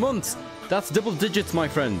 10 months. That's double digits, my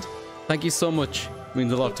friend. Thank you so much.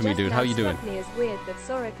 Means a lot to me, dude. How you doing? It just struck me as weird that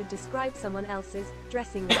Sora could describe someone else's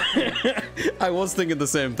dressing routine. I was thinking the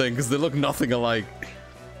same thing, because they look nothing alike.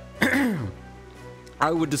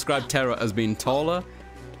 I would describe Terra as being taller,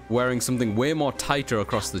 wearing something way more tighter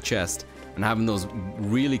across the chest, and having those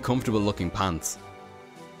really comfortable looking pants.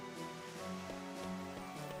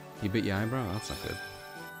 You bit your eyebrow? That's not good.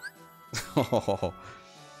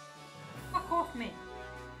 Fuck off me.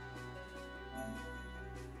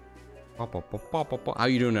 How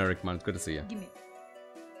you doing, Eric, man? It's good to see you. Gimme.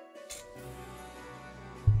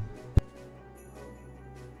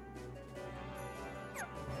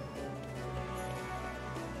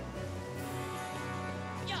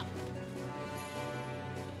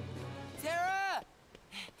 Terra!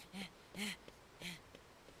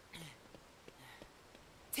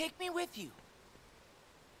 Take me with you.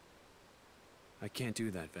 I can't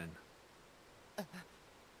do that, Ven.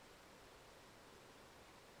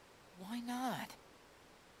 Why not?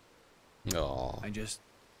 Oh. I just...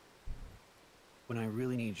 When I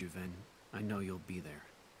really need you, Ven, I know you'll be there.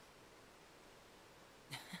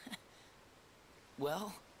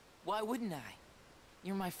 Well, why wouldn't I?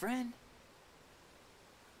 You're my friend.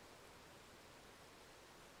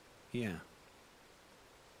 Yeah.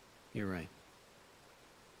 You're right.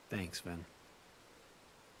 Thanks, Ven.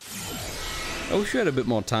 I wish we had a bit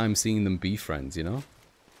more time seeing them be friends, you know?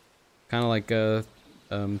 Kind of like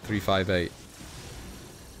 358.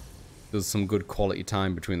 There's some good quality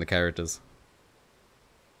time between the characters.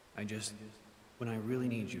 I just... When I really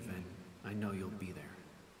need you, Ven, I know you'll be there.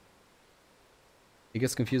 He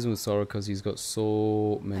gets confusing with Sora because he's got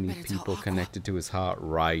so many people connected to his heart,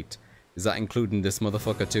 right? Is that including this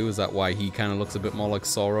motherfucker too? Is that why he kind of looks a bit more like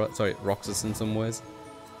Sora? Sorry, Roxas in some ways?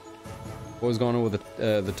 What was going on with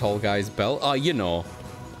the tall guy's belt? Oh, you know.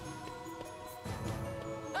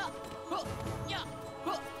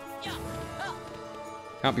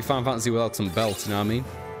 Can't be Final Fantasy without some belts, you know what I mean?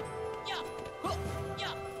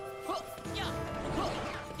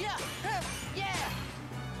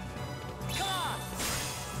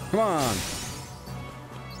 Come on!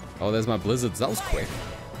 Oh, there's my blizzards. That was quick.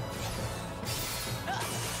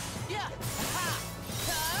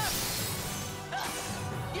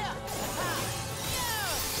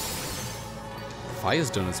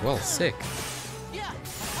 Fire's done as well. Sick.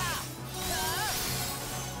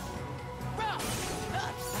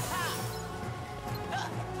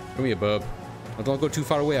 Come here, bub. Don't go too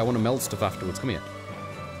far away. I want to melt stuff afterwards. Come here.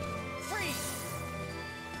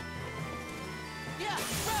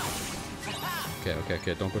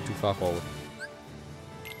 Okay. Don't go too far forward.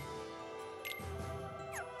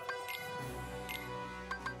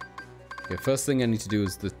 Okay, first thing I need to do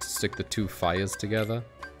is stick the two fires together.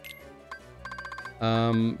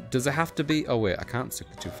 Does it have to be... Oh, wait. I can't stick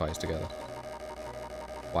the two fires together.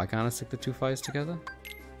 Why can't I stick the two fires together?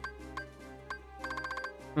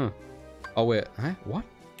 Huh. Oh, wait. Huh? What?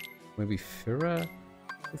 Maybe Fira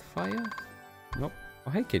with fire? Nope. Oh,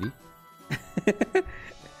 hey, kitty.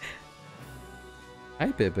 Hi,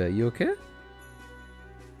 baby. You okay?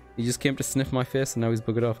 He just came to sniff my face and now he's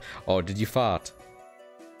buggered off. Oh, did you fart?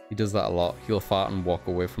 He does that a lot. He'll fart and walk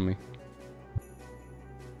away from me.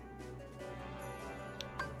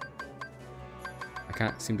 I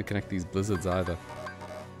can't seem to connect these blizzards either.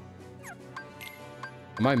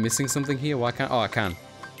 Am I missing something here? Why can't... Oh, I can.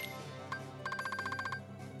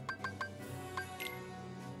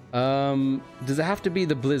 Does it have to be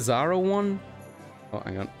the Blizzaro one? Oh,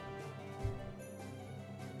 hang on.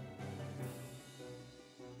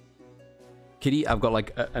 Kitty, I've got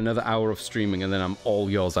like another hour of streaming and then I'm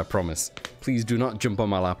all yours, I promise. Please do not jump on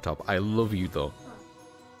my laptop. I love you though.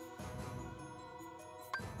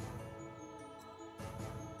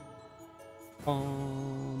 Oh.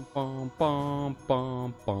 Bum, bum,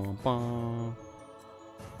 bum, bum, bum.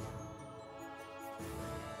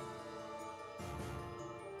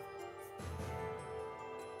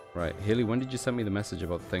 Right, Haley, when did you send me the message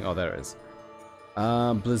about the thing? Oh, there it is.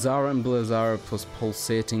 Blizzara and Blizzara plus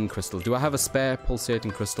pulsating crystal. Do I have a spare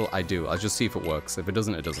pulsating crystal? I do. I'll just see if it works. If it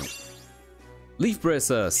doesn't, it doesn't. Leaf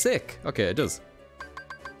bracer, sick. Okay, it does.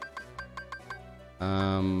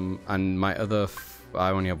 And my other, I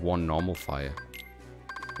only have one normal fire.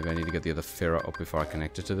 Maybe I need to get the other Fira up before I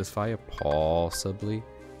connect it to this fire. Possibly.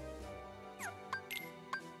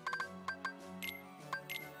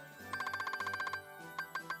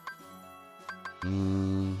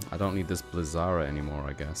 I don't need this Blizzara anymore,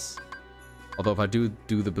 I guess. Although if I do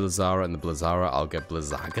the Blizzara and the Blizzara, I'll get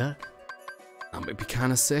Blizzaga. That might be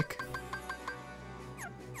kind of sick.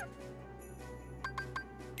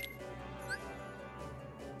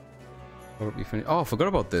 Oh, I forgot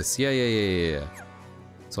about this. Yeah.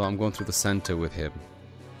 So I'm going through the center with him.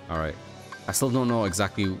 Alright. I still don't know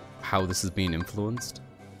exactly how this is being influenced.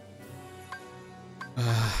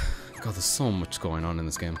 God, there's so much going on in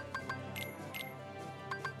this game.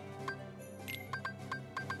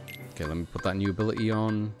 Okay, let me put that new ability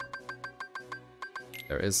on.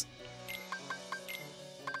 There it is.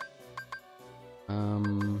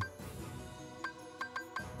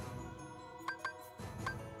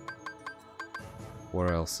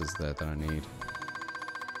 Where else is there that I need?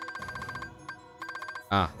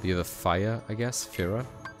 Ah, the other fire, I guess. Fira.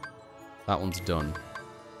 That one's done.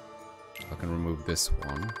 I can remove this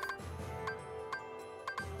one.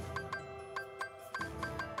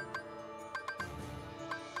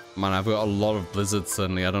 Man, I've got a lot of blizzards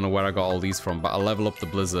suddenly. I don't know where I got all these from, but I'll level up the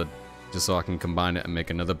blizzard just so I can combine it and make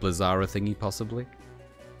another Blizzara thingy, possibly.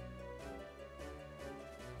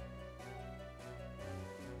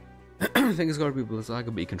 I think it's got to be Blizzaga,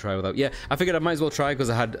 but you can try without. Yeah, I figured I might as well try because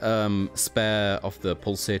I had spare of the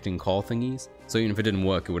pulsating core thingies. So even if it didn't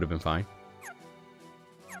work, it would have been fine.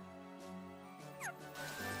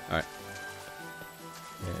 Alright.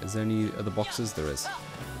 Yeah, is there any other boxes? There is.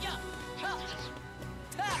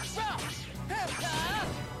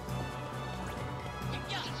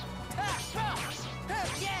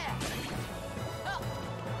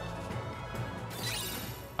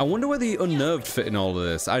 I wonder where the Unnerved fit in all of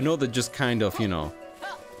this. I know they're just kind of, you know,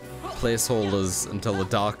 placeholders until the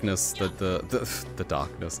darkness, the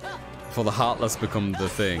darkness, for the Heartless become the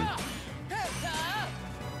thing.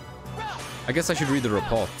 I guess I should read the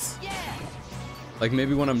reports. Like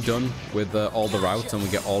maybe when I'm done with all the routes and we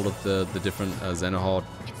get all of the different Xenohorde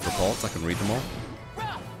reports, I can read them all.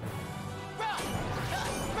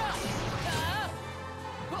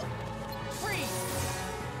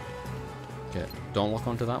 Okay, don't lock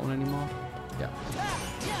onto that one anymore. Yeah.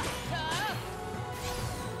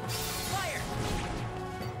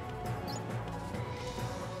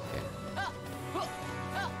 Okay.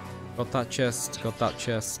 Got that chest, got that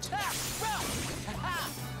chest.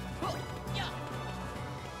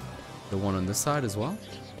 The one on this side as well?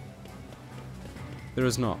 There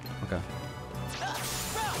is not. Okay.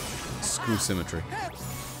 Screw symmetry.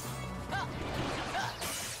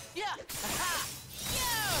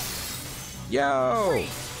 Yo!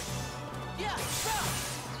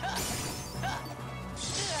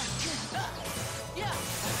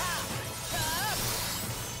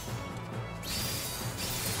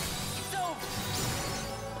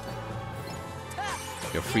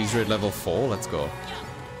 Your freeze rate level 4, let's go.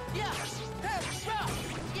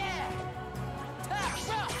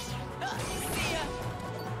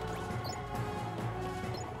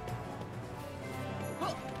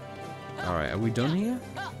 Alright, are we done here?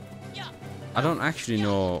 I don't actually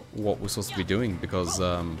know what we're supposed to be doing because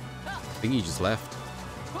I think he just left.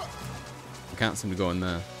 I can't seem to go in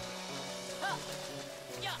there.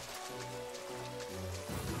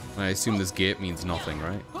 I assume this gate means nothing,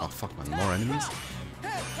 right? Oh fuck man, more enemies?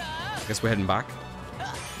 I guess we're heading back.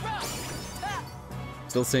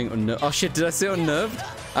 Still saying unnerved. Oh shit, did I say unnerved?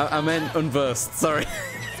 I meant unversed, sorry.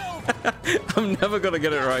 I'm never gonna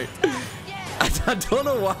get it right. I don't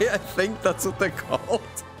know why I think that's what they're called.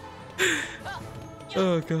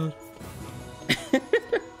 Oh god.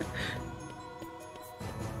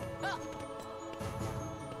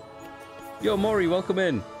 Yo Mori, welcome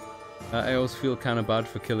in. I always feel kind of bad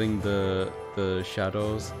for killing the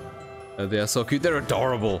shadows. They are so cute. They're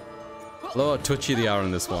adorable. Look how touchy they are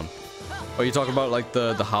in this one. Oh, you're talking about like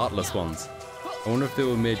the heartless ones. I wonder if they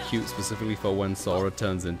were made cute specifically for when Sora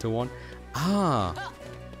turns into one. Ah.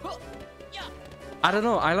 I don't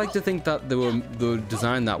know. I like to think that they were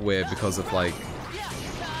designed that way because of like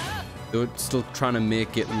they were still trying to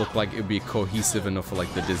make it look like it would be cohesive enough for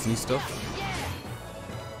like the Disney stuff.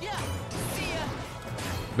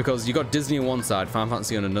 Because you got Disney on one side, Final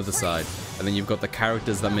Fantasy on another side, and then you've got the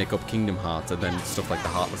characters that make up Kingdom Hearts, and then stuff like the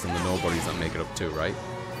Heartless and the Nobodies that make it up too, right?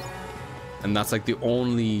 And that's like the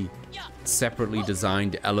only separately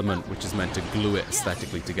designed element which is meant to glue it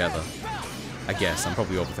aesthetically together. I guess. I'm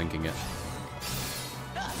probably overthinking it.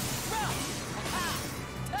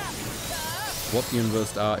 What the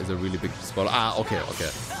Unversed are is a really big spoiler. Ah, okay, okay.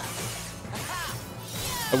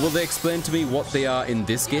 Will they explain to me what they are in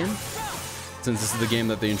this game? Since this is the game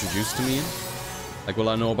that they introduced to me in? Like, will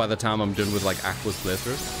I know by the time I'm done with, like, Aqua's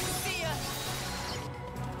playthrough?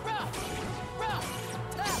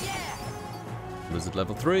 Blizzard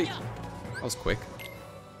level 3. That was quick.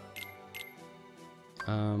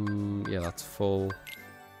 Yeah, that's full.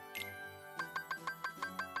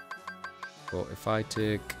 So if I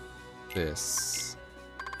take this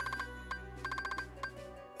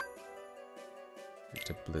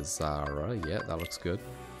to Blizzara, yeah, that looks good.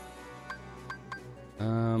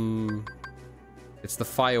 It's the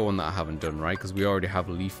fire one that I haven't done, right? Because we already have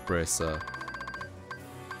Leaf Bracer.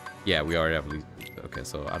 Yeah, we already have Leaf. Okay,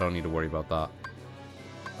 so I don't need to worry about that.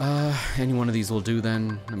 Any one of these will do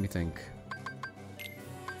then. Let me think.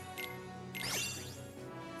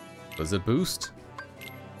 Blizzard boost.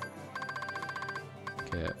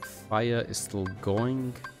 Okay, fire is still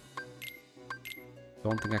going.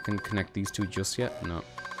 Don't think I can connect these two just yet. No.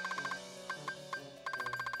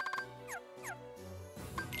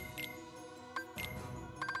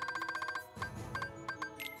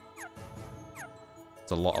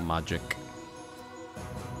 It's a lot of magic.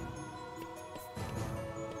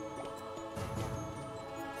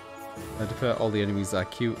 I declare all the enemies are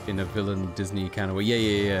cute in a villain Disney kind of way.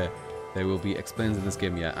 Yeah. They will be explained in this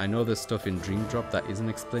game, yeah. I know there's stuff in Dream Drop that isn't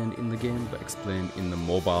explained in the game, but explained in the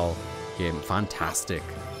mobile game. Fantastic.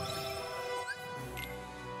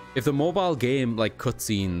 If the mobile game, like,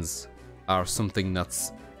 cutscenes are something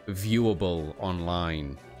that's viewable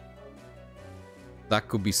online, that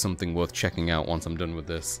could be something worth checking out once I'm done with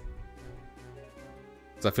this.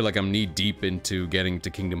 Because I feel like I'm knee-deep into getting to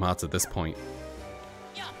Kingdom Hearts at this point.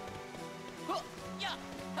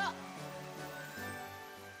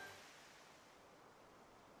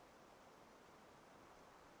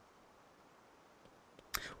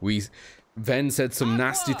 Ven said some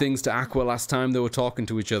nasty things to Aqua last time they were talking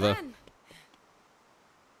to each other. Ven!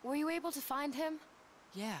 Were you able to find him?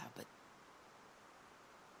 Yeah, but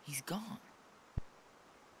he's gone.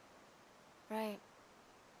 Right.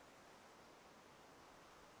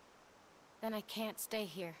 Then I can't stay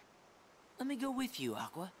here. Let me go with you,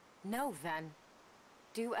 Aqua. No, Ven.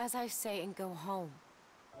 Do as I say and go home.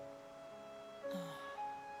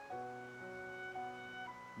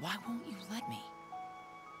 Why won't you let me?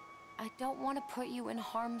 I don't want to put you in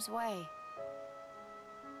harm's way.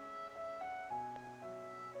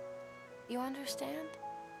 You understand?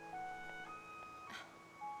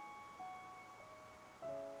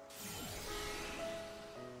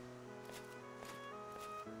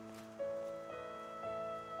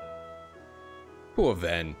 Poor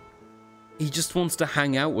Ven. He just wants to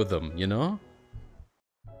hang out with them, you know?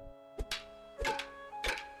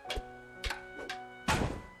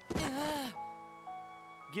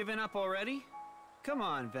 Giving up already? Come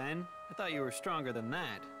on, Ven. I thought you were stronger than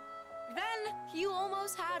that. Ven, you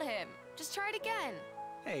almost had him. Just try it again.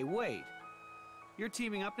 Hey, wait. You're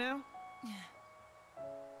teaming up now?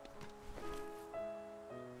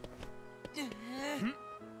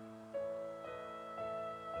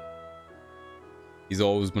 He's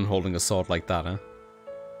always been holding a sword like that, huh?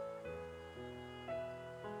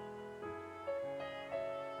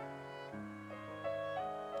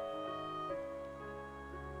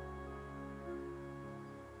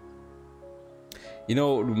 You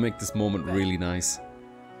know what would make this moment really nice?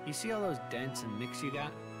 You see all those dents and nicks you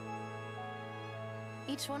got?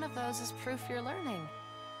 Each one of those is proof you're learning.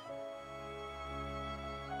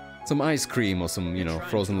 Some ice cream or some, you know,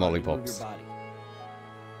 frozen lollipops.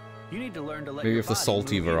 You need to learn to let Maybe your of the body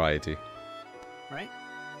salty move you, variety. right?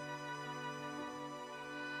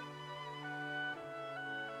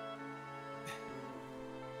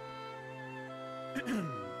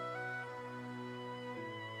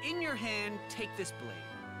 In your hand, take this blade.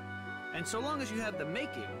 And so long as you have the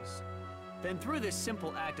makings, then through this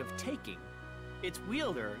simple act of taking, its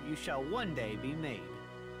wielder you shall one day be made.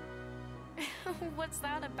 What's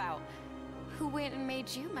that about? Who went and made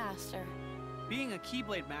you master? Being a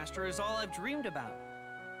Keyblade master is all I've dreamed about.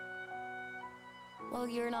 Well,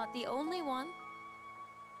 you're not the only one.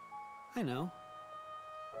 I know.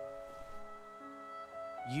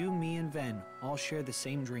 You, me, and Ven all share the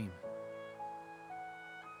same dream.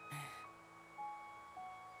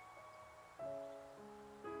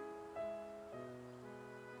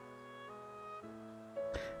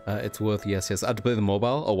 It's worth, yes. I had to play the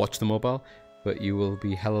mobile, or watch the mobile, but you will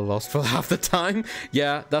be hella lost for half the time.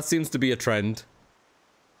 Yeah, that seems to be a trend.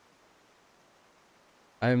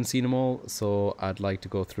 I haven't seen them all, so I'd like to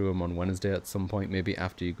go through them on Wednesday at some point, maybe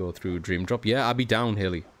after you go through Dream Drop. Yeah, I'll be down,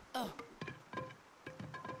 Haley.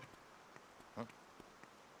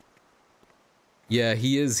 Yeah,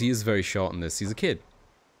 he is very short in this. He's a kid.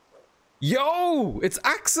 Yo, it's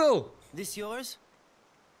Axel! This yours?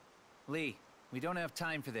 Lee, we don't have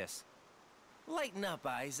time for this. Lighten up,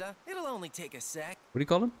 Isa. It'll only take a sec. What do you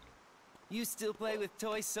call him? You still play with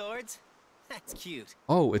toy swords? That's cute.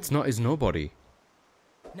 Oh, it's not his nobody.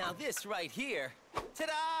 Now this right here.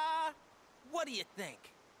 Ta-da! What do you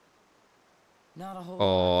think? Not a whole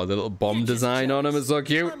Oh, the little bomb design on him is so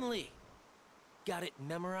cute. I'm Lee. Got it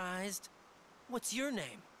memorized? What's your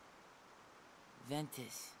name?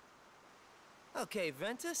 Ventus. Okay,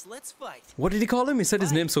 Ventus, let's fight. What did he call him? He said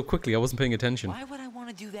his name so quickly, I wasn't paying attention. Why would I want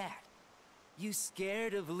to do that? You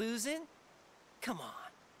scared of losing? Come on.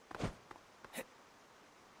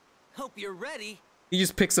 Hope you're ready. He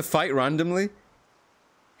just picks a fight randomly.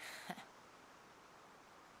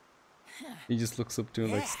 He just looks up to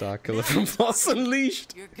him like Starkiller from Force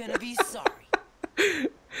Unleashed. You're gonna be sorry.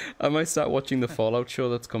 I might start watching the Fallout show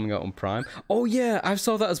that's coming out on Prime. Oh yeah, I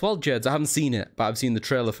saw that as well, Jeds. I haven't seen it, but I've seen the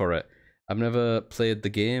trailer for it. I've never played the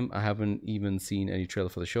game. I haven't even seen any trailer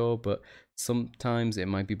for the show, but sometimes it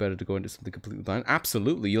might be better to go into something completely blind.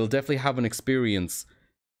 Absolutely, you'll definitely have an experience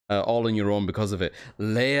all on your own because of it.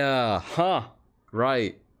 Leia, huh?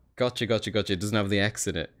 Right. Gotcha. It doesn't have the X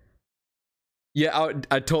in it. Yeah,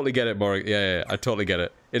 I totally get it, Morik. Yeah, I totally get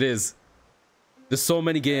it. It is. There's so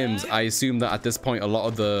many games, I assume that at this point, a lot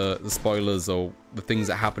of the spoilers or the things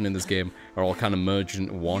that happen in this game are all kind of merged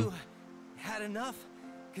into one. You had enough?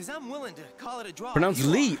 Because I'm willing to call it a draw. Pronounced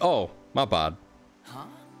Lee. Oh, my bad. Huh?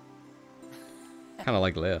 Kind of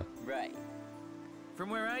like Leia. Right. From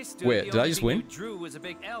where I stood, Wait, the did I only just thing win? you drew was a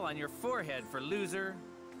big L on your forehead for loser,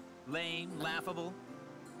 lame, laughable.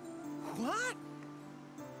 What?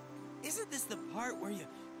 Isn't this the part where you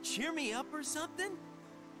cheer me up or something?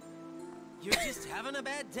 You're just having a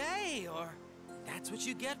bad day, or that's what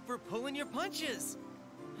you get for pulling your punches.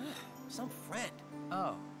 Some friend.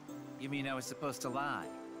 Oh, you mean I was supposed to lie?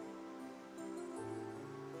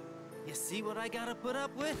 You see what I gotta put up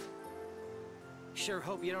with? Sure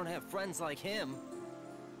hope you don't have friends like him.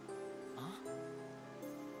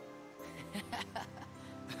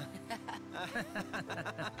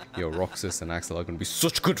 Yo, Roxas and Axel are going to be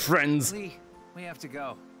such good friends. Lee, we have to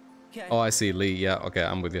go. Okay. Oh, I see, Lee. Yeah, okay,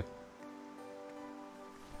 I'm with you.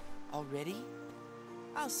 Already?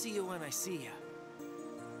 I'll see you when I see you.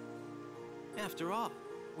 After all,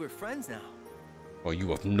 we're friends now. Oh, you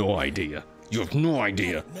have no idea. You have no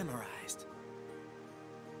idea. Memorized.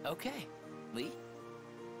 Okay, Lee.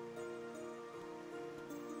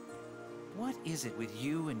 What is it with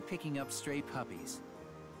you and picking up stray puppies?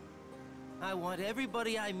 I want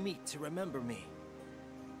everybody I meet to remember me.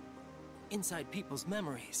 Inside people's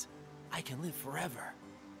memories, I can live forever.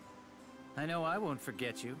 I know I won't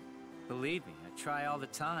forget you. Believe me, I try all the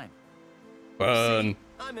time. Burn. See,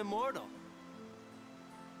 I'm immortal.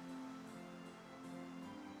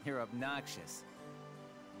 You're obnoxious.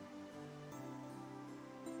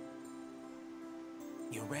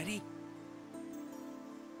 You ready?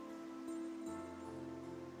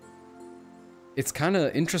 It's kind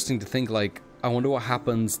of interesting to think, like, I wonder what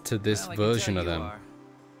happens to this version of them.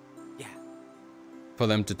 Yeah. For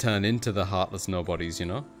them to turn into the Heartless Nobodies, you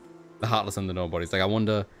know? The Heartless and the Nobodies. Like, I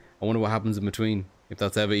wonder what happens in between, if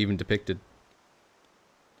that's ever even depicted.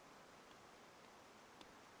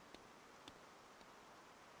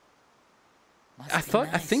 I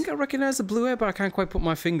think I recognized the blue hair, but I can't quite put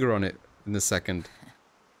my finger on it in this second.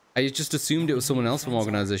 I just assumed it was someone else from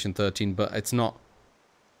Organization 13, but it's not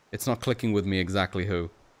clicking with me exactly who.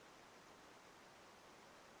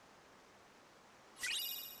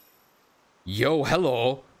 Yo,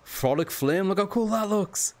 hello! Frolic Flame, look how cool that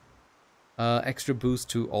looks! Extra boost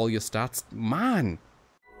to all your stats. Man!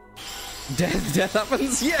 Death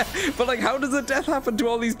happens? Yeah! But like, how does a death happen to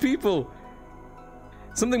all these people?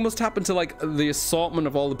 Something must happen to like the assortment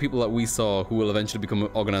of all the people that we saw who will eventually become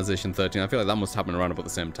Organization 13. I feel like that must happen around about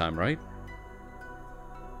the same time, right?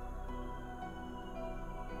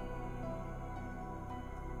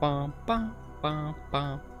 Bum, bum, bum,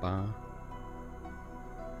 bum, bum.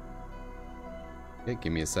 Okay,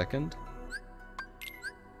 give me a second.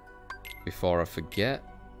 Before I forget.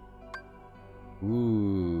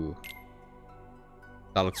 Ooh.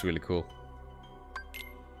 That looks really cool.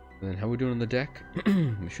 And then how are we doing on the deck?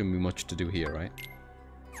 There shouldn't be much to do here, right?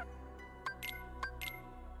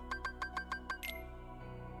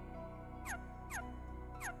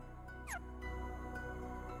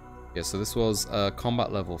 Yeah, so this was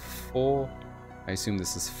combat level 4. I assume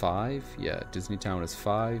this is 5. Yeah, Disney Town is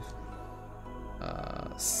 5.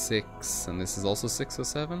 6, and this is also 6 or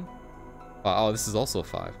 7? Oh, this is also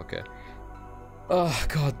 5, okay. Oh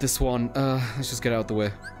god, this one. Let's just get out of the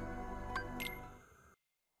way.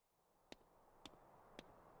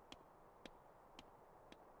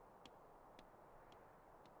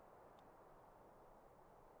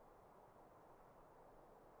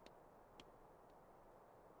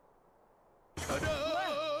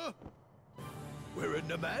 Ta-da! Wearing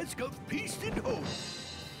the mask of peace and hope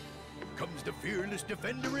comes the fearless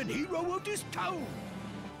defender and hero of this town.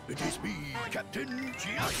 It is me, Captain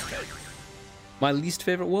Justice. My least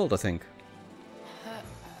favorite world, I think.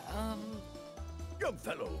 Young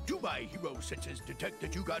fellow, do my hero senses detect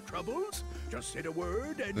that you got troubles? Just say the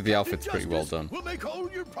word and The outfit's pretty well Justice done. will make all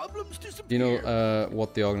your problems disappear. Do you know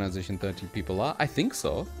what the Organization 13 people are? I think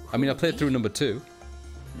so. I mean, I played through number 2.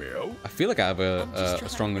 Meow. I feel like I have a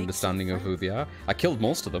strong understanding of who they are. I killed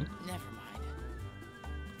most of them. Never mind.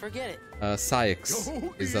 Forget it. Sykes.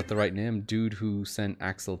 Is that the right name? Dude who sent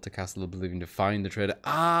Axel to Castle Oblivion to find the traitor.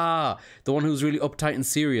 Ah! The one who was really uptight and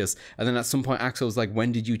serious. And then at some point Axel was like,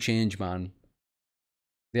 when did you change, man?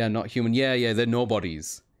 They are not human. Yeah, they're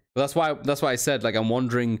nobodies. But that's why I said, like, I'm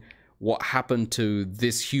wondering what happened to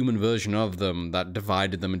this human version of them that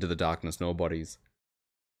divided them into the darkness nobodies.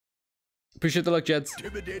 Appreciate the luck, Jeds.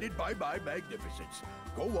 Intimidated by my magnificence.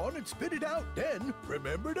 Go on and spit it out. Then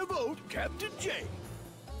remember to vote Captain J.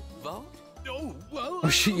 Vote? Oh, well. Oh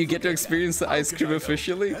shit, you get to experience the ice cream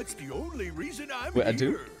officially? That's the only reason I'm Wait, here. I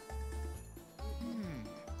do?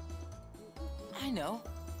 I know.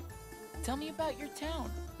 Tell me about your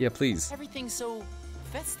town. Yeah, please. Everything's so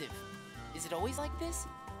festive. Is it always like this?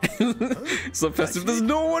 So festive, there's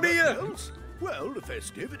no one here! Else? Well, the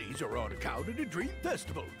festivities are on account of the Dream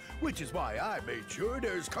Festival, which is why I made sure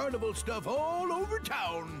there's carnival stuff all over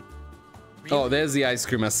town. Oh, there's the ice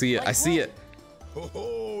cream. I see it. I see it.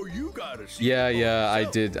 Oh, you gotta see Yeah, it for yeah, I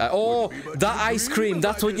yourself. did. Oh, that ice cream.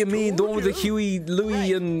 That's what you mean. The one with the Huey,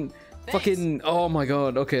 Louie, and fucking... Oh my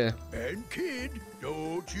god, okay. And kid,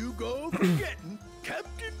 don't you go forgetting,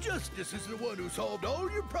 Captain Justice is the one who solved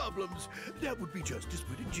all your problems. That would be Justice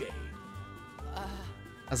with a J.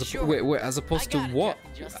 As a, wait, as opposed to what?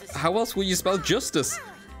 How else will you spell justice?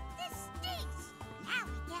 This stinks. Now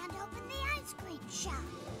we can't open the ice cream shop.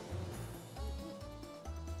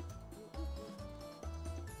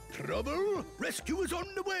 Trouble? Rescue is on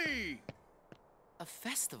the way. A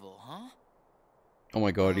festival, huh? Oh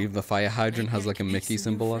my god, even the fire hydrant has like a Mickey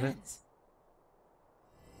symbol on it.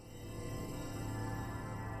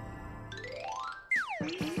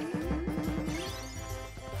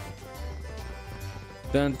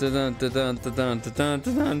 Dun dun dun dun dun dun dun dun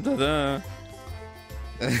dun dun dun.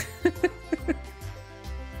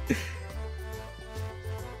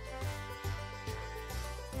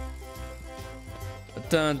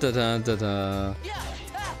 Dun dun dun dun dun.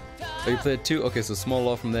 Oh, you played 2? Okay, so small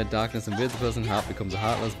law from there, darkness invades the person, heart becomes a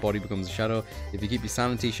heartless, body becomes a shadow. If you keep your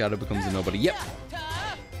sanity, shadow becomes a nobody. Yep!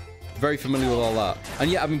 Very familiar with all that. And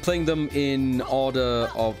yeah, I've been playing them in order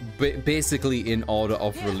of, basically in order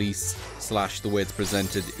of release / the way it's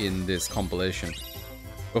presented in this compilation.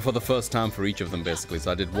 But for the first time for each of them, basically.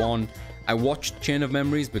 So I did 1. I watched Chain of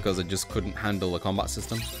Memories because I just couldn't handle the combat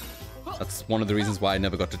system. That's one of the reasons why I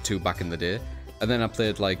never got to 2 back in the day. And then I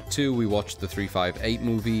played like 2, we watched the 358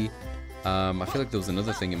 movie. I feel like there was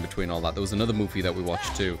another thing in between all that. There was another movie that we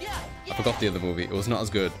watched too. I forgot the other movie. It was not as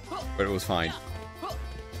good, but it was fine.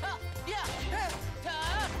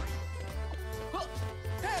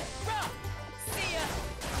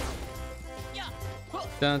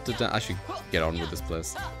 Dun, dun, dun. I should get on with this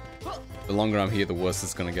place. The longer I'm here, the worse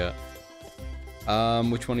it's gonna get.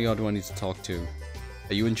 Which one of y'all do I need to talk to?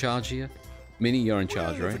 Are you in charge here? Minnie, you're in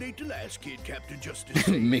charge, Well, if right? it ain't the last kid Captain Justice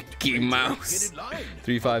Mickey Mouse.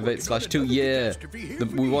 358/2. Yeah,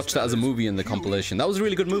 we watched that as a movie in the compilation. That was a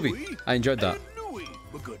really good movie. I enjoyed that.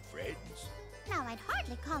 We're good friends. Now, I'd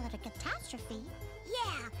hardly call it a catastrophe.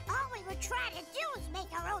 Yeah, all we were trying to do was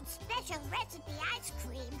make our own special recipe ice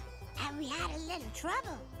cream. And we had a little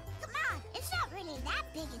trouble. Come on, it's not really that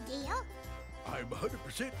big a deal. I'm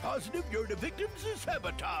 100% positive you're the victims of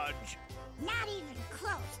sabotage. Not even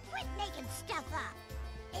close. Quit making stuff up.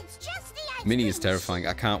 It's just the ice Minnie cream is terrifying.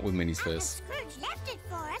 I can't with Minnie's face. Scrooge left it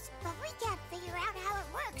for us, but we can't figure out how it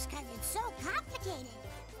works because it's so complicated.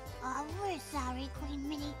 Oh, we're sorry, Queen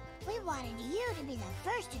Minnie. We wanted you to be the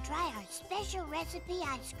first to try our special recipe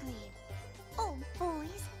ice cream. Oh,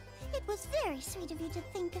 boys. It was very sweet of you to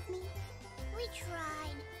think of me. We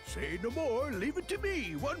tried. Say no more. Leave it to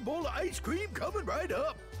me. One bowl of ice cream coming right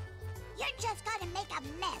up. You're just gonna make a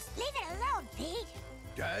a mess. Leave it alone, Pete.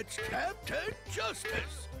 That's Captain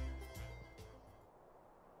Justice.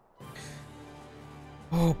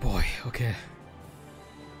 Oh boy, okay.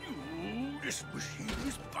 Ooh, this machine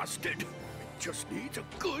is busted. It just needs a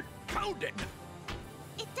good pounding.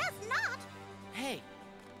 It does not. Hey,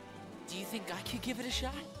 do you think I could give it a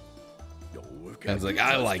shot? No, Ben's like,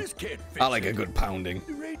 I like a good pounding.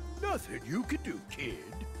 There ain't nothing you can do, kid.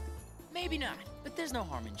 Maybe not, but there's no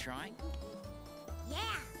harm in trying. Yeah,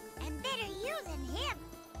 and better you than him.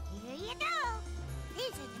 Here you go.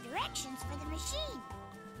 These are the directions for the machine.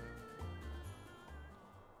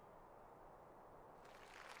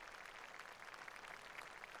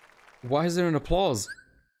 Why is there an applause?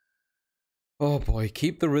 Oh boy,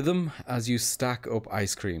 keep the rhythm as you stack up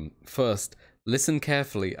ice cream. First, listen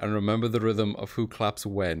carefully and remember the rhythm of who claps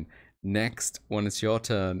when. Next, when it's your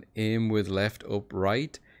turn, aim with left up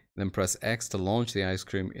right, then press X to launch the ice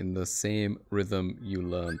cream in the same rhythm you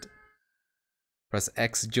learned. Press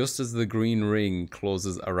X just as the green ring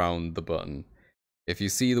closes around the button. If you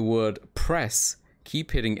see the word press, keep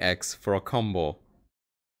hitting X for a combo.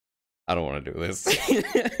 I don't want to do this.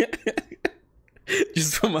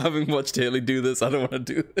 Just from having watched Haley do this, I don't want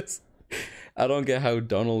to do this. I don't get how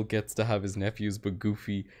Donald gets to have his nephews, but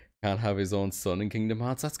Goofy can't have his own son in Kingdom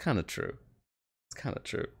Hearts. That's kind of true. It's kind of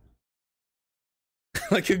true.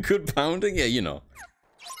 Like a good pounding? Yeah, you know.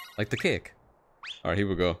 Like the cake. Alright, here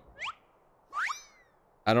we go.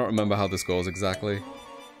 I don't remember how this goes exactly.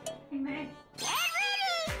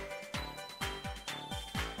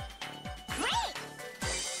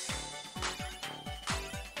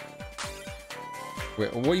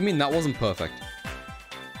 Wait, what do you mean that wasn't perfect?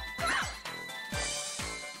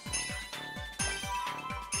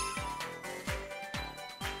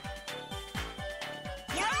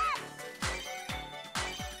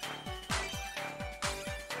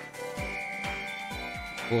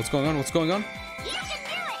 Well, what's going on? What's going on?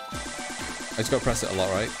 I just gotta press it a lot,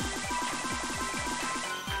 right?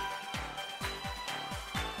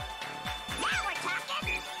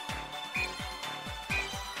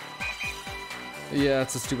 Yeah,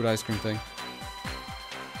 it's a stupid ice cream thing.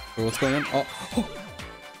 Wait, what's going on? Oh.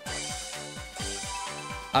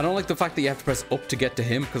 I don't like the fact that you have to press up to get to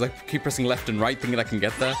him, because I keep pressing left and right thinking I can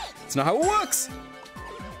get there. It's not how it works!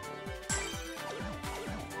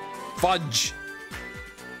 Fudge!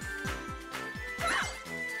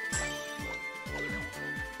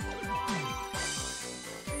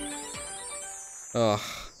 Ugh.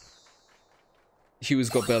 Hugh's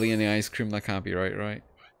got barely any ice cream, that can't be right?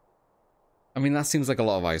 I mean, that seems like a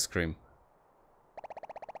lot of ice cream.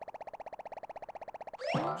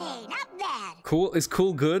 Hey, not bad. Cool? Is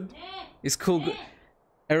cool good? Is cool good?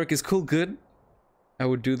 Eric, is cool good? I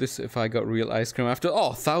would do this if I got real ice cream after.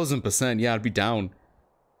 Oh, 1000%. Yeah, I'd be down.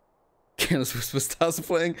 Careless Whisper starts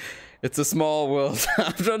playing. It's a small world.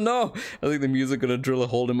 I don't know. I think the music gonna drill a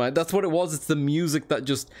hole in my... That's what it was. It's the music that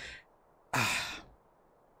just...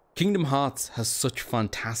 Kingdom Hearts has such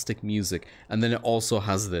fantastic music. And then it also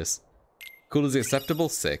has this. Cool is acceptable?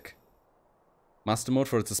 Sick. Master mode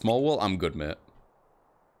for It's a Small World? I'm good, mate.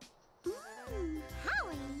 How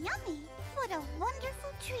yummy. What a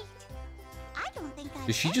wonderful treat. I don't think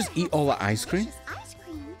Did she just eat all that ice cream?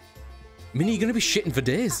 Minnie, you're gonna be shitting for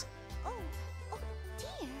days.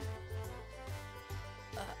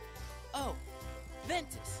 Oh,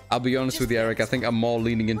 Ventus. I'll be honest with you, Eric. I think I'm more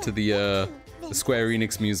leaning into the Square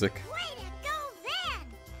Enix music.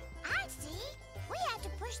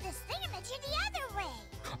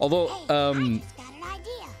 Although,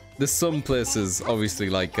 there's some places, obviously,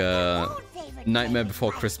 like Nightmare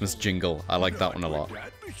Before Christmas jingle. I like that one a lot.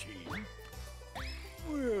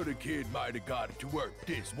 Well, the kid might have got it to work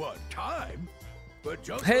this one time, but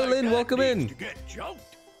just hey, like Lynn, that welcome needs in. to get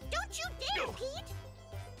jumped. Don't you dare, Pete!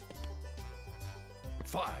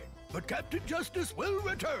 Fine, but Captain Justice will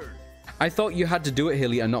return. I thought you had to do it,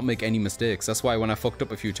 Haley, and not make any mistakes. That's why when I fucked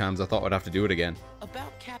up a few times, I thought I'd have to do it again.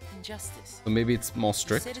 About Captain Justice. So maybe it's more You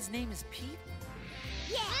strict. said his name is Pete?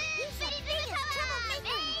 Yeah, he's the biggest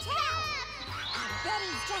troublemaker in town. I bet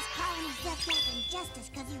he's just calling himself Captain Justice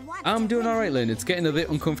because he wants I'm to doing win. alright, Lynn. It's getting a bit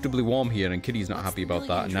uncomfortably warm here, and Kitty's not happy about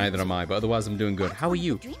that, and neither am I, but otherwise I'm doing good. How are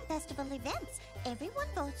you? Dream Festival events. Everyone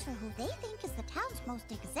votes for who they think is the town's most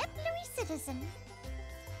exemplary citizen.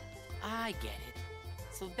 I get it.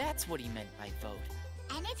 So that's what he meant by vote.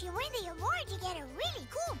 And if you win the award, you get a really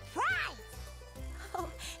cool prize. Oh,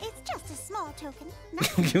 it's just a small token.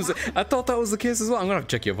 I thought that was the case as well. I'm gonna have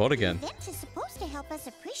to check your vote again. The event is supposed to help us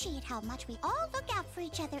appreciate how much we all look out for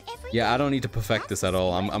each other every Yeah, day. I don't need to perfect this at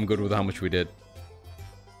all. I'm good with how much we did.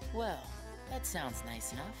 Well, that sounds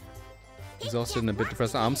nice enough. Exhausted and a bit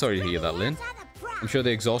depressed. I'm sorry to hear that, Lynn. Are the prize. I'm sure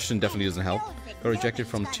the exhaustion definitely doesn't help. Got rejected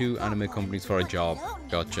from 2 anime companies for a job.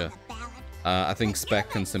 Gotcha. I think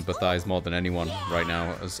Spec can sympathize more than anyone right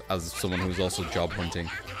now as someone who's also job hunting.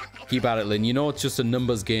 Keep at it, Lynn. You know it's just a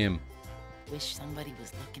numbers game. Wish somebody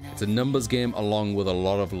was looking out. It's a numbers game along with a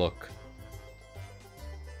lot of luck.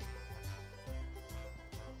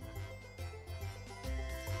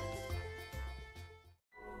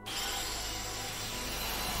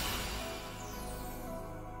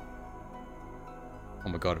 Oh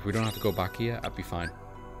my god, if we don't have to go back here, I'd be fine.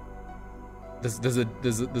 There's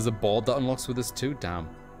a board that unlocks with this too? Damn.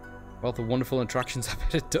 Wealth of wonderful attractions, I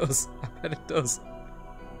bet it does. I bet it does.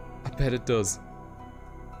 I bet it does.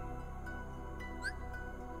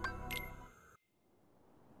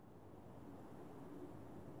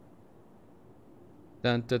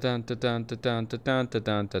 Dun dun dun dun dun dun dun dun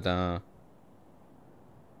dun dun dun.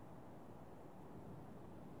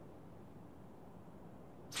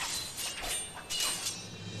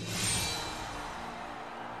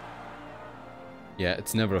 Yeah,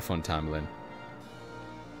 it's never a fun time, Lynn.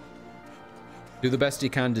 Do the best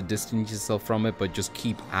you can to distance yourself from it, but just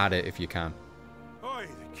keep at it if you can. Boy,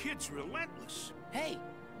 the kid's relentless. Hey,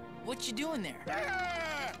 what you doing there?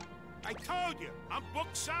 Ah, I told you, I'm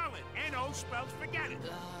booked solid. N-O spells forget it.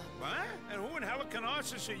 What? And who in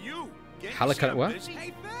Halicarnassus are you? Halicarnassus what?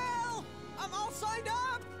 Hey, Phil! I'm all signed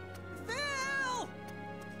up! Phil! All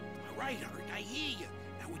right, Hurt, I hear you.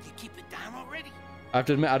 Now, would you keep it down already? I have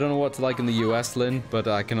to admit, I don't know what it's like in the US, Lynn, but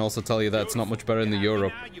I can also tell you that it's not much better in the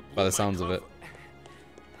Europe, by the sounds of it.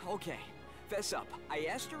 Okay, fess up. I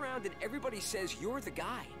asked around and everybody says you're the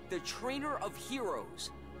guy, the trainer of heroes.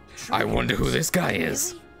 I wonder who this guy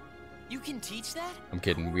is. You can teach that? I'm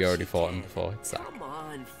kidding, we already fought him before. It's Zack. Come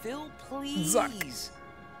on, Phil, please. Zack.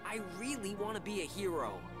 I really want to be a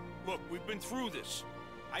hero. Look, we've been through this.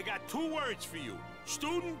 I got 2 words for you.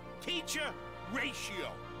 Student, teacher,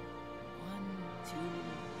 ratio. 1, 2...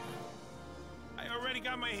 I already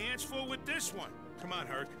got my hands full with this one. Come on,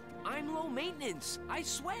 Herc. I'm low maintenance, I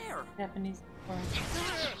swear. Japanese.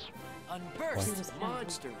 Unburst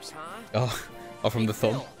monsters, huh? Oh, from the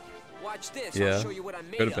thumb? Watch this, Yeah, I'll show you what I'm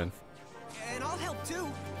made could have of. been. And I'll help too.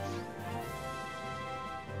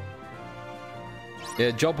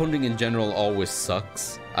 Yeah, job hunting in general always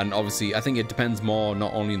sucks. And obviously, I think it depends more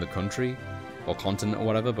not only in the country or continent or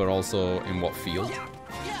whatever, but also in what field.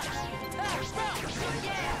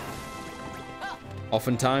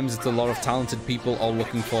 Oftentimes, it's a lot of talented people all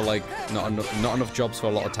looking for, like, not enough jobs for a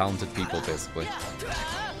lot of talented people, basically.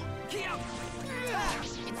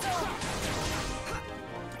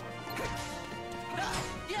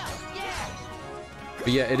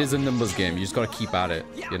 But yeah, it is a numbers game. You just gotta keep at it,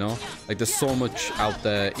 you know? Like, there's so much out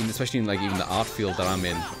there, especially in, like, even the art field that I'm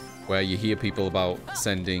in, where you hear people about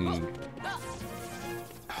sending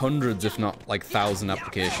hundreds, if not, like, 1,000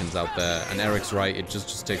 applications out there. And Eric's right, it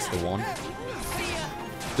just takes the one.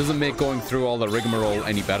 Doesn't make going through all the rigmarole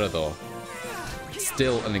any better, though. It's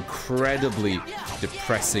still an incredibly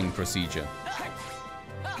depressing procedure.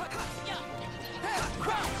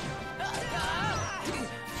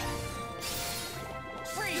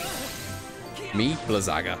 Me,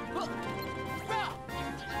 Blizzaga.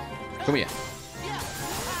 Come here.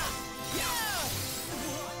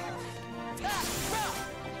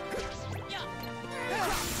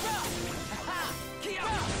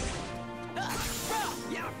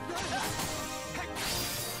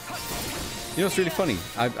 You know, it's really funny.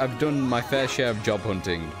 I've done my fair share of job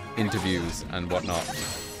hunting, interviews, and whatnot.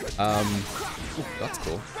 Ooh, that's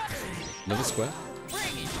cool. Another square.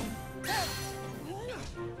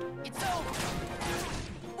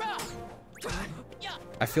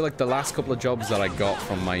 I feel like the last couple of jobs that I got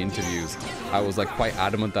from my interviews, I was like quite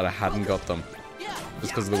adamant that I hadn't got them.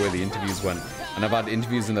 Just because of the way the interviews went. And I've had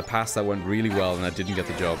interviews in the past that went really well and I didn't get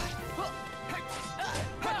the job.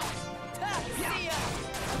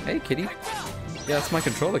 Hey, kitty. Yeah, that's my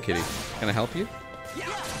controller, kitty. Can I help you?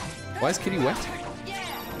 Why is kitty wet?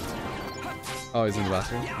 Oh, he's in the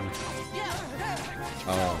bathroom?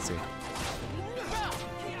 Oh, I see.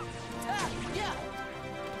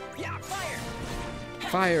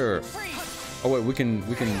 Fire! Oh wait, we can...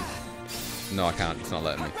 No, I can't. It's not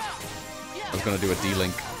letting me. I was gonna do a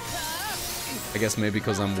D-Link. I guess maybe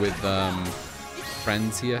because I'm with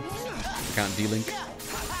friends here. I can't D-Link.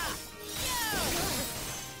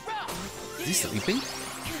 Is he sleeping?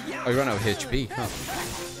 Oh, he ran out of HP. Huh.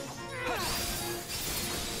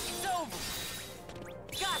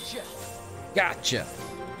 Gotcha! Is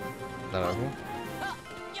that everyone?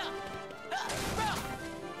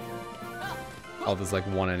 Oh, there's like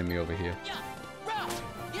one enemy over here.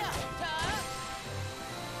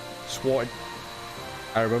 Sword.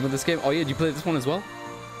 I remember this game. Oh yeah, did you play this one as well?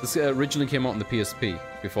 This originally came out on the PSP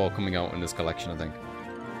before coming out in this collection, I think.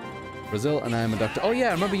 Brazil and I am a doctor. Oh yeah,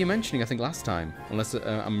 I remember you mentioning, I think last time. Unless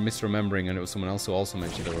I'm misremembering and it was someone else who also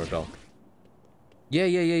mentioned they were a doc. Yeah,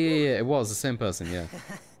 it was the same person, yeah.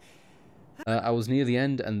 I was near the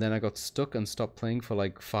end and then I got stuck and stopped playing for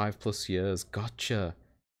like 5+ years. Gotcha.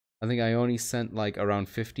 I think I only sent like around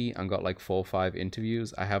 50 and got like 4 or 5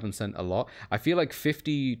 interviews. I haven't sent a lot. I feel like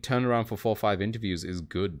 50 turnaround for 4 or 5 interviews is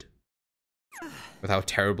good. With how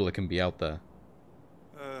terrible it can be out there.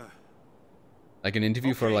 Like an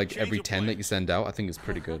interview for like every 10 that you send out, I think is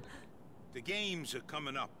pretty good. The games are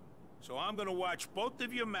coming up. So I'm gonna watch both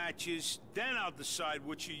of your matches, then I'll decide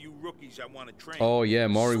which of you rookies I want to train. Oh yeah,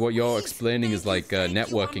 Maury, what you're explaining is like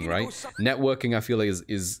networking, right? Networking, I feel like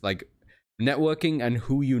is like networking and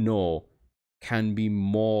who you know can be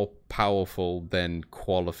more powerful than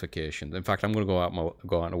qualifications. In fact, I'm gonna go out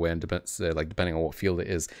my way and like depending on what field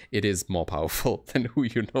it is more powerful than who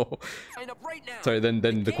you know. Sorry, than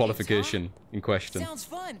the qualification in question. Sounds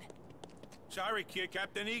fun. Sorry, kid.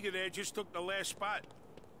 Captain Eager there just took the last spot.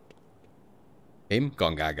 Him?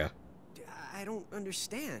 Gongaga. I don't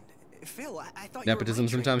understand. Phil, I thought nepotism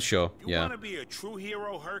sometimes, sure. You Yeah. want to be a true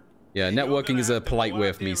hero, Herc? Yeah, networking is a polite way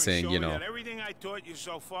of me saying, you know, Everything I taught you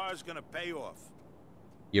so far is gonna pay off.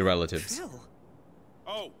 your relatives. Phil.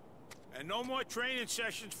 Oh, and no more training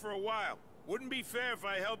sessions for a while. Wouldn't be fair if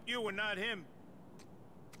I helped you and not him.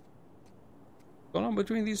 What's going on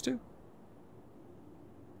between these two?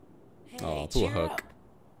 Hey, Oh, poor cheer Hook. up.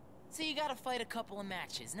 So you gotta fight a couple of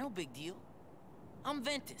matches, no big deal. I'm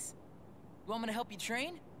Ventus. You want me to help you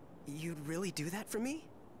train? You'd really do that for me?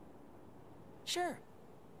 Sure.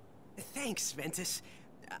 Thanks, Ventus.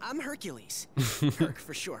 I'm Hercules. Herc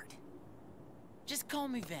for short. Just call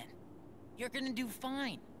me Ven. You're gonna do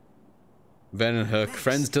fine. Ven and Herc,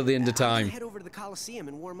 friends till the end of I'm time. gonna head over to the Coliseum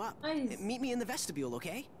and warm up. Meet me in the vestibule,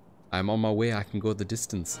 okay? I'm on my way, I can go the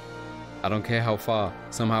distance. I don't care how far.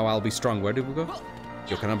 Somehow I'll be strong. Where did we go?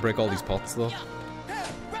 Yo, can I break all these pots though?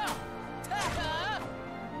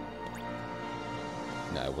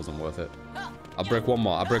 Nah, it wasn't worth it. I'll break one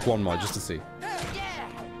more. I'll break one more just to see.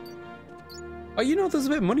 Oh, you know, there's a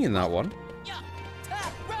bit of money in that one.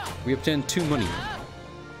 We obtained 2 money.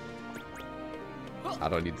 I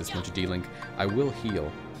don't need this much dealing. I will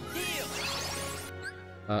heal.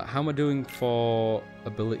 How am I doing for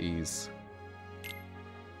abilities?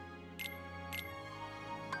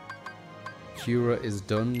 Cura is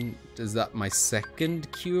done. Is that my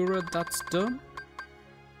second Cura that's done?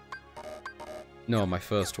 No, my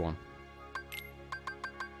first one.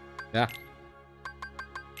 Yeah.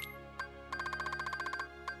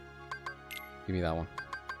 Give me that one.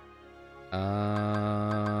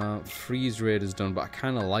 Freeze Raid is done, but I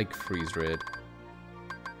kind of like Freeze Raid.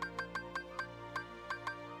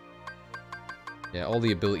 Yeah, all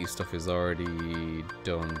the ability stuff is already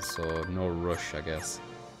done, so no rush, I guess.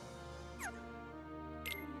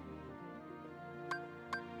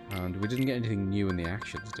 And we didn't get anything new in the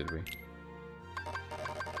actions, did we?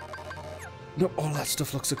 No, all that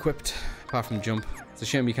stuff looks equipped, apart from jump. It's a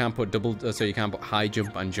shame you can't put so you can't put high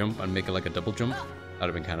jump and make it like a double jump.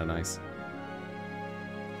 That'd have been kind of nice.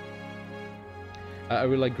 I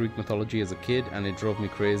really liked Greek mythology as a kid, and it drove me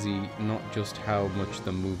crazy, not just how much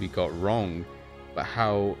the movie got wrong, but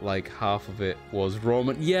how, like, half of it was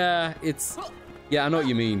Roman. Yeah, yeah, I know what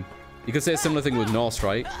you mean. You could say a similar thing with Norse,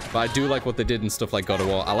 right? But I do like what they did in stuff like God of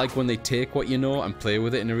War. I like when they take what you know and play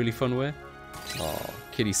with it in a really fun way. Oh,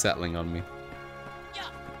 Kitty settling on me.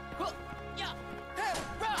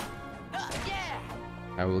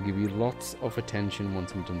 I will give you lots of attention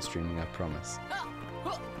once I'm done streaming, I promise.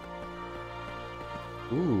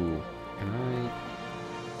 Ooh, can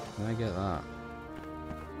I get that?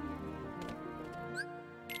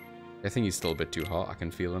 I think he's still a bit too hot, I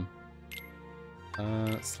can feel him.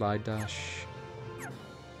 Slide dash.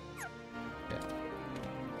 Yeah.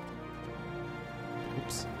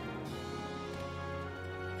 Oops.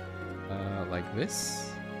 Like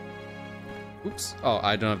this? Oops. Oh,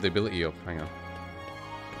 I don't have the ability up, hang on.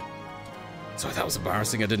 Sorry, that was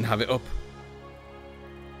embarrassing, I didn't have it up.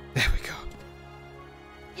 There we go.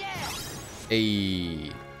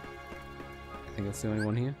 Hey. I think that's the only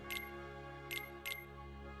one here.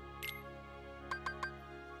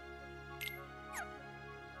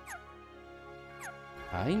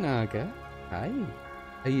 Hi, Naga. Hi.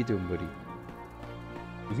 How you doing, buddy?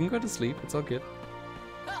 You can go to sleep, it's all good.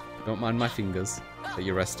 Don't mind my fingers that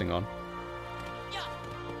you're resting on.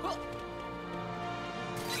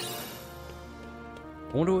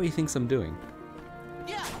 I wonder what he thinks I'm doing.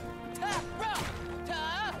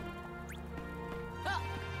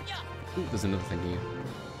 Ooh, there's another thing here.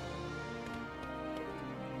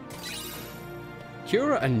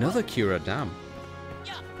 Cura, another Cura, damn.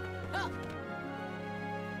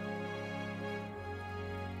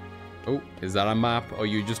 Oh, is that a map? Or are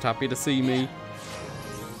you just happy to see me?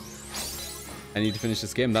 I need to finish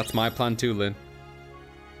this game. That's my plan too, Lynn.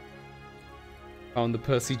 Found the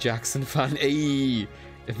Percy Jackson fan. Hey!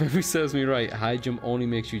 If memory serves me right, high jump only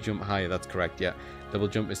makes you jump higher. That's correct, yeah. Double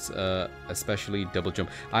jump is especially double jump.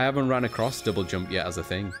 I haven't ran across double jump yet as a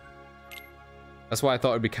thing. That's why I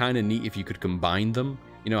thought it'd be kind of neat if you could combine them.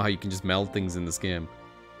 You know how you can just meld things in this game.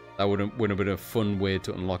 That would have been a fun way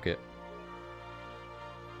to unlock it.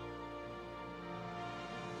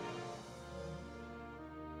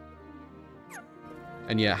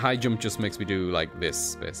 And yeah, high jump just makes me do like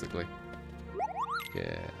this, basically.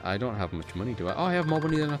 Yeah, I don't have much money, do I? Oh, I have more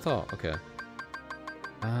money than I thought. Okay.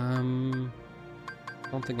 Don't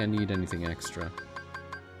think I need anything extra.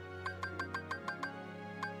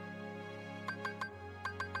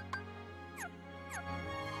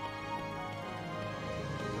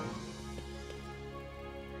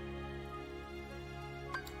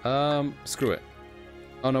 Screw it.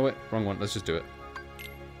 Oh no, wait, wrong one. Let's just do it.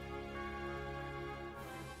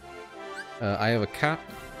 I have a cat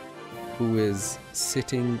who is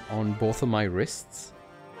sitting on both of my wrists.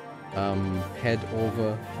 Head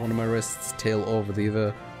over one of my wrists, tail over the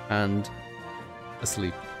other, and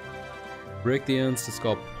asleep. Break the urns to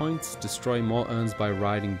score points. Destroy more urns by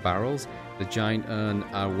riding barrels. The giant urn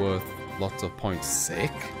are worth lots of points.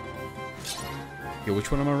 Sick. Yo,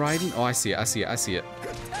 which one am I riding? Oh, I see it, I see it, I see it.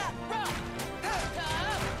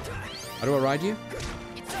 How do I ride you?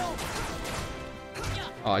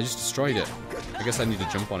 Oh, I just destroyed it. I guess I need to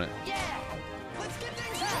jump on it.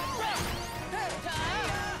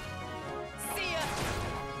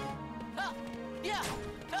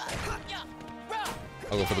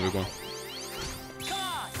 I'll go for the big one.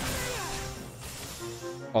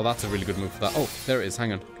 Oh, that's a really good move for that. Oh, there it is.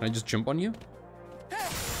 Hang on. Can I just jump on you?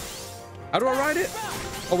 How do I ride it?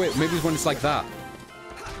 Oh, wait. Maybe it's when it's like that.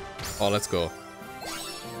 Oh, let's go.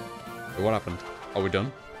 Wait, what happened? Are we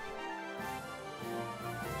done?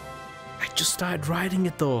 I just started riding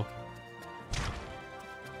it, though.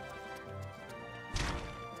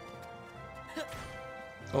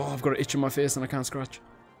 Oh, I've got an itch in my face and I can't scratch.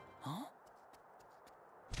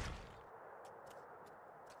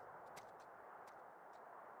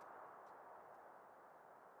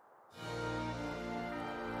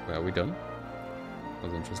 Wait, are we done? That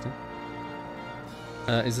was interesting.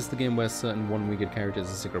 Is this the game where certain one-winged characters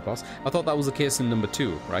is a secret boss? I thought that was the case in number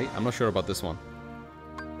 2, right? I'm not sure about this one.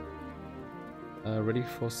 Ready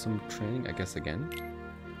for some training? I guess again.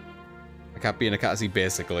 I can't be in a cat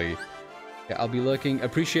basically. Yeah, I'll be lurking.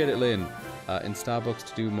 Appreciate it, Lynn. In Starbucks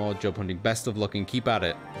to do more job hunting. Best of luck and keep at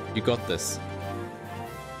it. You got this.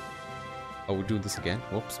 Oh, we'll do this again.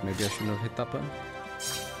 Whoops, maybe I shouldn't have hit that button.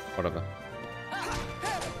 Whatever.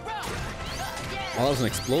 Oh, that was an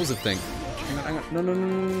explosive thing. Hang on, hang on. No, no, no,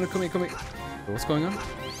 no, no, come here, come here. What's going on?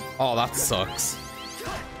 Oh, that sucks.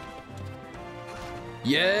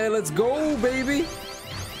 Yeah, let's go, baby.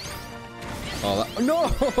 Oh, that... No,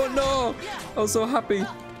 no. I was so happy.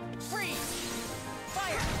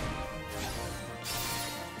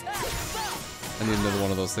 I need another one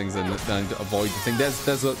of those things and I need to avoid the thing.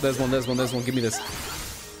 There's one. Give me this.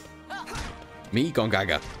 Me,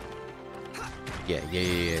 Gongaga. Yeah.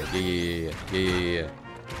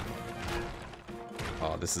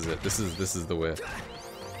 Oh, this is it. This is the way.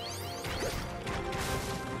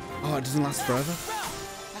 Oh, it doesn't last forever?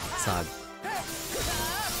 Sad.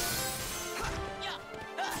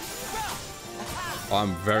 Oh,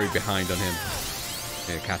 I'm very behind on him.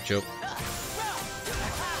 Gonna catch up.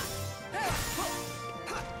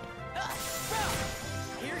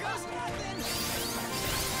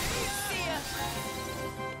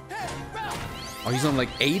 Oh, he's on like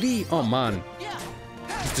 80? Oh, man.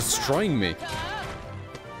 He's destroying me.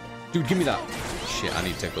 Dude, give me that. Shit, I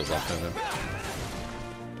need to take those off him.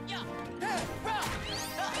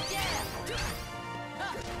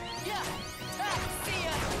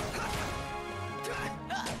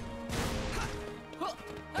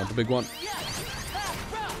 Want the big one?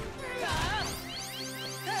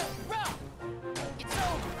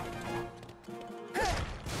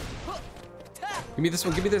 Give me this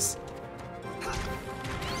one, give me this.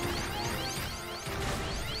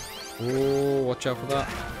 Oh, watch out for that.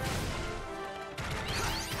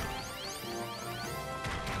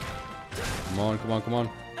 Come on, come on, come on.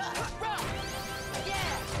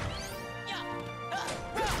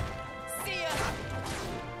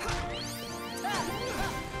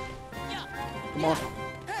 Come on.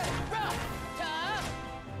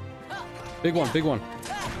 Big one, big one.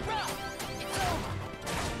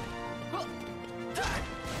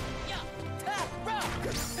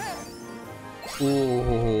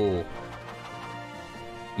 Oh.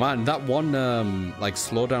 Man, that one like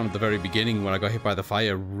slowdown at the very beginning when I got hit by the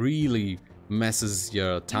fire really messes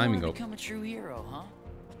your timing up. Become a true hero, huh?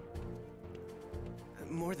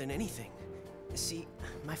 More than anything. See,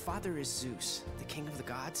 my father is Zeus, the king of the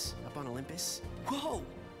gods, up on Olympus. Whoa!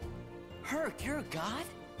 Herc, you're a god?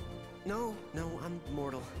 No, I'm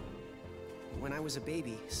mortal. When I was a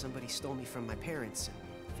baby, somebody stole me from my parents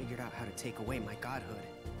and figured out how to take away my godhood.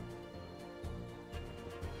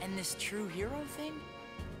 And this true hero thing?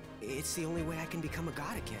 It's the only way I can become a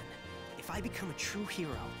god again. If I become a true hero,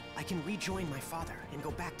 I can rejoin my father and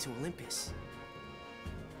go back to Olympus.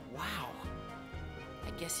 Wow. I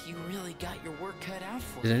guess you really got your work cut out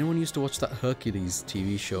for you. Did anyone used to watch that Hercules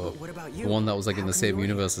TV show? What about you? The one that was like in the same you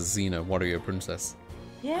universe as Xena, Warrior Princess.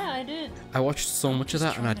 Yeah, I did. I watched so much of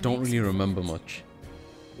that and I don't really remember much.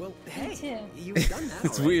 Well, hey, you've done that.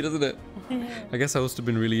 It's weird, isn't it? I guess I must have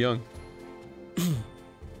been really young.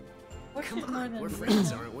 Come on, we're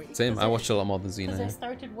friends, aren't we? Same, I watched a lot more than Because Xena. I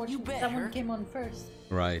started watching, that one came on first.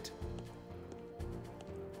 Right.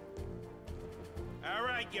 All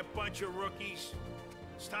right, you bunch of rookies.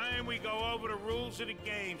 It's time we go over the rules of the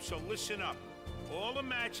game, so listen up. All the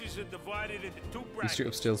matches are divided into two brackets. History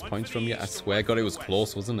upstairs one points for the from you. I East and swear one God, for it the was West.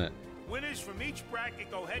 close, wasn't it? Winners from each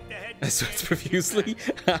bracket go head-to-head. I swears profusely.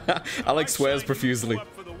 I like swears profusely.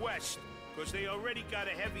 Up for the West, because they already got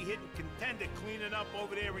a heavy-hitting contender cleaning up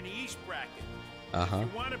over there in the East bracket. Uh-huh.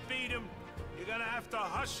 If you want to beat him, you're gonna have to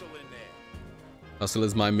hustle in there. Hustle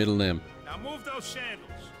is my middle name. Now move those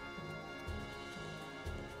sandals.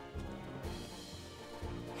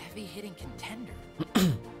 Heavy-hitting contender.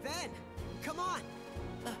 Ben, come on.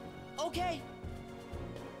 Okay.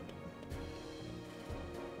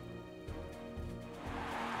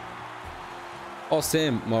 Oh,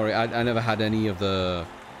 same, Maury. I never had any of the,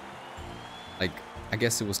 like, I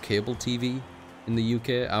guess it was cable TV in the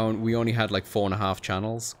UK. We only had like 4.5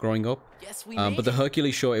 channels growing up. Yes, we but the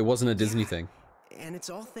Hercules show, it wasn't a Disney thing. And it's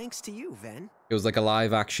all thanks to you, Ven. It was like a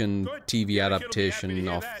live-action TV adaptation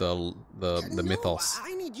of the mythos.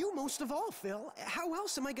 I need you most of all, Phil. How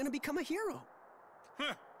else am I going to become a hero?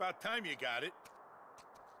 Huh, about time you got it.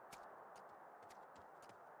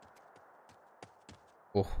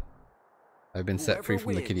 Oh, I've been set free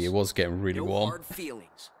from the kitty. It was getting really warm. Hard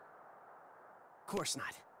feelings. Of course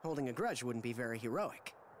not. Holding a grudge wouldn't be very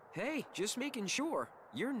heroic. Hey, just making sure.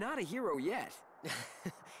 You're not a hero yet.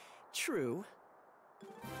 True.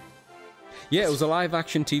 Yeah, it was a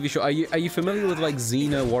live-action TV show. Are you familiar with like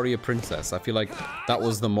Xena Warrior Princess? I feel like that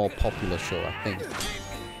was the more popular show, I think.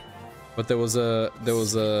 But there was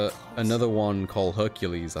another one called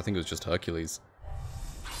Hercules. I think it was just Hercules.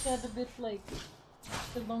 He had a bit like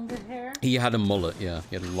the longer hair. He had a mullet, yeah.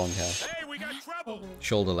 He had long hair. Hey, we got trouble.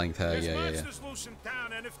 Shoulder length hair, There's yeah. monsters loose in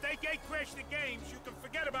town, and if they gatecrash the games, you can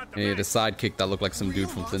forget about the And he had a match. sidekick that looked like some dude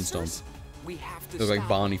from Flintstones. We have to Looked like stop.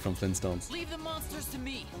 Barney from Flintstones. Leave the monsters to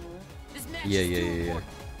me. This match Yeah, is too yeah.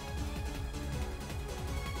 important.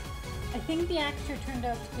 I think the actor turned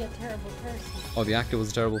out to be a terrible person. Oh, the actor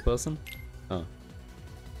was a terrible person? Oh.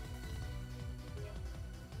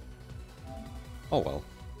 Oh well.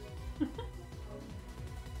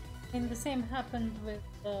 And the same happened with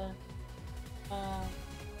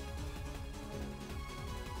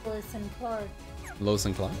Lois and Clark. Lois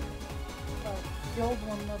and Clark? Well, the old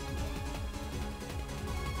one, not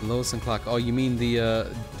Lois and Clark. Oh, you mean the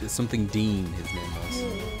something Dean? His name was. Yeah.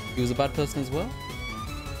 He was a bad person as well.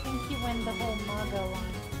 I think he went the whole MAGA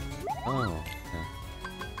line. Oh. Yeah.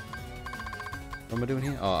 What am I doing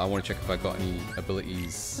here? Oh, I want to check if I got any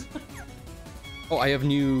abilities. Oh, I have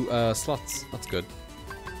new slots. That's good.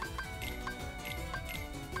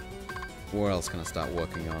 Where else can I start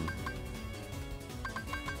working on?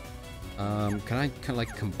 Can I kind of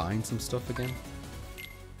like combine some stuff again?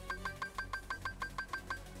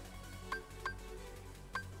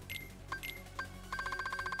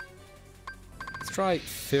 Let's try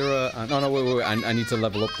Fira. No, wait. I need to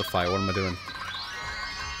level up the fire. What am I doing?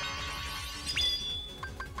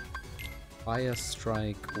 Fire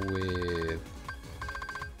strike with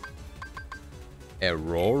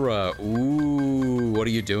Aurora. Ooh, what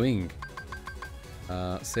are you doing?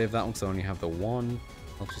 Save that one because I only have the one.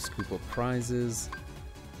 I'll just scoop up prizes.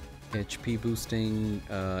 HP boosting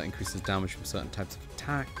increases damage from certain types of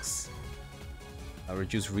attacks.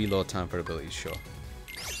 Reduce reload time for abilities, sure.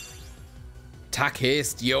 Attack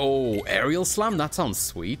haste, yo! Aerial slam, that sounds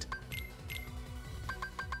sweet.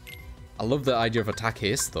 I love the idea of attack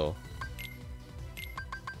haste though.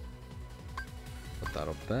 Put that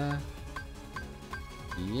up there.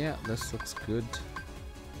 Yeah, this looks good.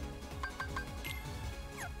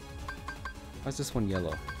 Why is this one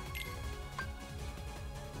yellow?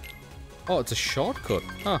 Oh, it's a shortcut.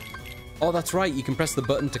 Huh. Oh, that's right. You can press the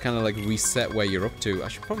button to kind of like reset where you're up to. I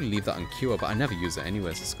should probably leave that on cure, but I never use it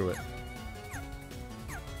anyway, so screw it.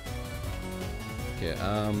 Okay,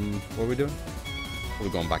 what are we doing? We're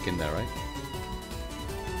going back in there, right?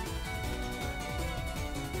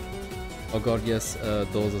 Oh god, yes,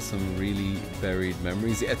 those are some really buried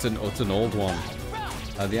memories. It's an old one.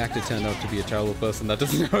 The actor turned out to be a terrible person. That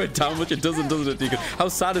doesn't narrow it down much. It doesn't it, Deacon? How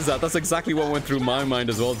sad is that? That's exactly what went through my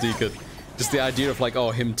mind as well, Deacon. Just the idea of like,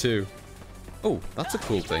 oh, him too. Oh, that's a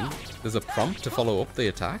cool thing. There's a prompt to follow up the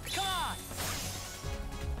attack.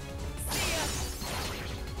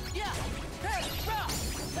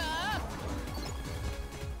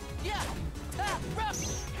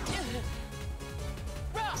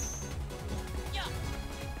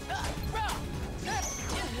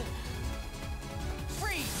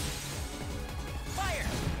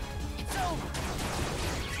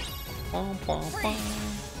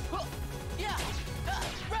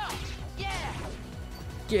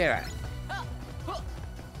 Yeah.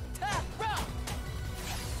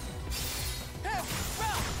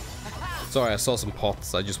 Sorry, I saw some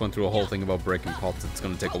pots. I just went through a whole thing about breaking pots. It's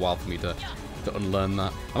gonna take a while for me to unlearn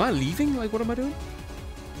that. Am I leaving? Like, what am I doing?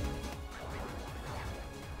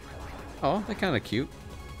 Oh, they're kind of cute.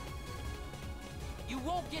 You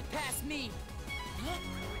won't get past me.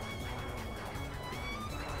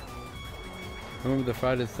 I remember the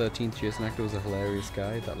Friday the 13th Jason actor was a hilarious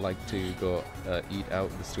guy that liked to go eat out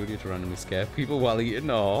in the studio to randomly scare people while eating.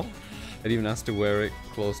 Oh, I'd even asked to wear it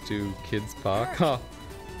close to Kids Park. Huh.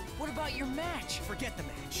 What about your match? Forget the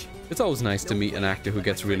match. It's always nice to meet an actor who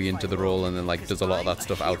gets really into the role and then like does a lot of that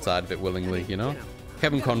stuff outside of it willingly, you know?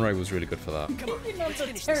 Kevin Conroy was really good for that. Maybe not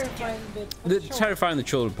the terrifying bit. The terrifying the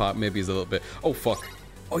children part maybe is a little bit. Oh fuck.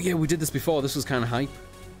 Oh yeah, we did this before. This was kind of hype.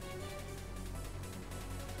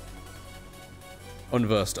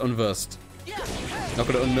 Unversed. Not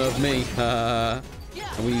gonna unnerve me. Can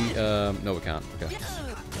we? No, we can't. Okay.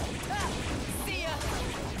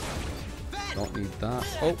 Don't need that.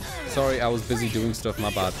 Oh, sorry, I was busy doing stuff. My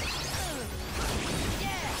bad.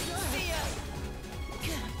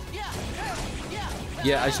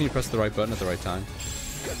 Yeah, I just need to press the right button at the right time.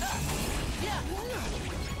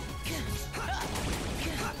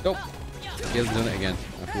 Nope. He hasn't done it again.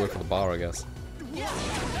 I have to work for the bar, I guess.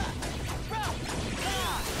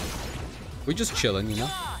 We're just chilling, you know?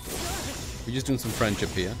 We're just doing some friendship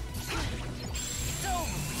here.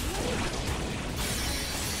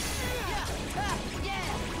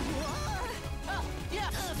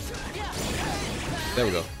 There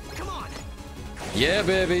we go. Yeah,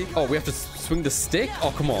 baby. Oh, we have to swing the stick?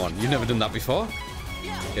 Oh, come on. You've never done that before?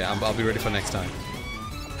 Yeah, I'll be ready for next time.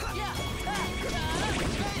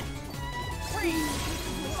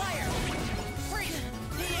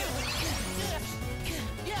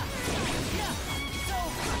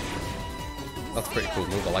 That's a pretty cool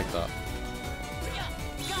move. I like that.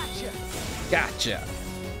 Gotcha.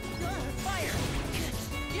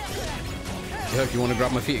 Herc, you want to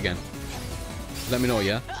grab my feet again? Let me know,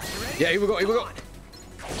 yeah? Yeah, here we go, here we go.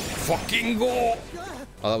 Fucking go!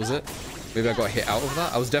 Oh, that was it? Maybe I got hit out of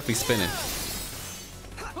that? I was definitely spinning.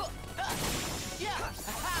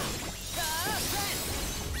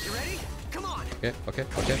 You ready? Come on. Okay.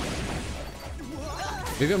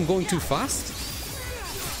 Maybe I'm going too fast?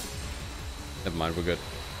 Never mind, we're good.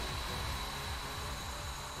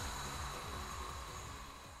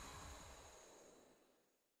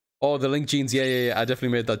 Oh, the Link jeans. Yeah. I definitely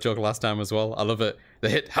made that joke last time as well. I love it. The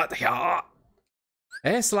hit.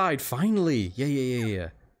 Air slide, finally. Yeah.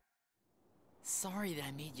 Sorry that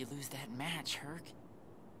I made you lose that match, Herc.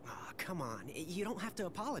 Oh, come on. You don't have to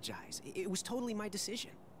apologize. It was totally my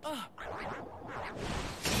decision.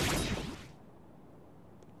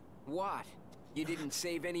 What? You didn't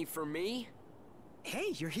save any for me?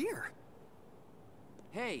 Hey, you're here.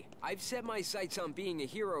 Hey, I've set my sights on being a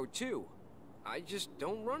hero too. I just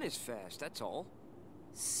don't run as fast, that's all.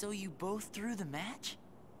 So you both threw the match?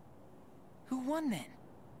 Who won then?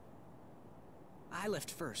 I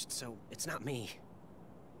left first, so it's not me.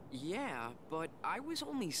 Yeah, but I was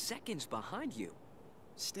only seconds behind you.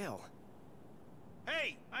 Still.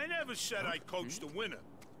 Hey, I never said I'd coach the winner.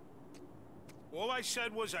 All I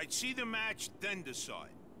said was I'd see the match, then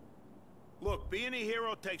decide. Look, being a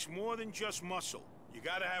hero takes more than just muscle. You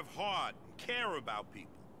gotta have heart and care about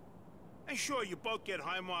people. And sure, you both get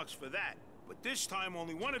high marks for that, but this time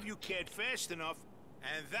only one of you cared fast enough,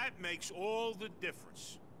 and that makes all the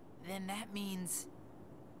difference. Then that means...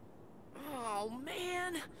 Oh,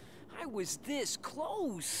 man! I was this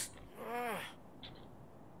close.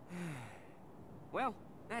 Well,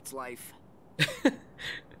 that's life.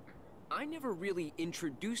 I never really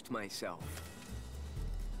introduced myself.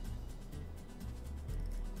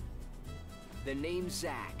 The name's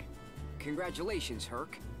Zack. Congratulations,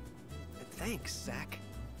 Herc. Thanks, Zack.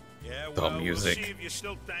 Yeah, The well, music. we'll see if you're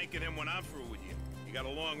still thanking him when I'm through with you. You got a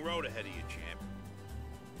long road ahead of you, champ.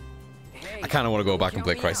 Hey, I kind of want to go back and count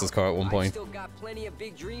play me Crisis out. Core at one I point. still got plenty of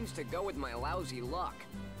big dreams to go with my lousy luck.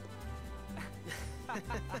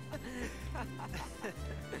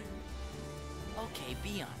 Okay,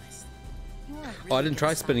 be honest. You weren't Oh, I really didn't try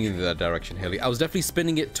gonna spinning it in that direction, Haley. I was definitely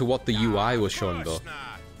spinning it to what the UI was showing, though.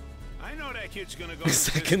 I know that kid's gonna go.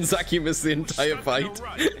 Second, Zack, you missed the entire fight.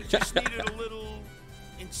 It just needed a little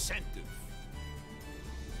incentive.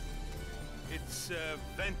 It's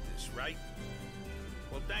Ventus, right?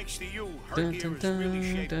 Well, thanks to you, Herc here is really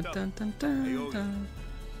shaped up. I owe you. Nah,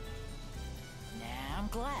 I'm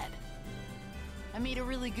glad. I made a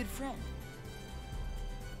really good friend.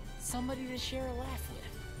 Somebody to share a laugh with.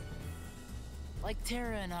 Like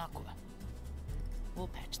Terra and Aqua. We'll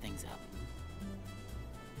patch things up.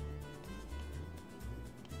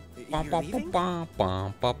 Ba, ba, ba,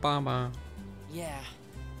 ba, ba, ba, ba. Yeah,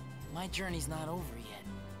 my journey's not over yet.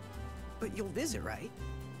 But you'll visit, right?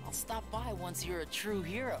 I'll stop by once you're a true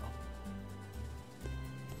hero.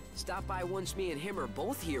 Stop by once me and him are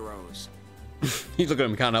both heroes. He's looking at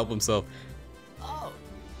him, can't help himself. Oh.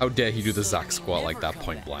 How dare he do the Zack squat like that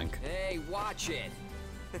point blank? Hey, watch it.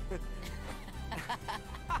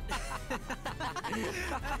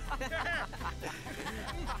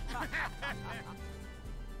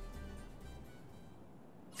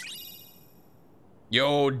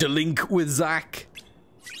 Yo, delink with Zack.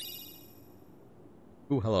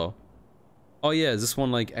 Ooh, hello. Oh yeah, is this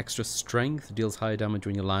one like extra strength? Deals higher damage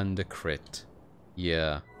when you land a crit.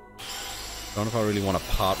 Yeah. I don't know if I really want to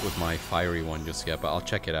part with my fiery one just yet, but I'll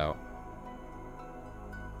check it out.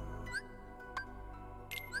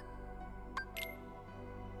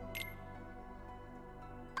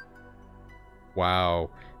 Wow.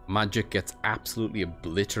 Magic gets absolutely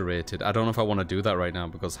obliterated. I don't know if I want to do that right now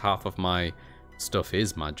because half of my stuff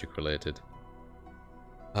is magic related.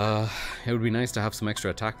 It would be nice to have some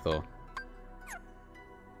extra attack though.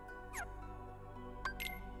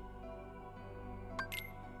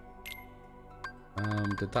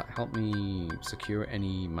 Did that help me secure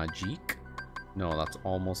any magic? No, that's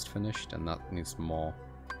almost finished and that needs more.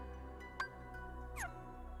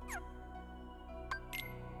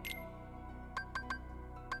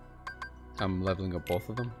 I'm leveling up both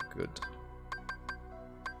of them. Good.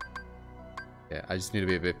 Yeah, I just need to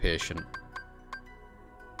be a bit patient.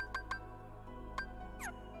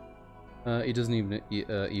 He doesn't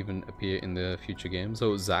even appear in the future games.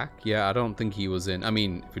 So Zack, yeah, I don't think he was in. I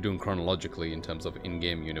mean, if we're doing chronologically in terms of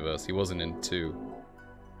in-game universe, he wasn't in 2.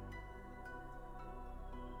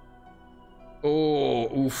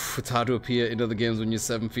 Oh, oof! It's hard to appear in other games when you're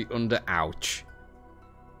 7 feet under. Ouch.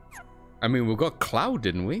 I mean, we got Cloud,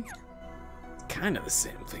 didn't we? It's kind of the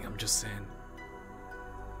same thing. I'm just saying.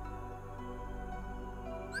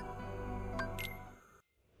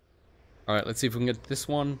 All right, let's see if we can get this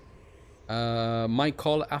one. Might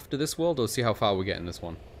call it after this world or see how far we get in this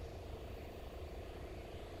one.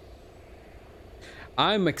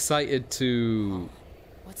 I'm excited to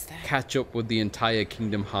catch up with the entire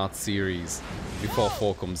Kingdom Hearts series before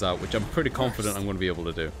 4 comes out, which I'm pretty confident I'm going to be able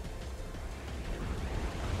to do.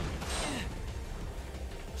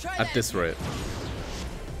 At this rate.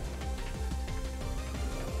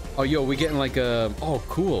 Oh, yo, we're getting like a... Oh,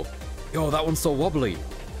 cool. Yo, that one's so wobbly.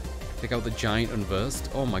 Take out the giant unversed.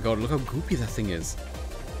 Oh my god, look how goopy that thing is.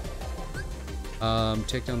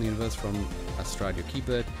 Take down the unversed from astride your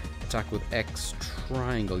keyboard. Attack with X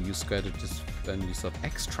triangle. Use square to defend yourself.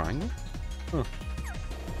 X triangle? Huh.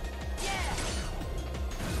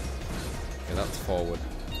 Okay, that's forward.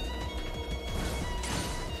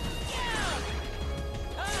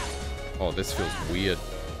 Oh, this feels weird.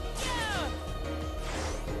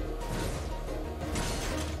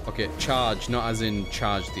 Okay, charge, not as in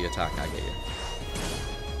charge the attack, I get you.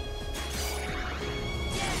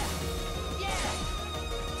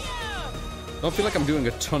 Don't feel like I'm doing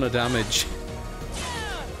a ton of damage.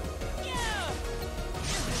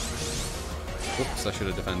 Oops, I should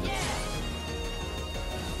have defended.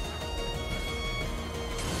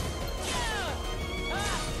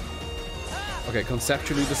 Okay,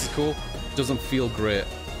 conceptually this is cool. Doesn't feel great.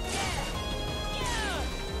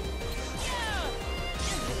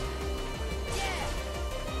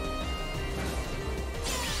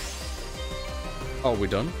 Oh, we're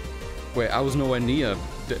done? Wait, I was nowhere near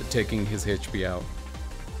taking his HP out.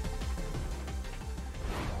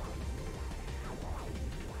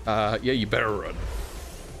 Yeah, you better run.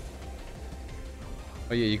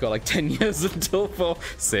 Oh yeah, you got like 10 years until 4.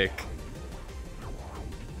 Sick.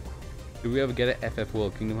 Did we ever get it? FF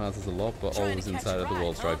World Kingdom Hearts is a lot, but always inside of the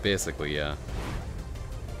worlds, right? Basically, yeah.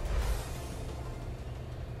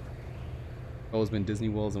 Always been Disney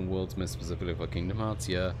Worlds and Worlds made specifically for Kingdom Hearts,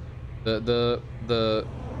 yeah. The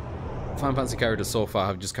Final Fantasy characters so far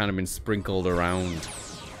have just kind of been sprinkled around,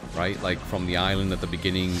 right? Like from the island at the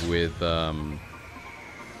beginning with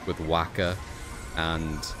Wakka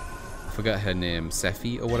and I forgot her name,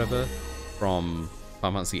 Sephi or whatever, from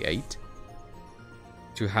Final Fantasy VIII,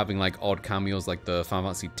 to having like odd cameos like the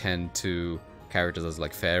Final Fantasy X-2 characters as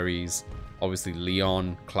like fairies. Obviously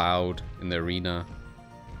Leon, Cloud in the arena.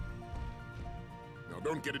 Now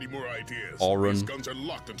don't get any more ideas. Auron. These guns are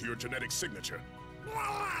locked into your genetic signature.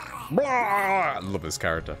 I love this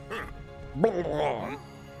character. An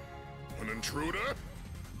intruder? I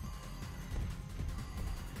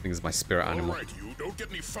think it's my spirit animal. All right, you don't get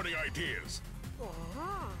any funny ideas.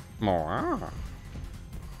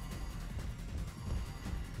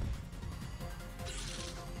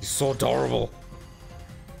 He's so adorable.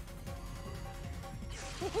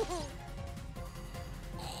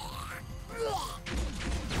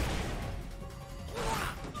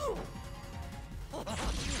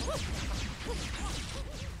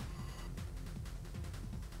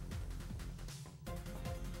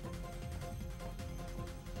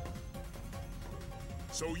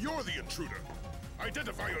 So you're the intruder.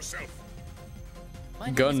 Identify yourself.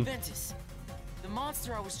 My Gun. name is Ventus. The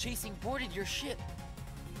monster I was chasing boarded your ship.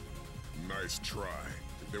 Nice try.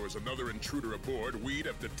 If there was another intruder aboard, we'd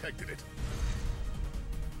have detected it.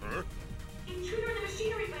 Huh? Intruder in the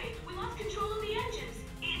machinery bay. We lost control of the engines.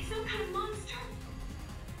 It's some kind of monster.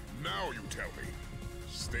 Now you tell me.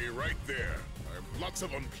 Stay right there. I have lots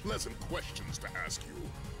of unpleasant questions to ask you.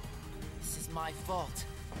 This is my fault.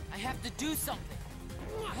 I have to do something.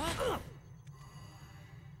 Huh?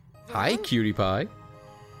 Hi, cutie pie.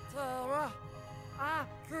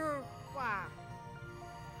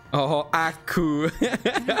 Oh, Aku.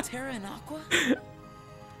 Terra and Aqua?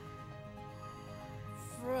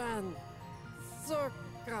 Friend,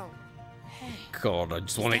 circle. Hey. God, I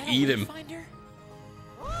just want to eat him.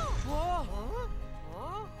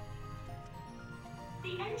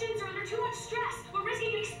 The engines are under too much stress. We're risking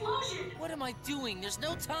an explosion. What am I doing? There's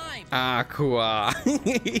no time. Aqua.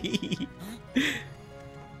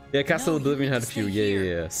 Yeah, Castle Oblivion had a few.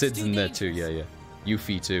 Yeah. Sid's in there too. Yeah.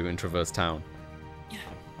 Yuffie too in Traverse Town.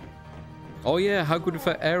 Oh yeah, how good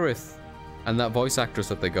for Aerith and that voice actress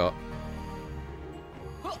that they got.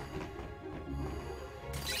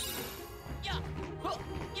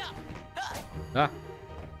 Ah.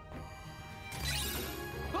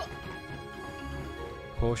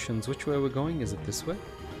 Potions. Which way are we going? Is it this way?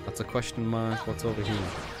 That's a question mark. What's over here?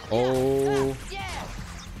 Oh.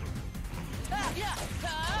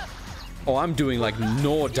 Oh, I'm doing like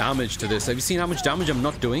no damage to this. Have you seen how much damage I'm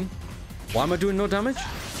not doing? Why am I doing no damage?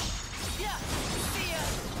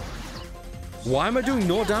 Why am I doing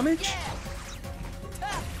no damage?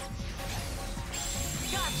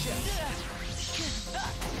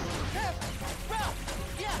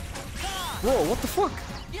 Whoa, what the fuck?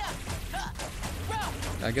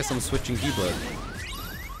 I guess I'm switching keyboard.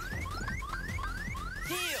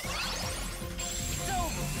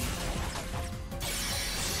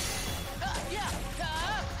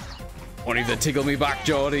 Won't even tickle me back,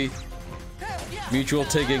 Geordie. Mutual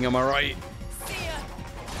tigging, am I right?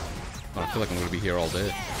 Oh, I feel like I'm gonna be here all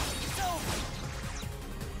day.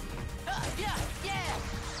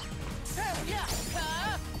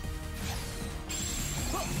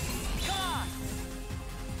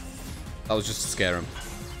 That was just to scare him.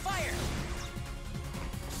 Fire!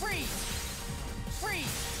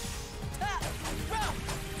 Freeze!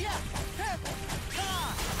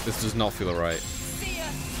 This does not feel right.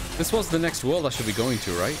 This was the next world I should be going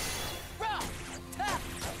to, right?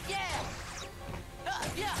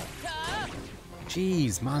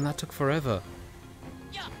 Jeez, man, that took forever.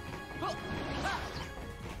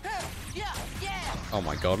 Oh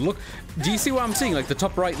my god, look. Do you see what I'm seeing? Like the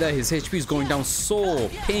top right there, his HP is going down so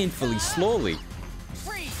painfully slowly.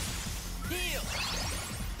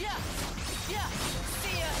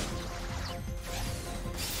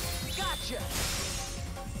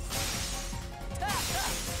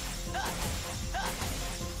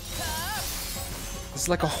 It's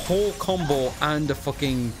like a whole combo and a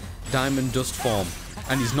fucking diamond dust form,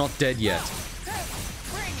 and he's not dead yet.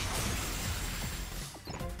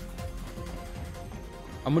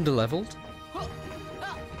 I'm under-leveled.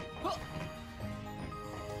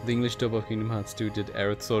 The English dub of Kingdom Hearts 2 did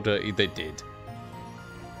Aerith so dirty. They did.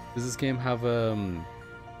 Does this game have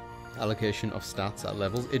Allocation of stats at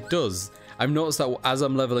levels. It does. I've noticed that as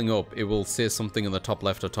I'm leveling up, it will say something in the top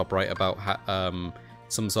left or top right about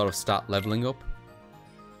some sort of stat leveling up.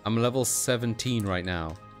 I'm level 17 right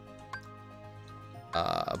now.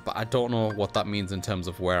 But I don't know what that means in terms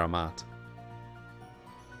of where I'm at.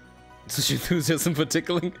 Such enthusiasm for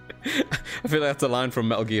tickling. I feel like that's a line from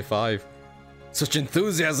Metal Gear 5. Such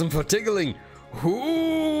enthusiasm for tickling.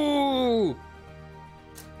 Ooh!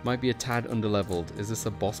 Might be a tad underleveled. Is this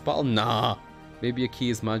a boss battle? Nah. Maybe a key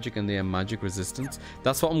is magic and they are magic resistance.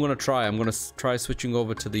 That's what I'm gonna try. I'm gonna try switching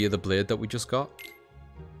over to the other blade that we just got,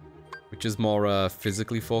 which is more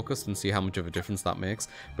physically focused, and see how much of a difference that makes.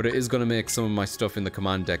 But it is gonna make some of my stuff in the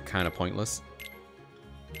command deck kind of pointless.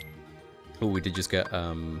 Oh, we did just get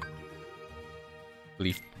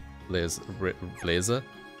leaf blazer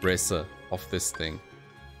racer off this thing.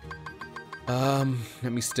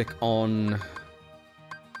 Let me stick on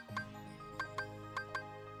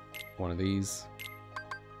one of these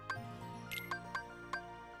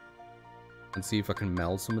and see if I can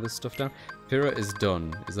meld some of this stuff down. Pyrrha is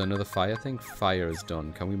done. Is there another fire thing? Fire is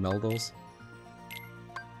done. Can we meld those?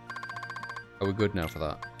 Are we good now for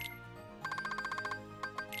that?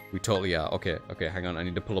 We totally are. Okay, okay, hang on. I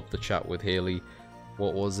need to pull up the chat with Haley.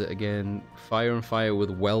 What was it again? Fire and fire with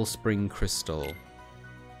Wellspring Crystal.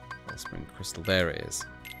 Wellspring Crystal. There it is.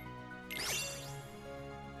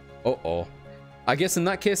 Uh-oh. I guess in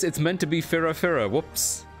that case, it's meant to be Fira Fira.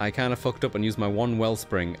 Whoops. I kind of fucked up and used my one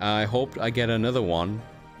Wellspring. I hoped I get another one.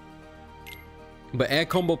 But Air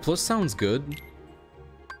Combo Plus sounds good.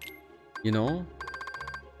 You know?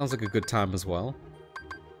 Sounds like a good time as well.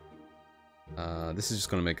 This is just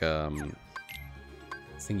going to make a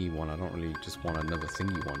thingy one. I don't really just want another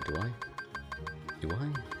thingy one, do I? Do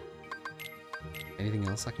I? Anything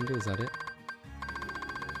else I can do? Is that it?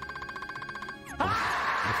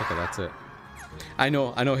 Motherfucker, that's it. I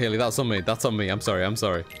know, Haley, that's on me. That's on me. I'm sorry.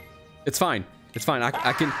 It's fine. It's fine.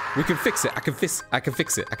 We can fix it. I can fix it. I can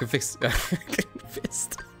fix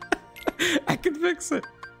it.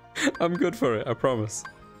 I'm good for it. I promise.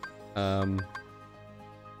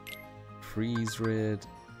 Freeze Raid,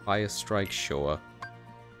 Fire Strike, sure.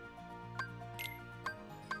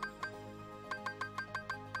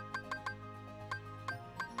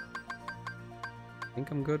 I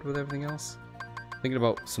think I'm good with everything else. Thinking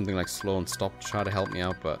about something like slow and stop to try to help me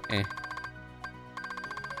out, but eh.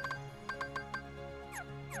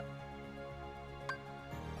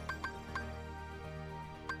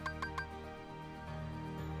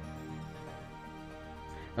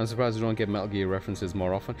 I'm surprised we don't get Metal Gear references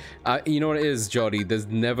more often. You know what it is, Jordy? There's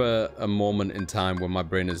never a moment in time when my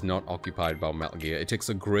brain is not occupied about Metal Gear. It takes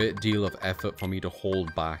a great deal of effort for me to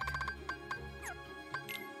hold back.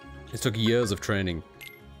 It took years of training.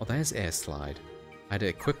 Oh, there's Air Slide. I had to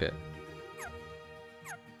equip it.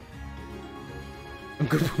 I'm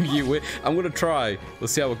good for you. I'm gonna try.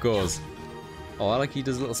 Let's see how it goes. Oh, I like he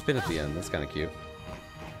does a little spin at the end. That's kind of cute.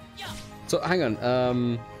 So hang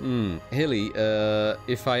on. Haley,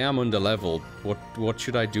 if I am underleveled, what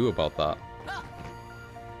should I do about that?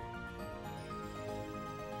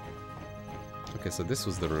 Okay, so this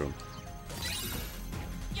was the room.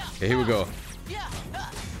 Okay, here we go.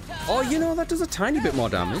 Oh, you know, that does a tiny bit more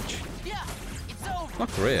damage. Not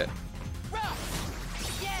great.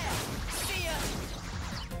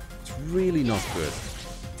 It's really not good.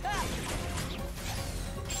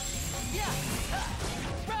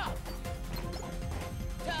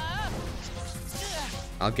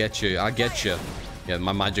 I'll get you. I'll get you. Yeah,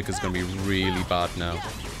 my magic is going to be really bad now.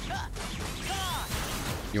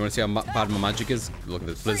 You want to see how bad my magic is? Look at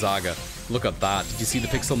this. Blizzaga. Look at that. Did you see the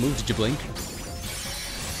pixel move? Did you blink?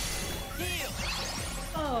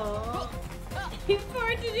 Oh, he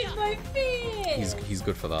farted in my face. He's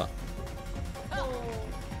good for that. Oh.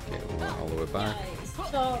 Okay, we went all the way back.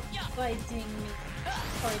 Stop fighting me.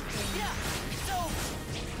 Fighting me.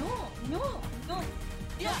 No.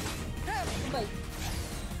 Wait.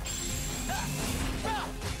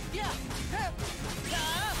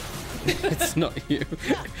 It's not you.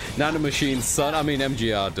 Nanomachines, son. I mean,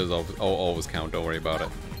 MGR does always count. Don't worry about it.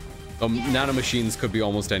 Nanomachines could be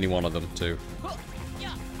almost any one of them too.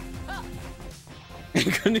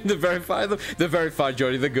 You couldn't even verify them. They're verified,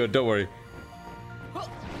 Jody. They're good. Don't worry.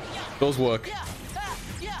 Those work.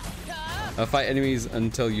 Fight enemies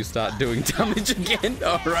until you start doing damage again.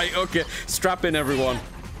 All right. Okay. Strap in, everyone.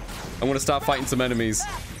 I'm gonna start fighting some enemies.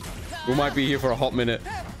 We might be here for a hot minute.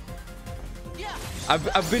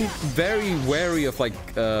 I've been very wary of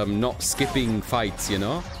like not skipping fights, you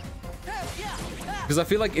know, because I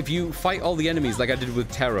feel like if you fight all the enemies like I did with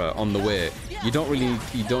Terra on the way, you don't need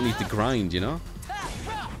to grind, you know.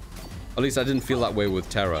 At least I didn't feel that way with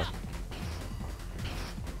Terra.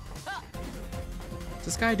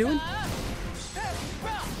 What's this guy doing?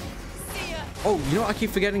 Oh, you know what I keep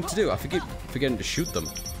forgetting to do? I keep forgetting to shoot them.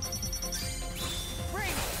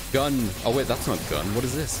 Gun. Oh wait, that's not gun. What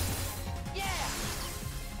is this?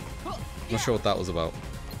 I'm not sure what that was about.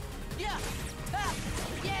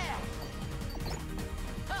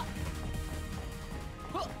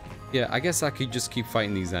 Yeah, I guess I could just keep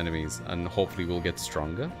fighting these enemies and hopefully we'll get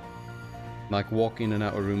stronger. Like walk in and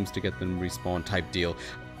out of rooms to get them respawn type deal.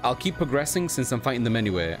 I'll keep progressing since I'm fighting them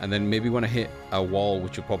anyway, and then maybe when I hit a wall,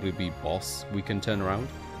 which will probably be boss, we can turn around.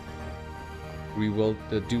 We will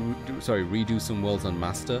redo some worlds on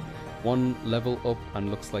master. One level up and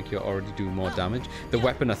looks like you're already doing more damage. The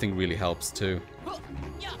weapon I think really helps too.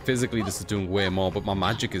 Physically this is doing way more, but my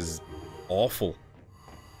magic is awful.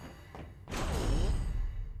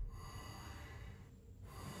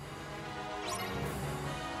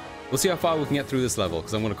 We'll see how far we can get through this level,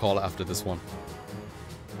 because I'm going to call it after this one.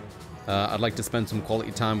 I'd like to spend some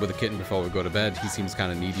quality time with the kitten before we go to bed. He seems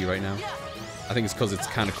kind of needy right now. I think it's because it's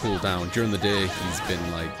kind of cooled down. During the day, he's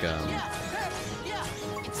been like,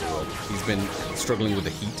 what's the word? He's been struggling with the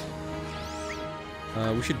heat.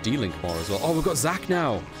 We should de-link more as well. Oh, we've got Zack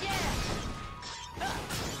now!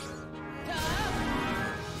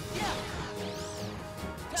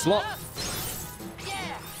 Slot!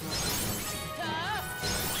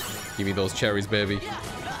 Give me those cherries, baby.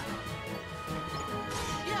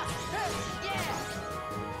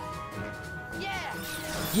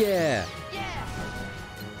 Yeah!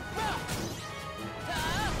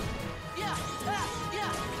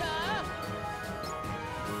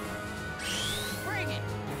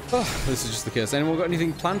 Oh, this is just the case. Anyone got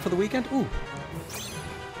anything planned for the weekend? Ooh.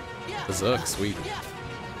 Berserk, sweet.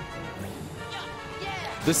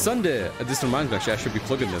 This Sunday, this reminds me, actually, I should be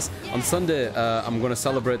plugging this. On Sunday, I'm going to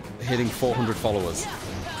celebrate hitting 400 followers.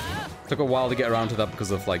 Took a while to get around to that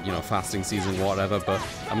because of, like, you know, fasting season, whatever, but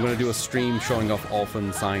I'm going to do a stream showing off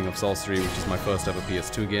Orphan Sighing of Sorcery, which is my first ever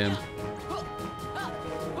PS2 game.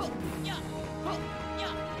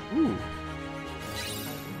 Ooh.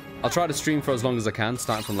 I'll try to stream for as long as I can,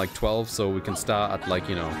 starting from, like, 12, so we can start at, like,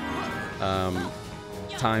 you know,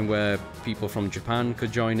 time where people from Japan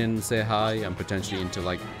could join in and say hi, and potentially into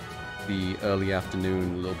like the early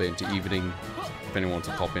afternoon, a little bit into evening, if anyone wants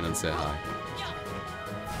to pop in and say hi.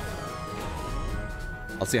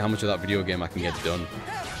 I'll see how much of that video game I can get done.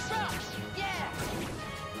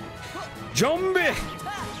 Jumbie!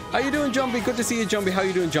 How you doing, Jumbie? Good to see you, Jumbie. How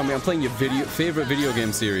you doing, Jumbie? I'm playing your favorite video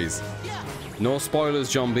game series. No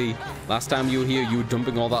spoilers, Jumbie. Last time you were here, you were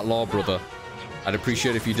dumping all that lore, brother. I'd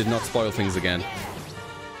appreciate if you did not spoil things again.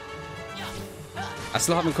 I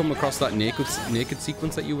still haven't come across that naked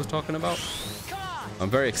sequence that you was talking about. I'm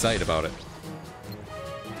very excited about it.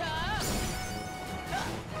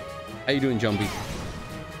 How you doing, Jumbie?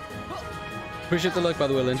 Appreciate the like, by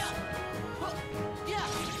the way, Lynn.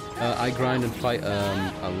 I grind and fight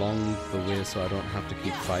along the way so I don't have to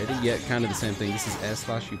keep fighting. Yeah, kind of the same thing. This is air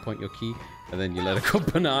slash. You point your key and then you let it go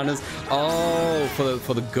bananas. Oh,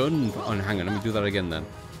 for the gun. Oh, hang on, let me do that again then.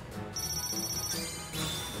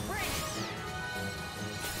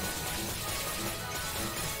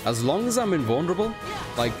 As long as I'm invulnerable,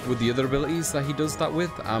 like with the other abilities that he does that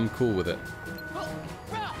with, I'm cool with it.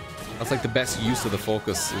 That's like the best use of the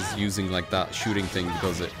focus, is using like that shooting thing,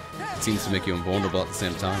 because it seems to make you invulnerable at the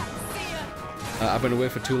same time. I've been away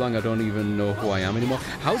for too long, I don't even know who I am anymore.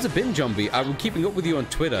 How's it been, Jumbie? I've been keeping up with you on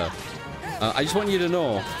Twitter. I just want you to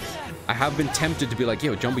know, I have been tempted to be like,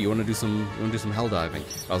 yo, Jumbie, you want to do some hell diving?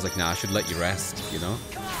 I was like, nah, I should let you rest, you know?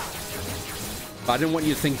 But I didn't want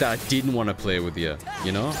you to think that I didn't want to play with you,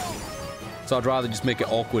 you know? So I'd rather just make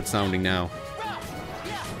it awkward sounding now.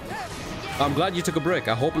 I'm glad you took a break.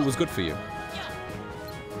 I hope it was good for you.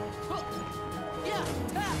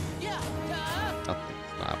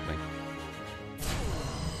 Nothing's not happening.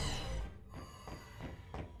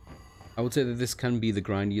 I would say that this can be the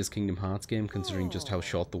grindiest Kingdom Hearts game, considering just how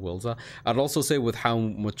short the worlds are. I'd also say with how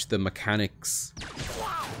much the mechanics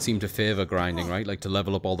seem to favor grinding, right? Like to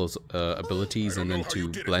level up all those abilities and then to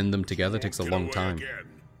blend them together takes a long time.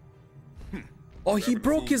 Oh, he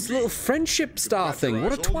broke his little friendship star thing.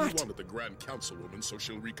 What a twat! Wanted the Grand Councilwoman, so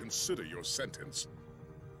she'll reconsider your sentence.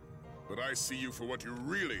 But I see you for what you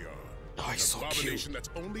really are. Oh, he's so cute. An abomination that's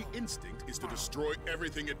only instinct is to destroy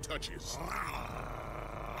everything it touches.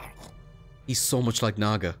 He's so much like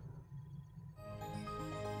Naga.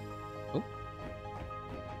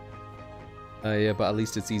 Yeah, but at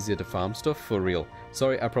least it's easier to farm stuff, for real.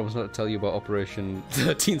 Sorry, I promise not to tell you about Operation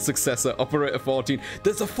 13 successor, Operator 14.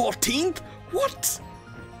 There's a 14th? What?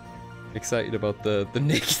 Excited about the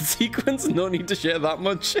naked sequence? No need to share that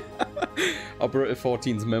much. Operator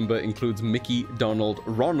 14's member includes Mickey, Donald,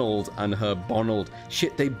 Ronald, and her Bonald.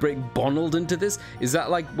 Shit, they break Bonald into this? Is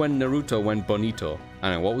that like when Naruto went Bonito?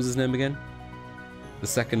 I don't know, what was his name again? The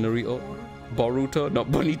second Naruto? Boruto?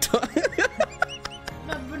 Not Bonito.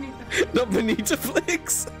 Not Bonito. Not Bonito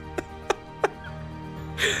Flix.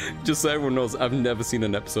 Just so everyone knows, I've never seen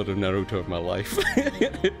an episode of Naruto in my life.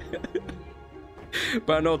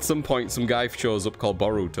 But I know at some point some guy shows up called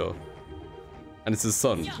Boruto. And it's his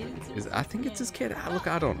son. I think it's his kid. Look,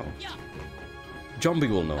 I don't know. Zombie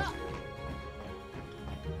will know.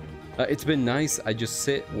 It's been nice. I just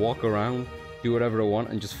sit, walk around, do whatever I want,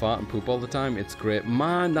 and just fart and poop all the time. It's great.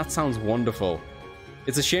 Man, that sounds wonderful.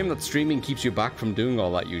 It's a shame that streaming keeps you back from doing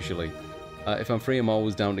all that usually. If I'm free, I'm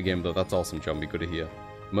always down to game though. That's awesome, Zombie. Good to hear.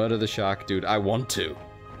 Murder the Shark, dude. I want to.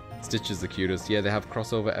 Stitch is the cutest. Yeah, they have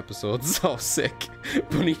crossover episodes. Oh, sick.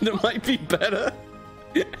 Bonita might be better.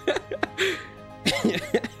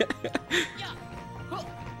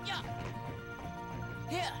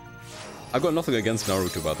 I've got nothing against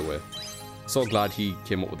Naruto, by the way. So glad he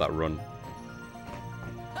came up with that run.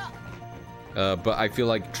 But I feel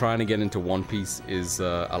like trying to get into One Piece is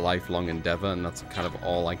a lifelong endeavor, and that's kind of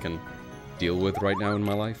all I can deal with right now in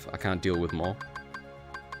my life. I can't deal with more.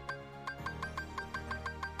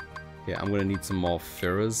 Yeah, I'm gonna need some more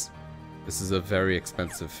Firas. This is a very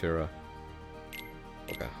expensive Fira.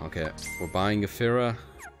 Okay. We're buying a Fira,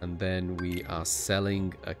 and then we are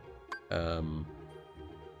selling a... oh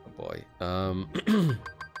boy.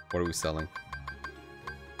 What are we selling?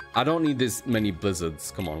 I don't need this many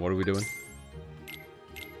blizzards. Come on, what are we doing?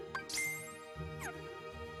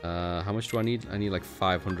 How much do I need? I need like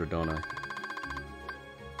 500, don't I?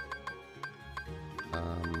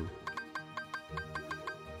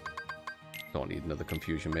 Don't need another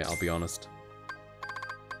confusion, mate, I'll be honest.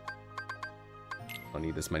 Don't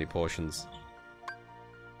need this many portions.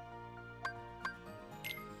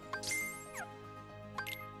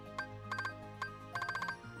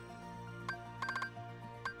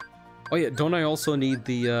 Oh yeah, don't I also need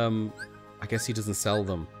the, I guess he doesn't sell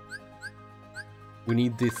them. We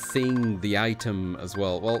need the thing, the item as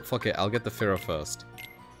well. Well, fuck it, I'll get the Fira first.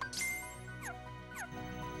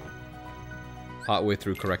 Partway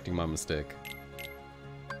through correcting my mistake.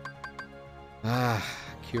 Ah,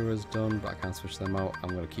 Cura's done, but I can't switch them out. I'm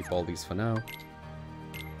gonna keep all these for now.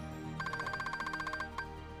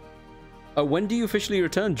 When do you officially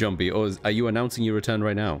return, Jumpy? Or are you announcing your return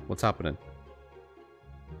right now? What's happening?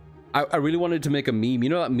 I really wanted to make a meme. You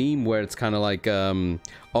know that meme where it's kind of like,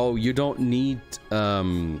 oh, you don't need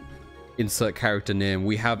insert character name.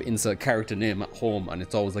 We have insert character name at home, and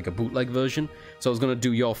it's always like a bootleg version. So I was gonna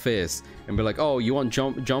do your face and be like, oh, you want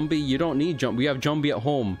Jumpy? You don't need Jumpy. We have Jumpy at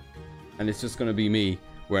home, and it's just gonna be me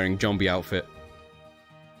wearing Jumpy outfit.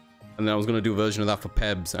 And then I was gonna do a version of that for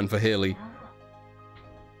Pebs and for Haley,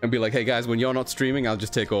 and be like, hey guys, when you're not streaming, I'll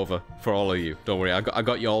just take over for all of you. Don't worry, I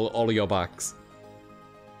got you all of your backs.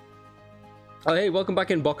 Oh, hey, welcome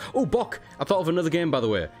back in, Bok. Oh, Bok! I thought of another game, by the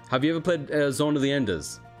way. Have you ever played Zone of the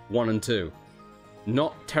Enders 1 and 2?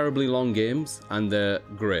 Not terribly long games, and they're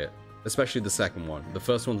great. Especially the second one. The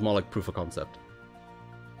first one's more like proof of concept.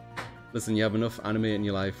 Listen, you have enough anime in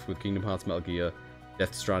your life with Kingdom Hearts, Metal Gear,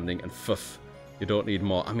 Death Stranding, and Fuff. You don't need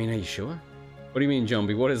more. I mean, are you sure? What do you mean,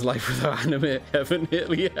 Zombie? What is life without anime? Heaven,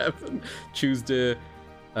 Haley, heaven. Tuesday,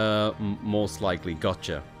 most likely.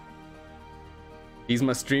 Gotcha. He's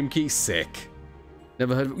my stream key. Sick.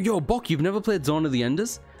 Never heard of... Yo, Bok, you've never played Zone of the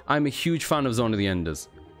Enders? I'm a huge fan of Zone of the Enders.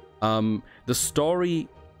 The story,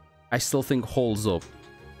 I still think, holds up.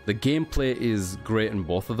 The gameplay is great in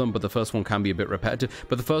both of them, but the first one can be a bit repetitive.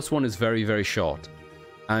 But the first one is very, very short.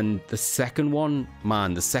 And the second one,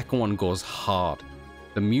 man, the second one goes hard.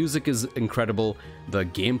 The music is incredible. The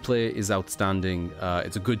gameplay is outstanding.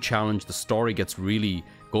 It's a good challenge. The story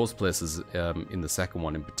goes places in the second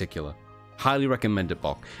one in particular. Highly recommend it,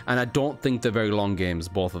 Bok. And I don't think they're very long games,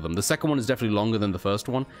 both of them. The second one is definitely longer than the first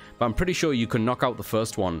one, but I'm pretty sure you can knock out the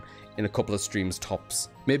first one in a couple of streams tops.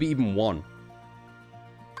 Maybe even one.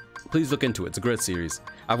 Please look into it. It's a great series.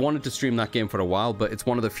 I've wanted to stream that game for a while, but it's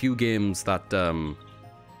one of the few games that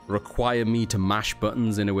require me to mash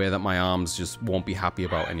buttons in a way that my arms just won't be happy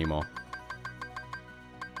about anymore.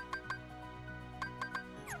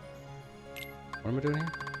 What am I doing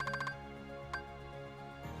here?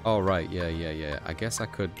 Oh, right, yeah. I guess I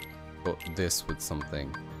could put this with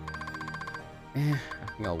something. I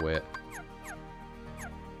think I'll wait.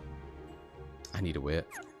 I need to wait.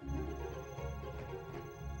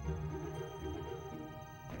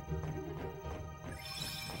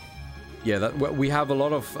 Yeah, we have a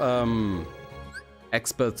lot of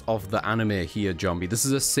experts of the anime here, Jombie. This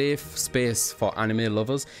is a safe space for anime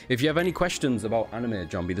lovers. If you have any questions about anime,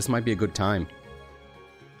 Jombie, this might be a good time.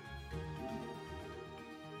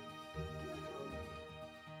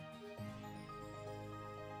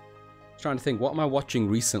 Trying to think, what am I watching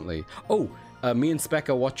recently? Oh, me and Spec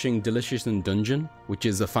are watching Delicious in Dungeon, which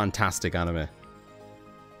is a fantastic anime.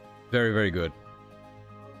 Very, very good.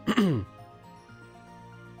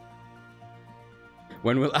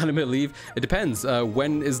 When will anime leave? It depends.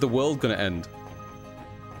 When is the world gonna end?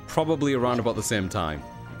 Probably around about the same time.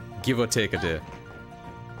 Give or take a day.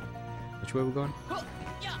 Which way are we going?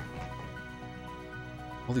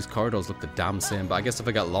 All these corridors look the damn same, but I guess if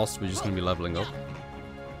I get lost, we're just gonna be leveling up.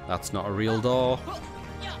 That's not a real door.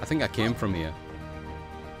 I think I came from here.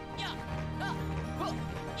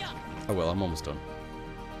 Oh well, I'm almost done.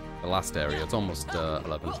 The last area, it's almost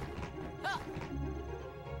 11.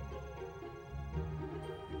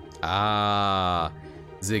 Ah,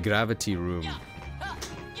 the gravity room.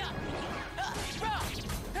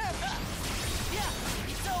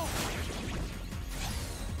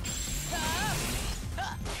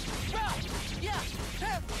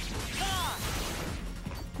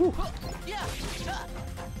 Whew.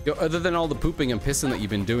 Yo, other than all the pooping and pissing that you've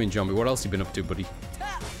been doing, Jombie, what else have you been up to, buddy?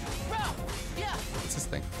 What's this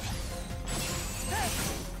thing?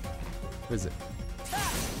 What is it?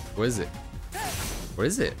 What is it? What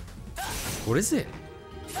is it? What is it?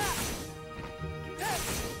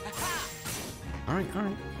 Alright,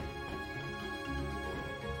 alright.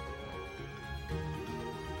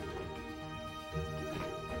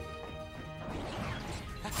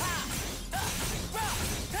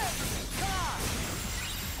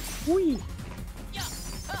 Whee!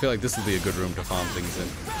 I feel like this would be a good room to farm things in.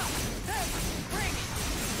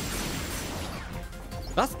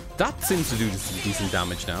 That seems to do some decent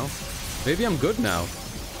damage now. Maybe I'm good now.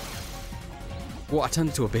 Whoa, I turned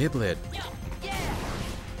into a Beyblade.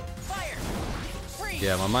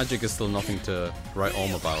 Yeah, my magic is still nothing to write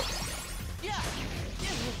home about.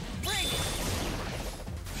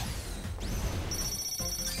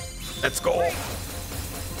 Let's go!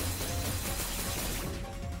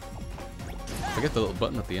 Forget the little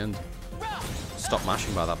button at the end. Stop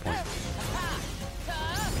mashing by that point.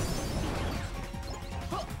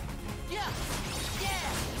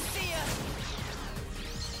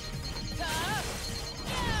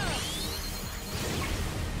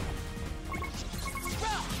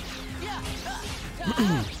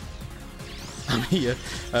 I'm here.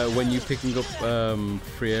 When you picking up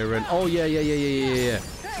Frieren. Oh yeah.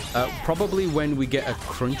 Probably when we get a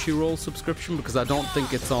Crunchyroll subscription, because I don't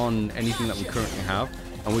think it's on anything that we currently have,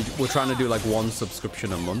 and we're trying to do like one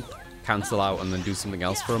subscription a month, cancel out and then do something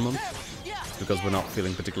else for a month, because we're not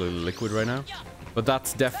feeling particularly liquid right now. But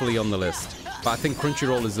that's definitely on the list. But I think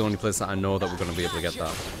Crunchyroll is the only place that I know that we're going to be able to get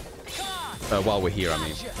that. While we're here, I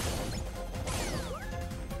mean.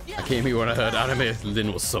 I came here when I heard anime,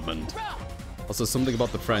 Lin was summoned. Also, something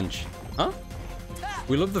about the French. Huh?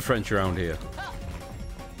 We love the French around here.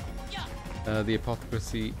 The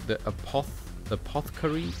apothecary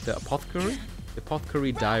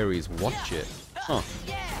diaries. Watch it. Huh.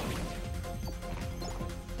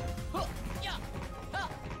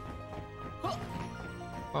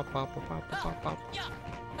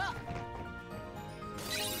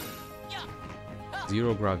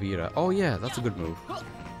 Zero Gravira. Oh yeah, that's a good move.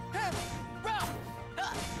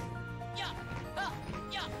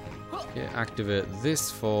 Yeah, activate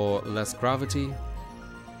this for less gravity.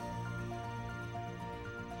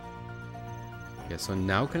 Okay, so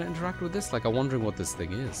now can I interact with this? Like, I'm wondering what this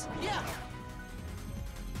thing is.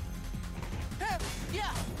 Does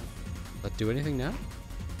that do anything now?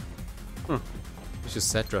 Huh. It's just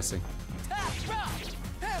set dressing.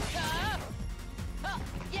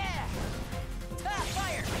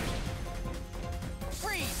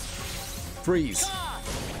 Freeze!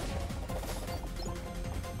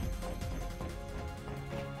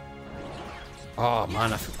 Oh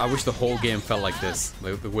man, I wish the whole game felt like this,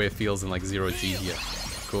 the way it feels in like 0G here.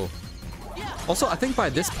 Cool. Also, I think by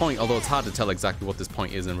this point, although it's hard to tell exactly what this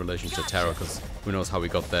point is in relation to Terra, because who knows how we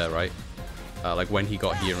got there, right? Like when he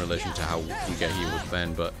got here in relation to how we get here with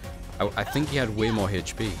Ben, but I think he had way more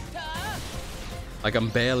HP. Like I'm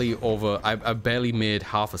barely over, I barely made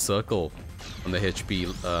half a circle on the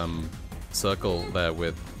HP circle there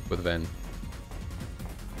with Ben.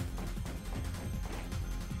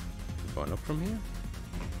 Going up from here?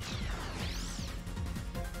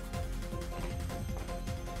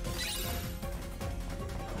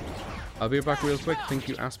 I'll be back real quick. Think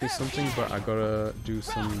you asked me something, but I gotta do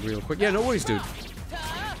some real quick. Yeah, no worries, dude.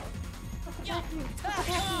 me! Stop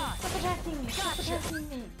attacking me! Stop attacking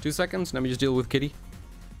me! 2 seconds. Let me just deal with Kitty.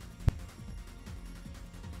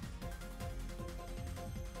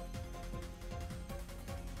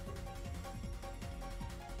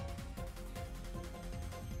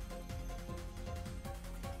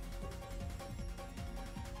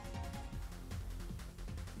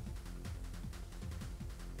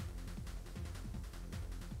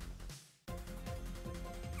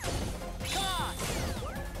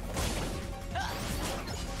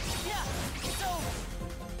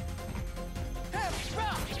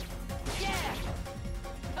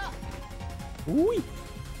 Ooh.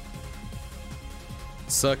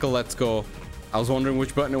 Circle, let's go. I was wondering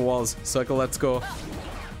which button it was. Circle, let's go.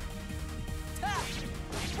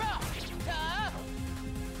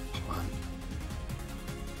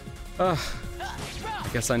 I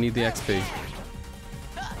guess I need the XP.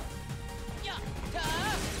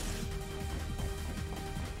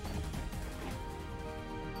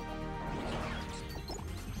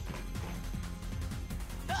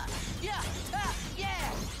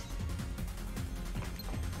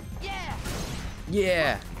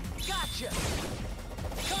 Yeah. Gotcha.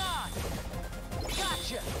 Come on.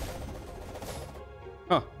 Gotcha.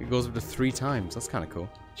 Oh, it goes up to 3 times. That's kind of cool.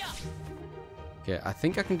 Okay, I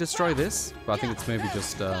think I can destroy this, but I think it's maybe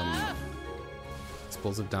just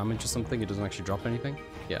explosive damage or something. It doesn't actually drop anything.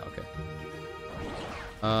 Yeah, okay.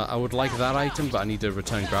 I would like that item, but I need to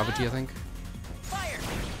return gravity, I think. Fire.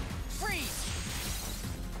 Freeze.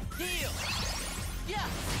 Heal. Yeah.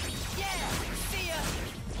 Yeah. See ya.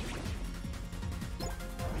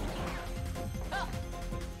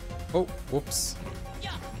 Oh, whoops.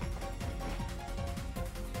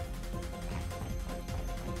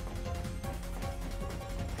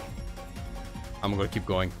 I'm gonna keep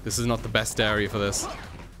going. This is not the best area for this.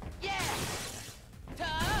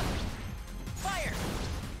 Fire.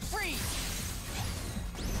 Freeze.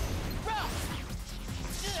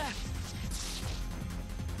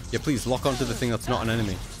 Yeah, please lock onto the thing that's not an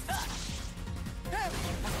enemy.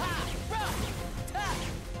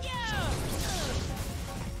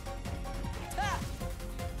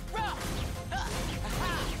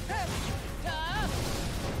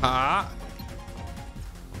 Ah!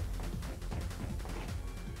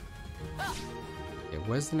 Okay,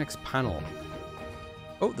 where's the next panel?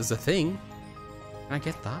 Oh, there's a thing. Can I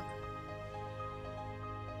get that?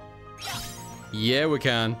 Yeah, we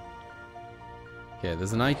can. Okay,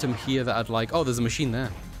 there's an item here that I'd like. Oh, there's a machine there.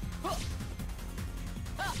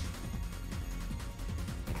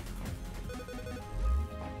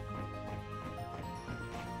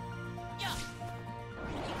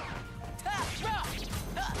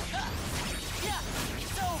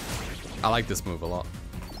 I like this move a lot.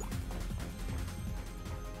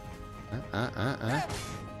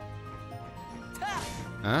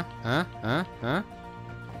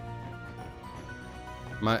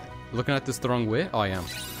 Am I looking at this the wrong way? Oh, I am.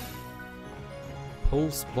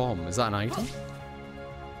 Pulse bomb. Is that an item?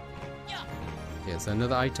 Yeah, is there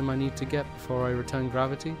another item I need to get before I return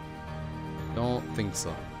gravity? Don't think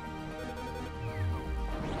so.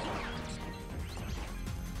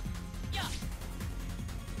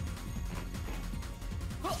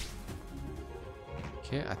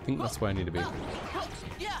 Okay, I think that's where I need to be.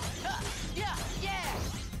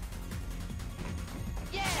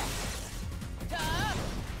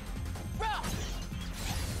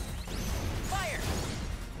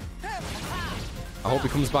 I hope he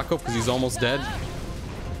comes back up because he's almost dead.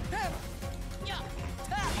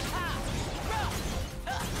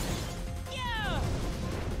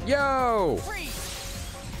 Yo!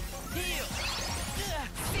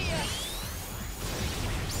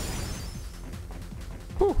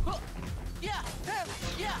 Whew.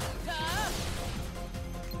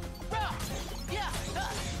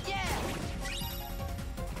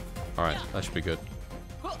 All right, that should be good.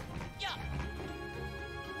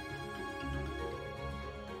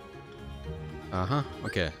 Uh-huh,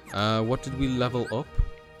 okay. What did we level up?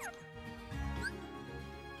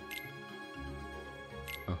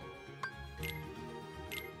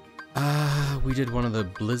 Oh. We did one of the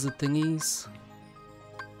blizzard thingies.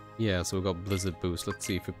 Yeah, so we got blizzard boost. Let's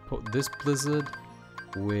see if we put this blizzard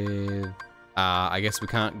with... I guess we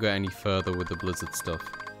can't go any further with the blizzard stuff.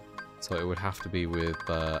 So it would have to be with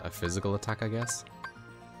a physical attack, I guess.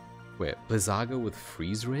 Wait, Blizzaga with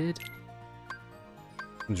freeze raid?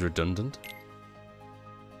 Seems redundant.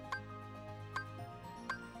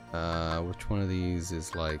 Which one of these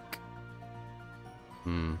is like...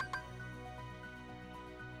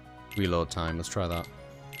 Reload time, let's try that.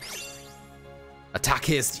 Attack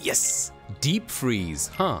haste, yes! Deep freeze,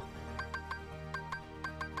 huh?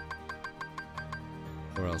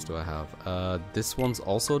 What else do I have? This one's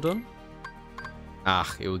also done.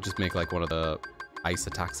 Ah, it will just make like one of the ice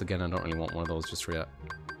attacks again. I don't really want one of those just yet.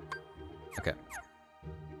 Okay.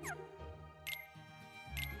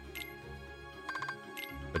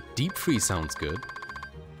 But deep freeze sounds good.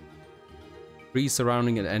 Freeze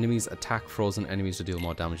surrounding enemies, attack frozen enemies to deal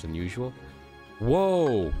more damage than usual.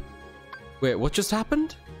 Whoa! Wait, what just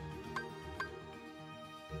happened?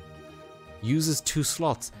 Uses 2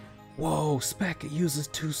 slots. Whoa, Spec, it uses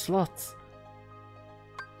 2 slots.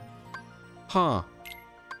 Huh.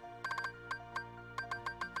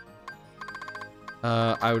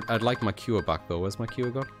 I'd like my cure back though. Where's my cure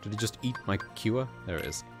gone? Did he just eat my cure? There it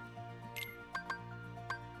is.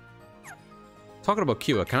 Talking about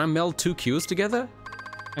cure, can I meld 2 cures together?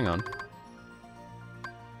 Hang on.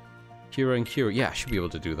 Cure and cure. Yeah, I should be able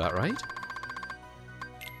to do that, right?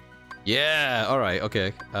 Yeah, alright,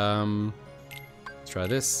 okay. Let's try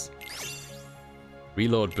this.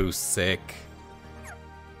 Reload boost, sick.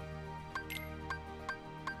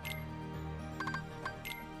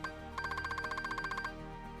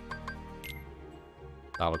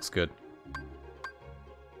 That looks good.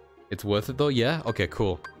 It's worth it though? Yeah? Okay,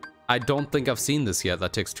 cool. I don't think I've seen this yet.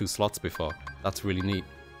 That takes 2 slots before. That's really neat.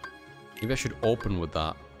 Maybe I should open with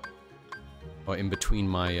that. Or in between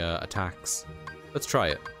my attacks. Let's try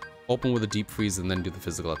it. Open with a deep freeze and then do the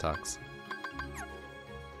physical attacks.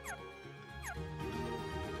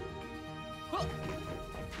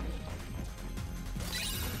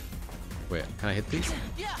 Wait, can I hit these?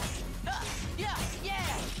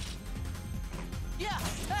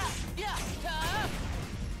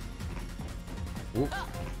 Ooh.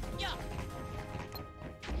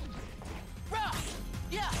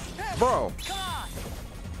 Bro!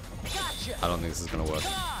 I don't think this is gonna work.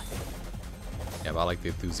 Yeah, but I like the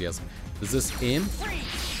enthusiasm. Does this aim?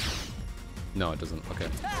 No, it doesn't. Okay.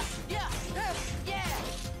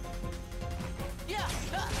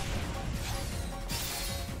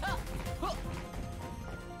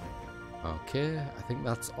 Okay, I think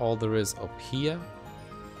that's all there is up here.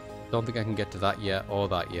 Don't think I can get to that yet or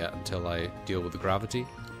that yet until I deal with the gravity.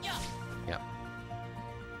 Yeah.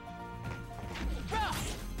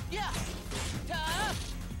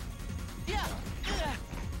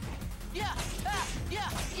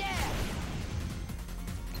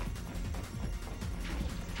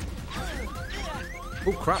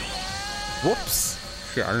 Oh crap!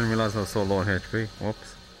 Whoops! Shit, I didn't realize I was so low on HP.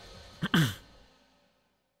 Whoops.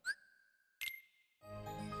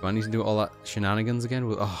 Do I need to do all that shenanigans again?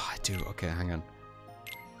 Oh, I do. Okay, hang on.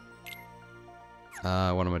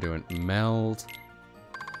 What am I doing? Meld.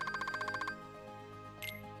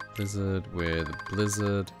 Blizzard with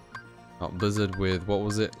Blizzard. Not Blizzard with, what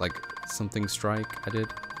was it? Like, something strike I did?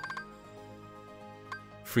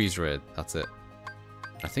 Freeze Raid, that's it.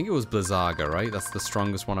 I think it was Blizzaga, right? That's the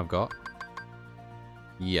strongest one I've got.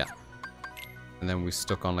 Yeah. And then we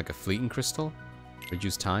stuck on like a Fleeting Crystal.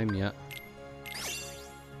 Reduce time, yeah.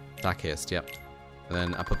 Attack haste, yep. And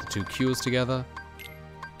then I put the 2 Qs together.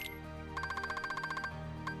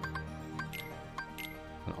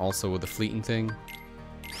 And also with the fleeting thing.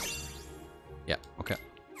 Yeah, okay.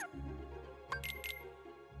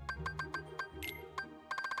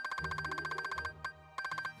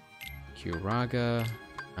 Curaga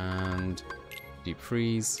and Deep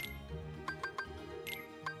Freeze.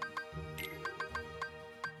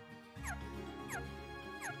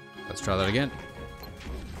 Let's try that again.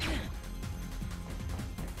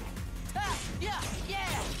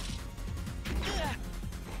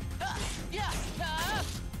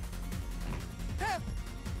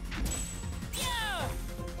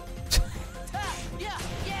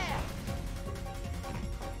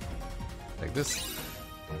 Like this.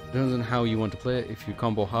 Depends on how you want to play it. If you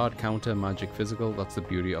combo hard, counter, magic, physical, that's the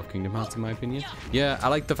beauty of Kingdom Hearts in my opinion. Yeah, I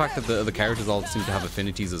like the fact that the other characters all seem to have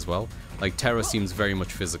affinities as well. Like Terra seems very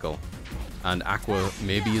much physical. And Aqua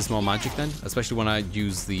maybe is more magic then. Especially when I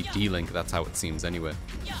use the D-Link, that's how it seems anyway.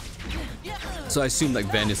 So I assume like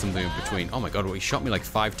Ven is something in between. Oh my god, what, he shot me like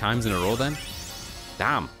 5 times in a row then?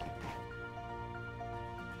 Damn.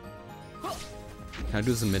 Can I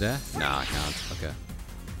do this in midair? Nah, I can't. Okay.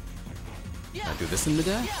 Can I do this in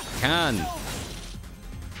midair? I can!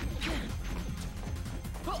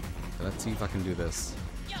 Okay, let's see if I can do this.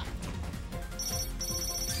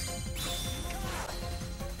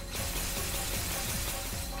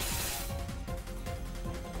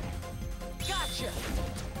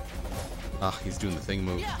 Ah, he's doing the thing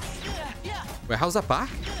move. Wait, how's that back?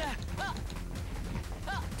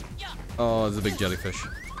 Oh, there's a big jellyfish.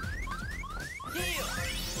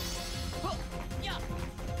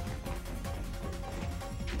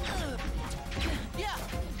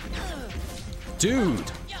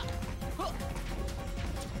 Dude! Oh,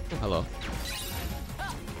 hello.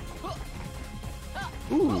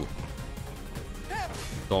 Ooh.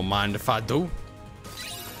 Don't mind if I do.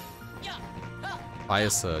 Fire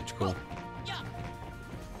Surge, cool.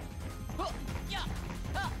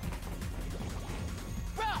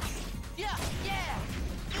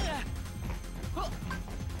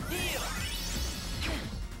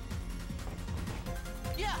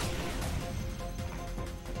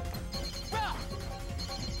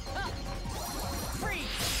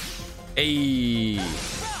 Hey.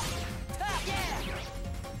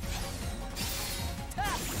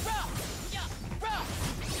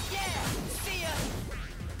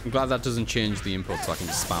 I'm glad that doesn't change the input so I can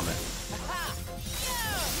just spam it.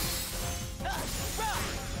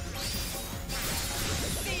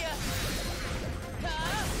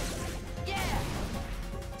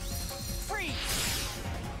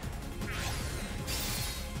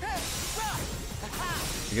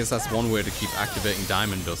 I guess that's one way to keep activating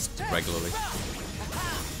Diamond Dust regularly.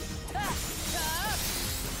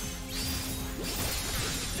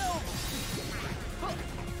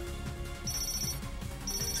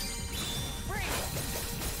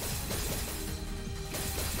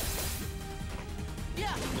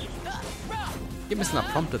 Keep missing that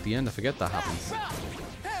prompt at the end, I forget that happens.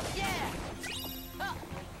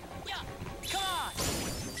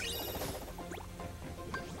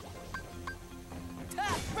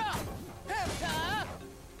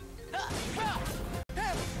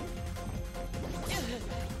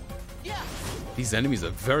 These enemies are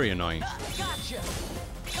very annoying. Gotcha.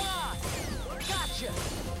 Come on. Gotcha.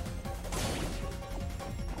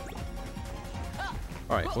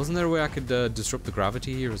 Alright, wasn't there a way I could disrupt the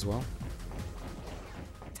gravity here as well?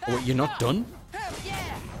 Oh, wait, you're not done?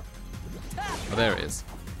 Oh, there it is.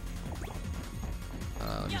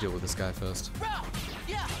 Let me deal with this guy first.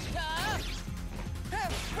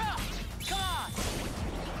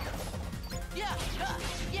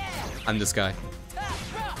 And this guy.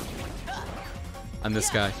 And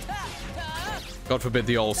this guy. God forbid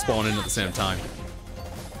they all spawn in at the same time.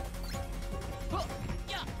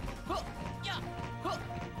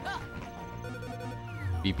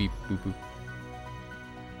 Beep beep boop boop.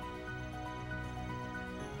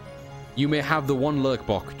 You may have the one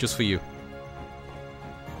Lurkbok just for you.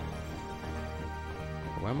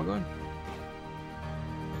 Where am I going?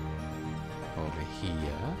 Over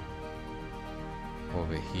here.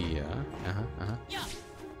 Over here.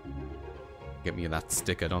 Get me that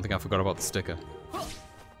sticker. I don't think I forgot about the sticker.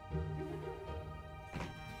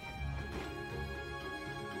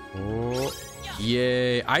 Oh,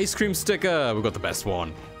 yay. Ice cream sticker. We got the best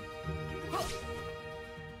one.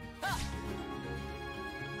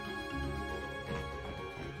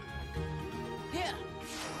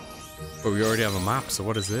 But we already have a map, so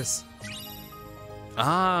what is this?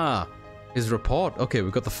 Ah, his report. Okay,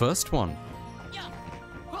 we got the first one.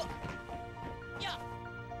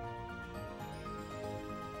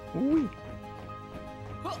 Ooh.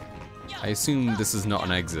 I assume this is not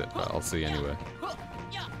an exit, but I'll see anyway.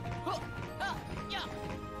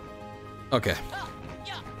 Okay.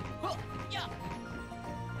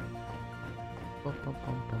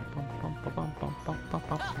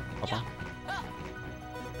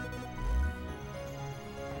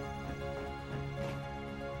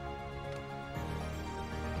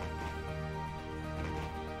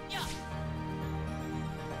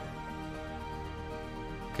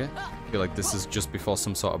 Okay, I feel like this is just before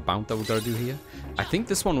some sort of bout that we gotta do here. I think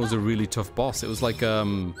this one was a really tough boss. It was like,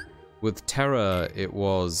 with Terra, it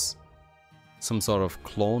was some sort of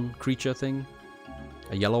clone creature thing.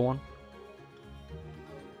 A yellow one.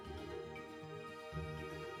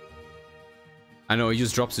 I know, he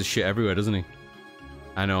just drops his shit everywhere, doesn't he?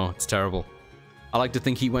 I know, it's terrible. I like to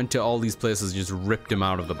think he went to all these places and just ripped him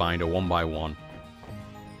out of the binder one by one.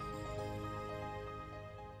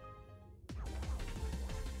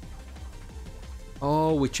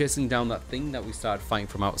 Oh, we're chasing down that thing that we started fighting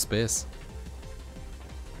from outer space.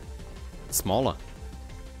 Smaller.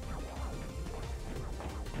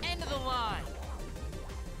 End of the line.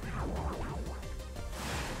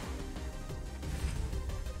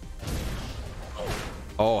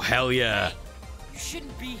 Oh, hell yeah. Hey, you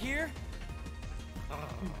shouldn't be here.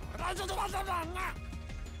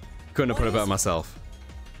 Couldn't have put it better myself.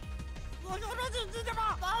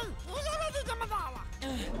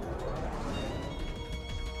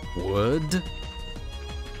 Wood?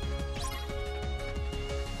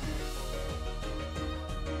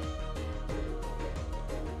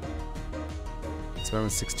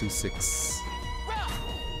 Experiment 626.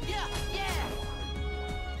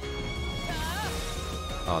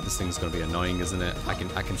 Oh, this thing's gonna be annoying, isn't it? I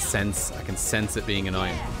can sense it being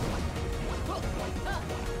annoying.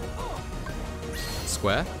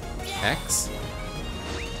 Square? X?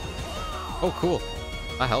 Oh, cool.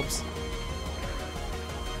 That helps.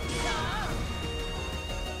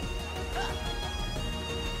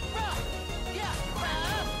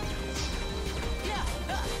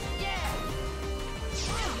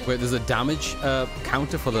 Wait, there's a damage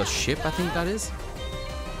counter for the ship, I think that is?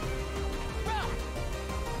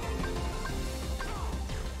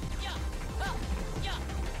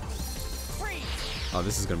 Oh,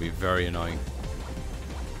 this is going to be very annoying.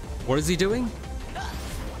 What is he doing?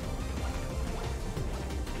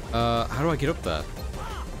 How do I get up there?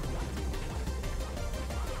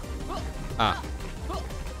 Ah.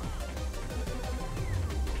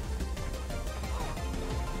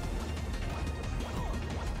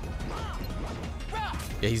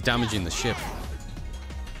 Yeah, he's damaging the ship.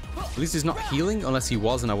 At least he's not healing, unless he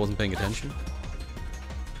was and I wasn't paying attention.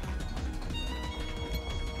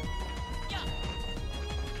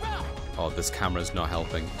 Oh, this camera's not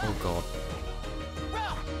helping. Oh god.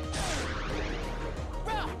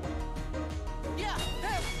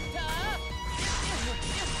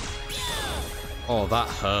 Oh, that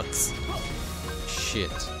hurts.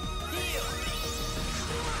 Shit.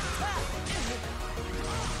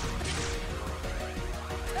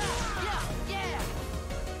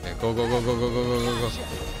 Okay, go, go, go, go, go, go, go, go, go.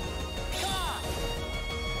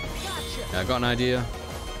 Yeah, I got an idea. I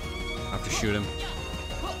have to shoot him.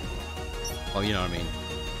 Oh, you know what I mean.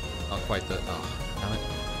 Not quite the... Oh, damn it.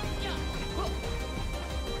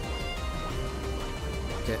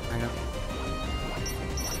 Okay, hang on.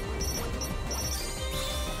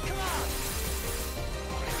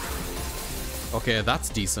 Okay, that's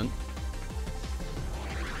decent.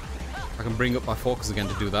 I can bring up my focus again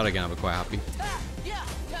to do that again, I'll be quite happy.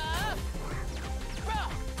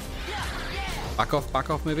 Back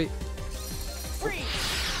off maybe.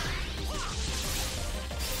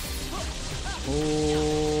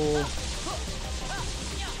 Oh.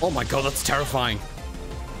 Oh my god, that's terrifying.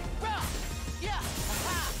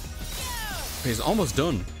 He's almost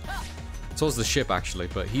done. So is the ship actually,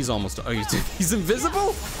 but he's almost done. Oh, he's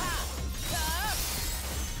invisible?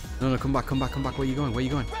 No, come back. Where are you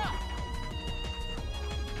going?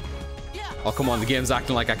 Oh, come on, the game's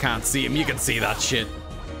acting like I can't see him. You can see that shit.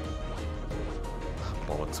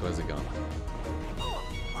 Bollocks, where's it gone?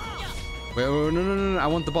 Wait, no, I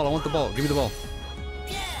want the ball. Give me the ball.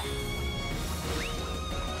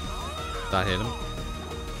 That hit him. I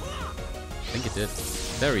think it did.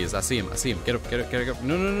 There he is. I see him. Get up.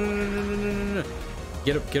 No.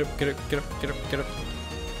 Get up.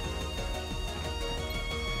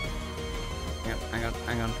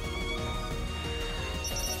 Hang on.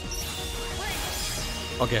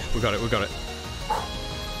 Okay, we got it.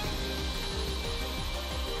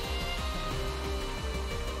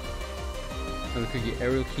 And the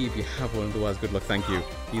aerial key if you have one, otherwise good luck, thank you.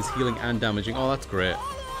 He's healing and damaging. Oh, that's great.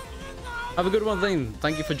 Have a good one, Thane.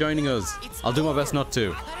 Thank you for joining us. I'll do my best not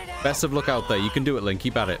to. Best of luck out there. You can do it, Link.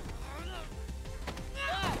 Keep at it.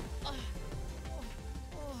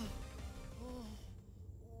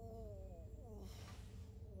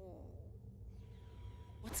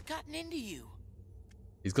 What's gotten into you?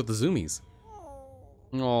 He's got the zoomies.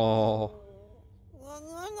 Oh.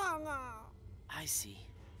 I see.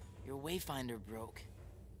 Your Wayfinder broke.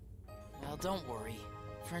 Well, don't worry.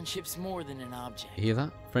 Friendship's more than an object. You hear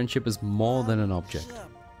that? Friendship is more than an object.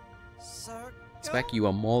 Spec, you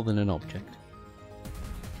are more than an object.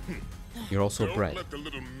 You're also bread. Don't let the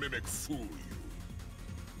little mimic fool you.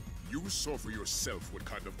 You saw for yourself what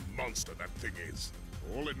kind of monster that thing is.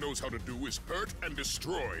 All it knows how to do is hurt and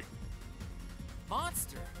destroy.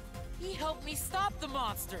 Monster? He helped me stop the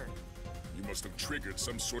monster. You must have triggered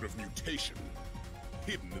some sort of mutation,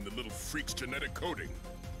 hidden in the little freak's genetic coding.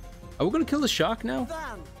 Are we gonna kill the shark now?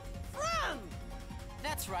 Friend!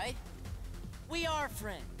 That's right. We are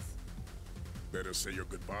friends. Better say your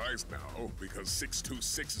goodbyes now, because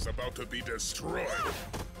 626 is about to be destroyed.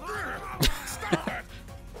 Stop that!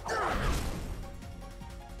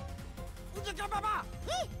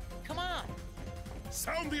 Come on!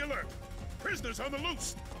 Sound the alert! Prisoners on the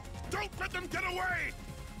loose! Don't let them get away!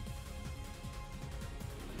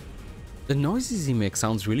 The noises he makes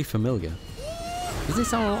sounds really familiar. Does he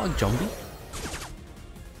sound a lot like Zombie?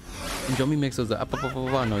 And Zombie makes those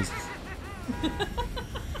noises.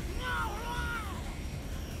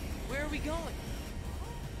 Where are we going?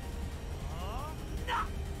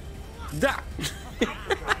 Da!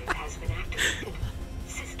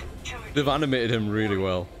 They've animated him really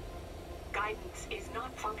well. Guidance is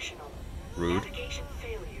not functional. Rude. Navigation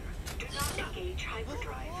failure. Do not engage high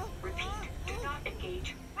hyperdrive. Repeat, do not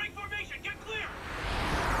engage. Break formation, get clear!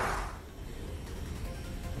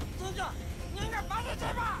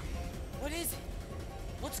 What is it?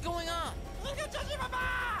 What's going on?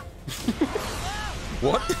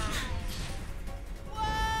 What?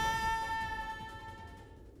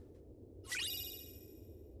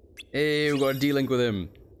 Hey, we got a D-Link with him.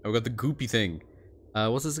 We got the goopy thing.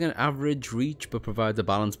 What's this again? Average reach, but provides a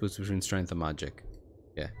balance boost between strength and magic.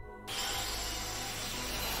 Yeah.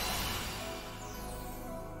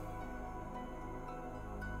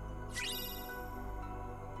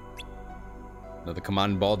 Another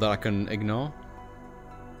command board that I can ignore.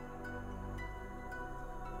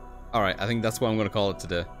 Alright, I think that's what I'm going to call it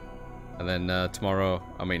today. And then tomorrow,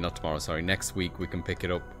 I mean not tomorrow, sorry, next week we can pick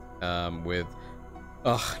it up with...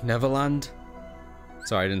 Ugh, Neverland?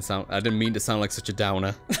 Sorry, I didn't mean to sound like such a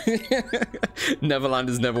downer. Neverland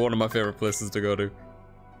is never one of my favorite places to go to.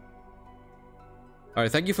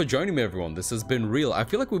 Alright, thank you for joining me, everyone. This has been real. I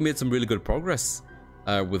feel like we made some really good progress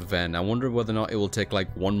with Ven. I wonder whether or not it will take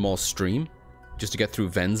like one more stream just to get through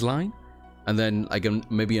Ven's line. And then like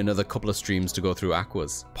maybe another couple of streams to go through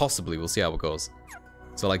Aqua's. Possibly, we'll see how it goes.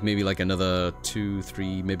 So like maybe like another 2,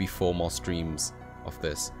 3, maybe 4 more streams of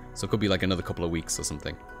this. So it could be like another couple of weeks or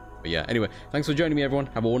something. But yeah, anyway, thanks for joining me, everyone.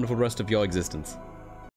 Have a wonderful rest of your existence.